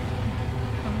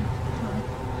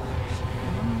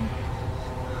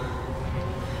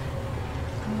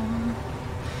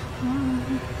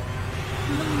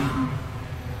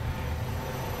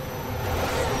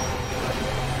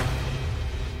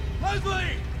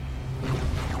 Leslie!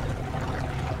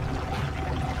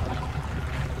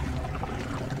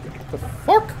 The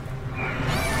fuck?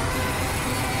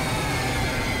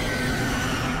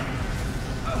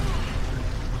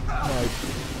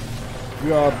 My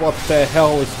God, what the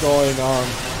hell is going on?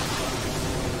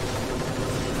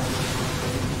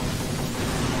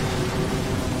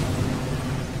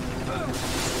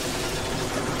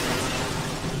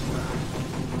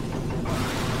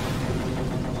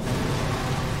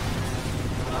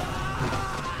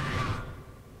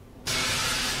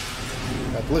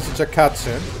 At least it's a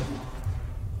cutscene.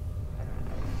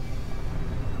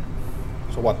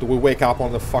 So what, do we wake up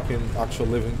on the fucking actual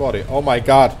living body? Oh my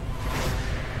god.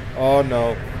 Oh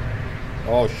no.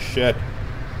 Oh shit.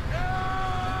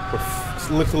 It's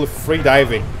literally free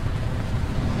diving.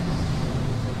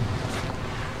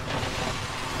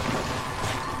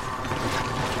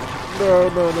 No, no,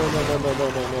 no, no, no, no, no, no,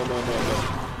 no, no, no, no.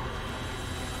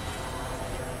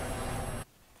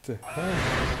 The hell?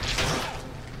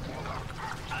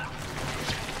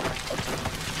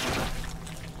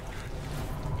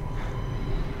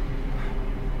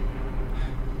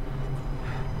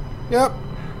 Yep.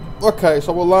 Okay,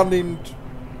 so we're landing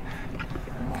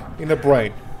in a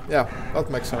brain. Yeah, that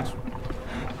makes sense.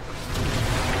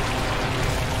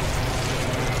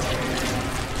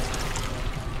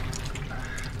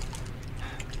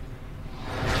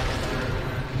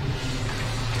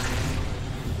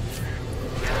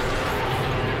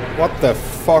 What the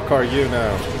fuck are you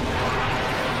now?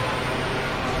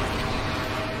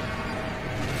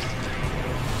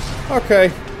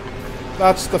 Okay.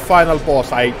 That's the final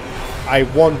boss I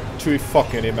want to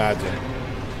fucking imagine.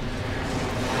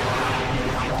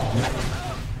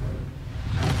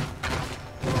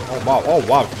 Oh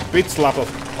wow, big slap of...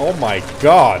 Oh my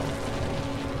god.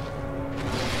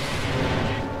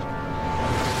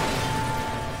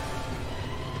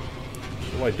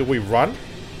 Wait, do we run?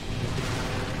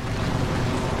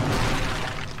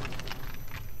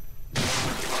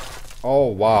 Oh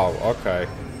wow, okay.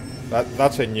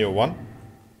 That's a new one.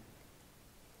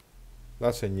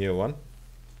 That's a new one.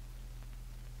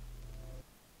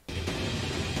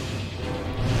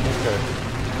 Okay.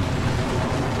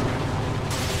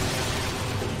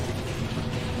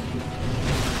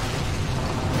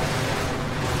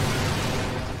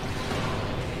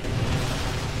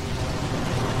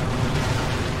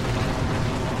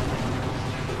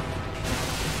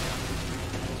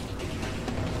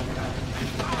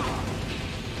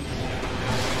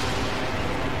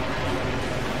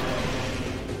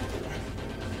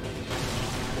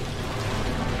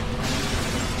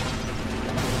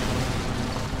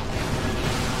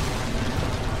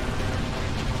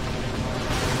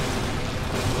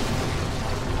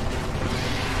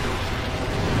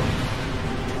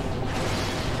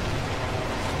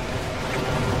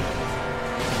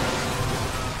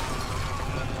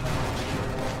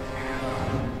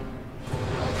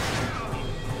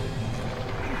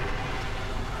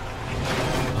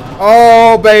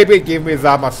 Oh, baby, give me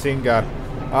that machine gun.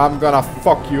 I'm gonna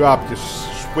fuck you up, you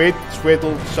sweet, sweet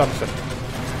little sunset.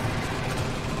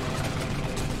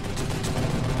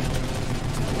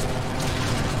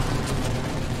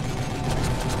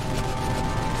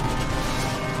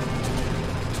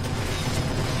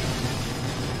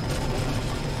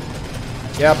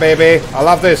 Yeah, baby, I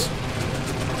love this.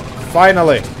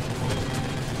 Finally.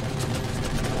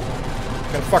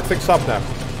 Can fuck things up now.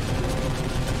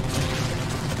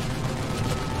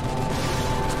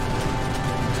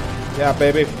 Yeah,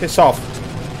 baby, piss off.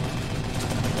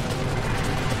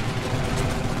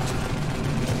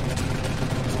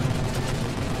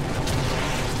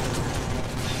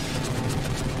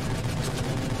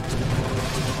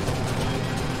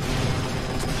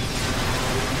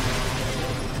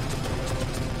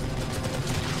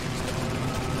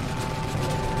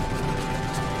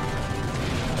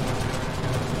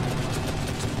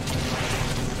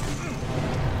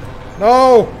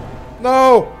 No!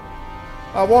 No!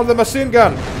 I want the machine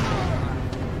gun!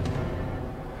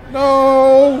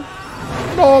 No!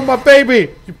 No, my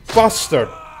baby! You bastard!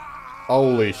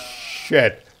 Holy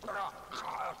shit.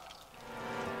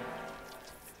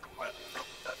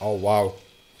 Oh, wow.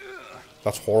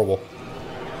 That's horrible.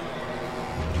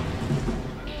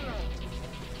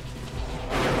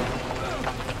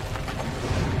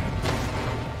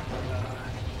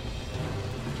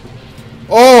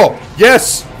 Oh!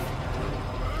 Yes!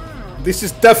 This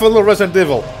is definitely Resident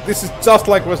Evil. This is just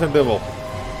like Resident Evil.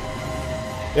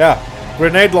 Yeah,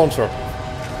 grenade launcher.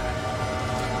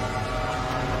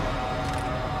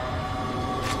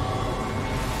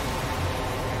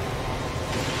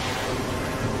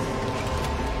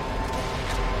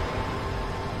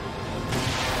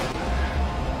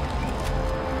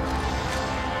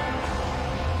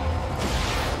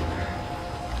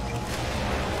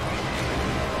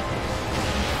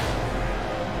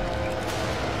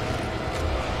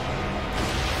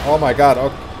 Oh my god,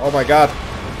 oh my god.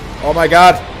 Oh my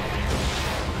god.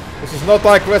 This is not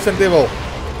like Resident Evil.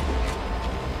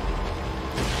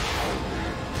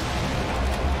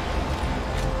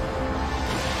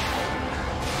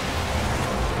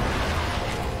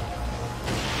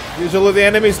 Usually the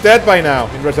enemy is dead by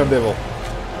now in Resident Evil.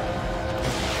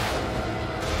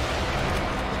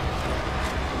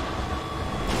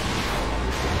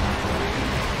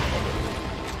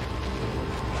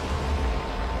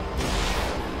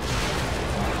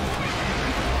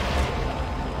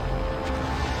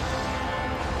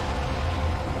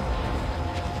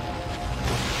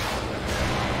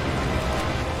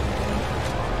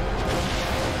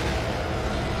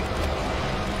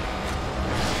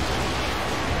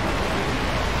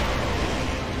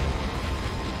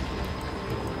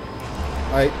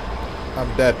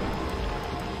 I'm dead.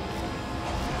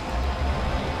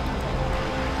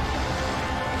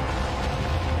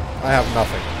 I have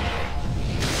nothing.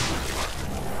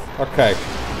 Okay.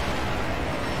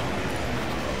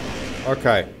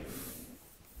 Okay.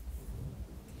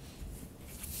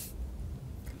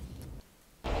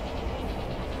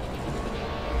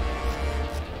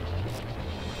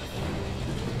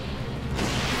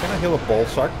 Can I heal a ball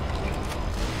sack?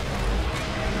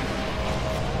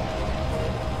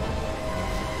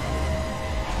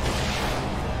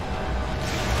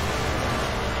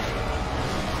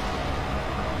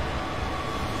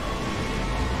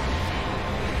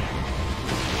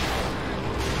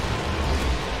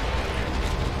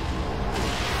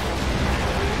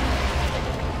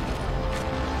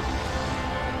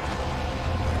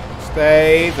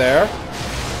 Stay there.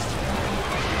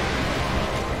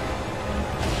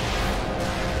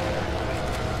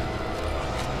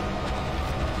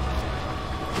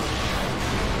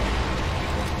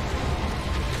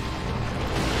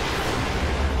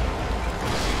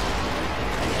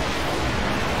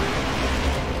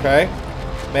 Okay.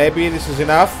 Maybe this is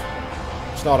enough.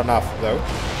 It's not enough, though.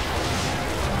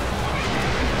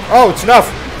 Oh, it's enough!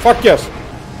 Fuck yes!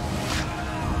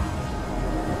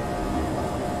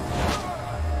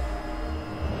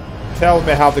 Tell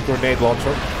me I have the grenade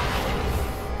launcher.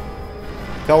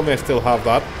 Tell me I still have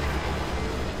that.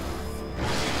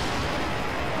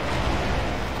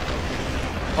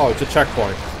 Oh, it's a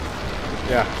checkpoint.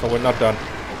 Yeah, so we're not done.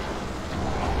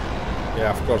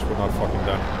 Yeah, of course we're not fucking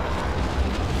done.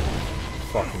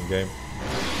 Fucking game.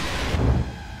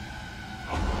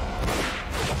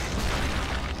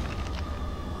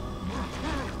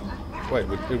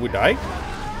 Wait, did we die?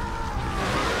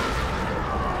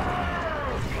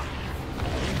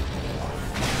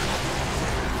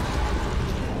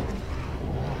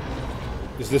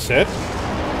 Is this it?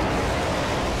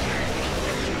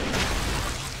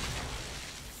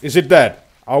 Is it dead?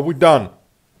 Are we done?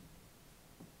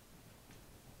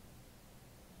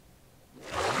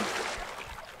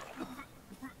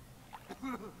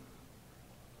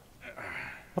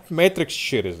 What Matrix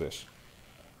shit is this?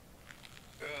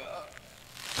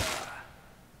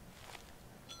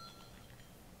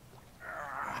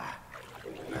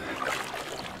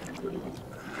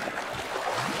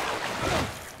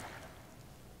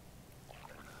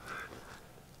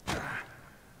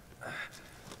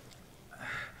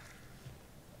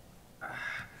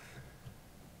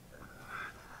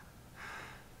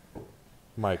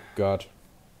 My god.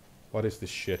 What is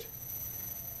this shit?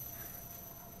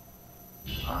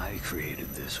 I created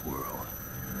this world.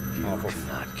 You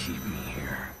cannot keep me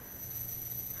here.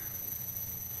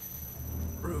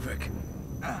 Ruvik.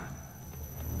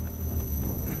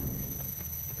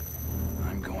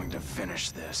 I'm going to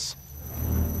finish this.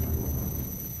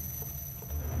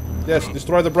 Yes,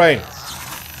 destroy the brain.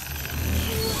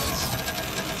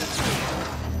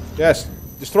 Yes,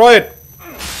 destroy it.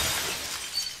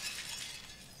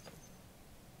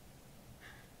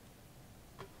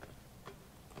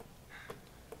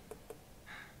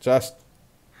 Just...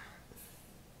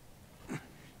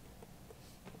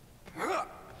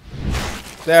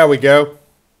 There we go.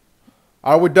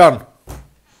 Are we done?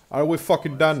 Are we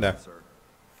fucking done now?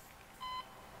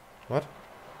 What?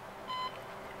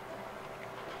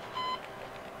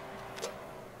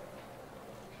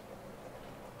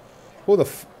 Who the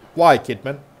f... Why,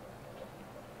 Kidman?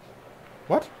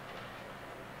 What?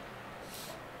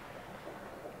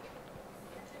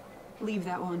 Leave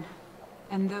that one.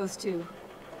 And those two.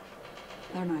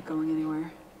 They're not going anywhere.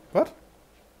 What?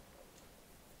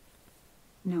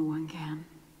 No one can.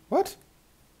 What?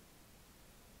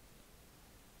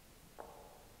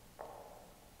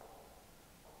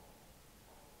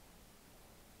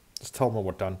 Just tell me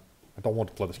we're done. I don't want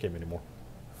to play this game anymore.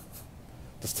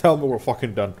 Just tell me we're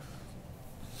fucking done.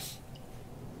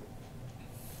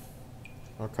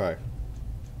 Okay.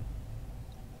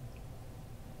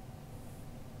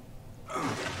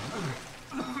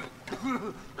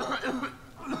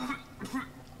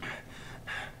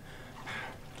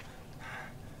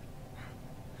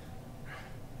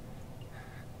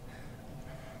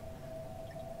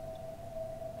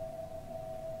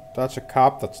 That's a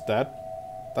cop, that's dead.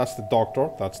 That's the doctor,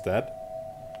 that's dead.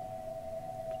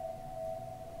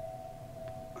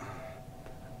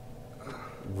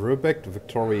 Rubik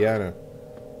Victoriana.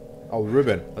 Oh,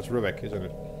 Ruben. That's Rubik, isn't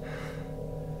it?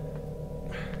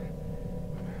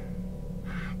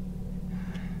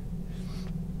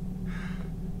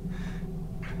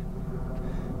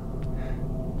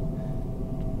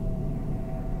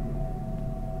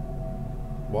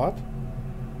 What?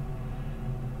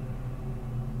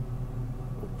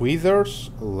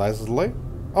 Withers Leslie?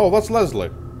 Oh, that's Leslie.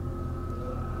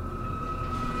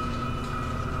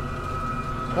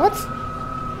 What?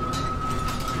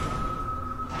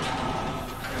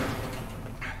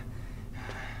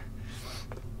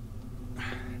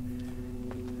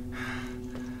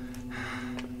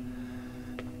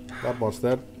 That one's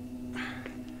dead.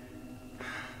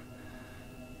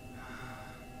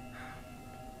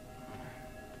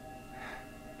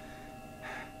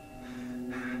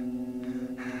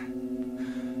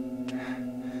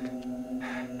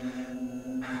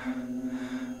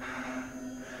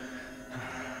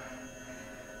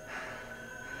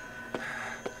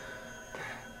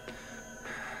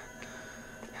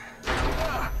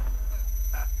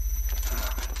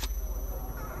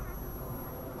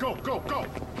 Go, go, go!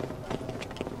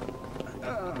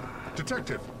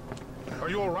 Detective, are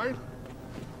you all right?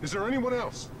 Is there anyone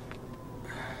else?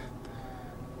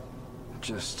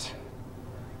 Just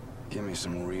give me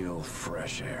some real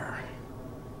fresh air.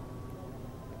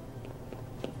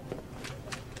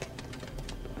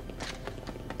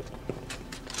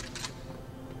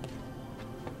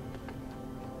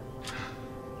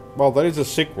 Well, there is a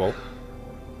sequel.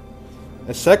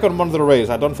 A second one of the race.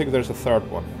 I don't think there's a third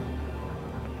one.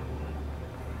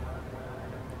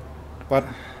 But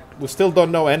we still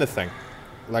don't know anything.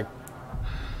 Like,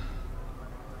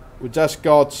 we just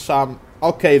got some...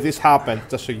 Okay, this happened,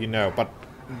 just so you know, but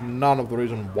none of the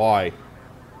reason why.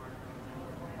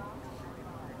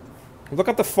 Look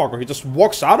at the fucker, he just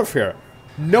walks out of here.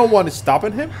 No one is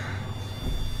stopping him?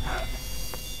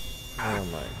 Oh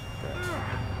my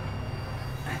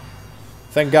god.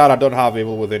 Thank god I don't have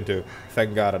Evil Within 2.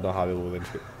 Thank god I don't have Evil Within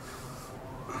 2.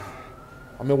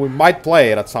 I mean, we might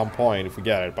play it at some point if we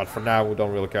get it, but for now we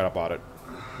don't really care about it.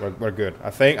 We're good. I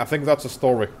think that's a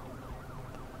story.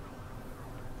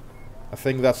 I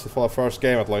think that's for the first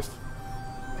game at least.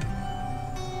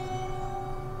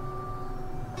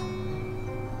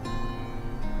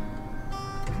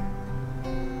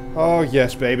 Oh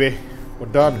yes, baby. We're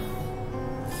done.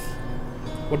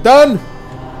 We're done!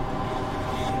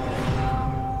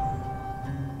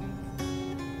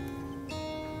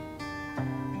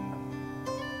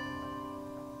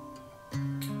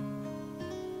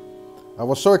 I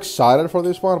was so excited for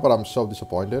this one, but I'm so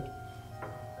disappointed.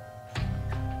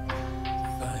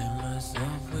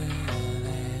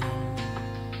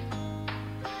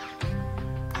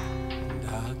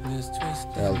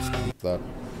 Yeah, let's keep that.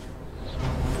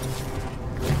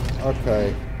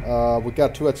 Okay, we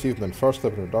got 2 achievements. First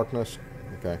step in the darkness.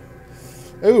 Okay.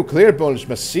 Oh, clear bonus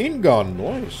machine gun.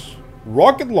 Nice.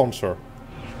 Rocket launcher.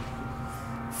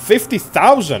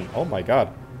 50,000. Oh my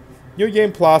god. New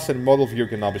game plus and model view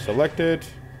can now be selected.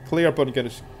 Clear button can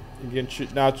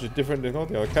shoot now to different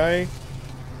difficulty. Okay.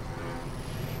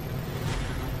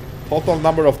 Total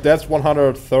number of deaths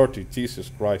 130. Jesus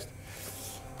Christ.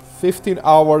 15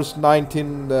 hours,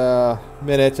 19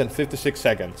 minutes and 56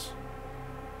 seconds.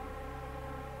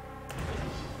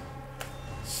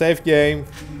 Save game.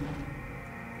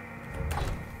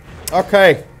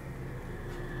 Okay.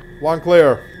 1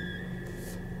 clear.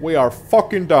 We are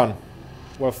fucking done.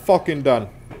 We're fucking done.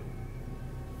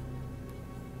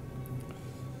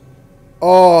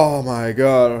 Oh my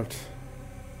god.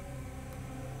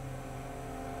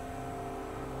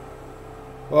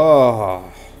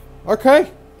 Oh.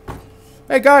 Okay.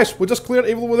 Hey guys, we just cleared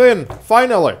Evil Within.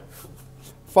 Finally.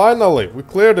 Finally, we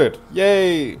cleared it.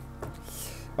 Yay.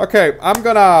 Okay, I'm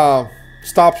gonna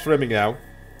stop streaming now.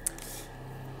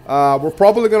 We're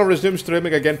probably gonna resume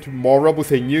streaming again tomorrow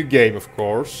with a new game, of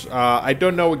course. I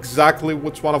don't know exactly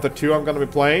which one of the 2 I'm gonna be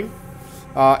playing.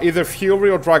 Either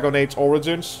Fury or Dragon Age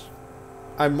Origins.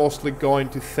 I'm mostly going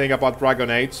to think about Dragon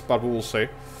Age, but we will see.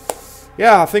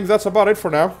 Yeah, I think that's about it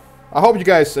for now. I hope you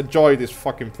guys enjoyed this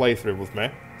fucking playthrough with me.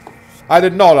 I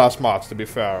did not as much, to be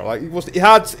fair. Like, it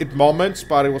had its moments,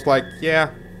 but it was like,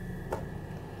 yeah,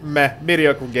 meh,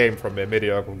 mediocre game from me,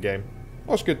 mediocre game.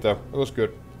 It was good though, it was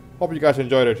good. Hope you guys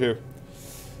enjoyed it too.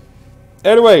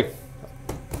 Anyway,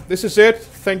 this is it.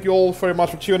 Thank you all very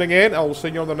much for tuning in. I will see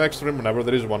you on the next stream whenever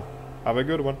there is one. Have a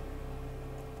good one.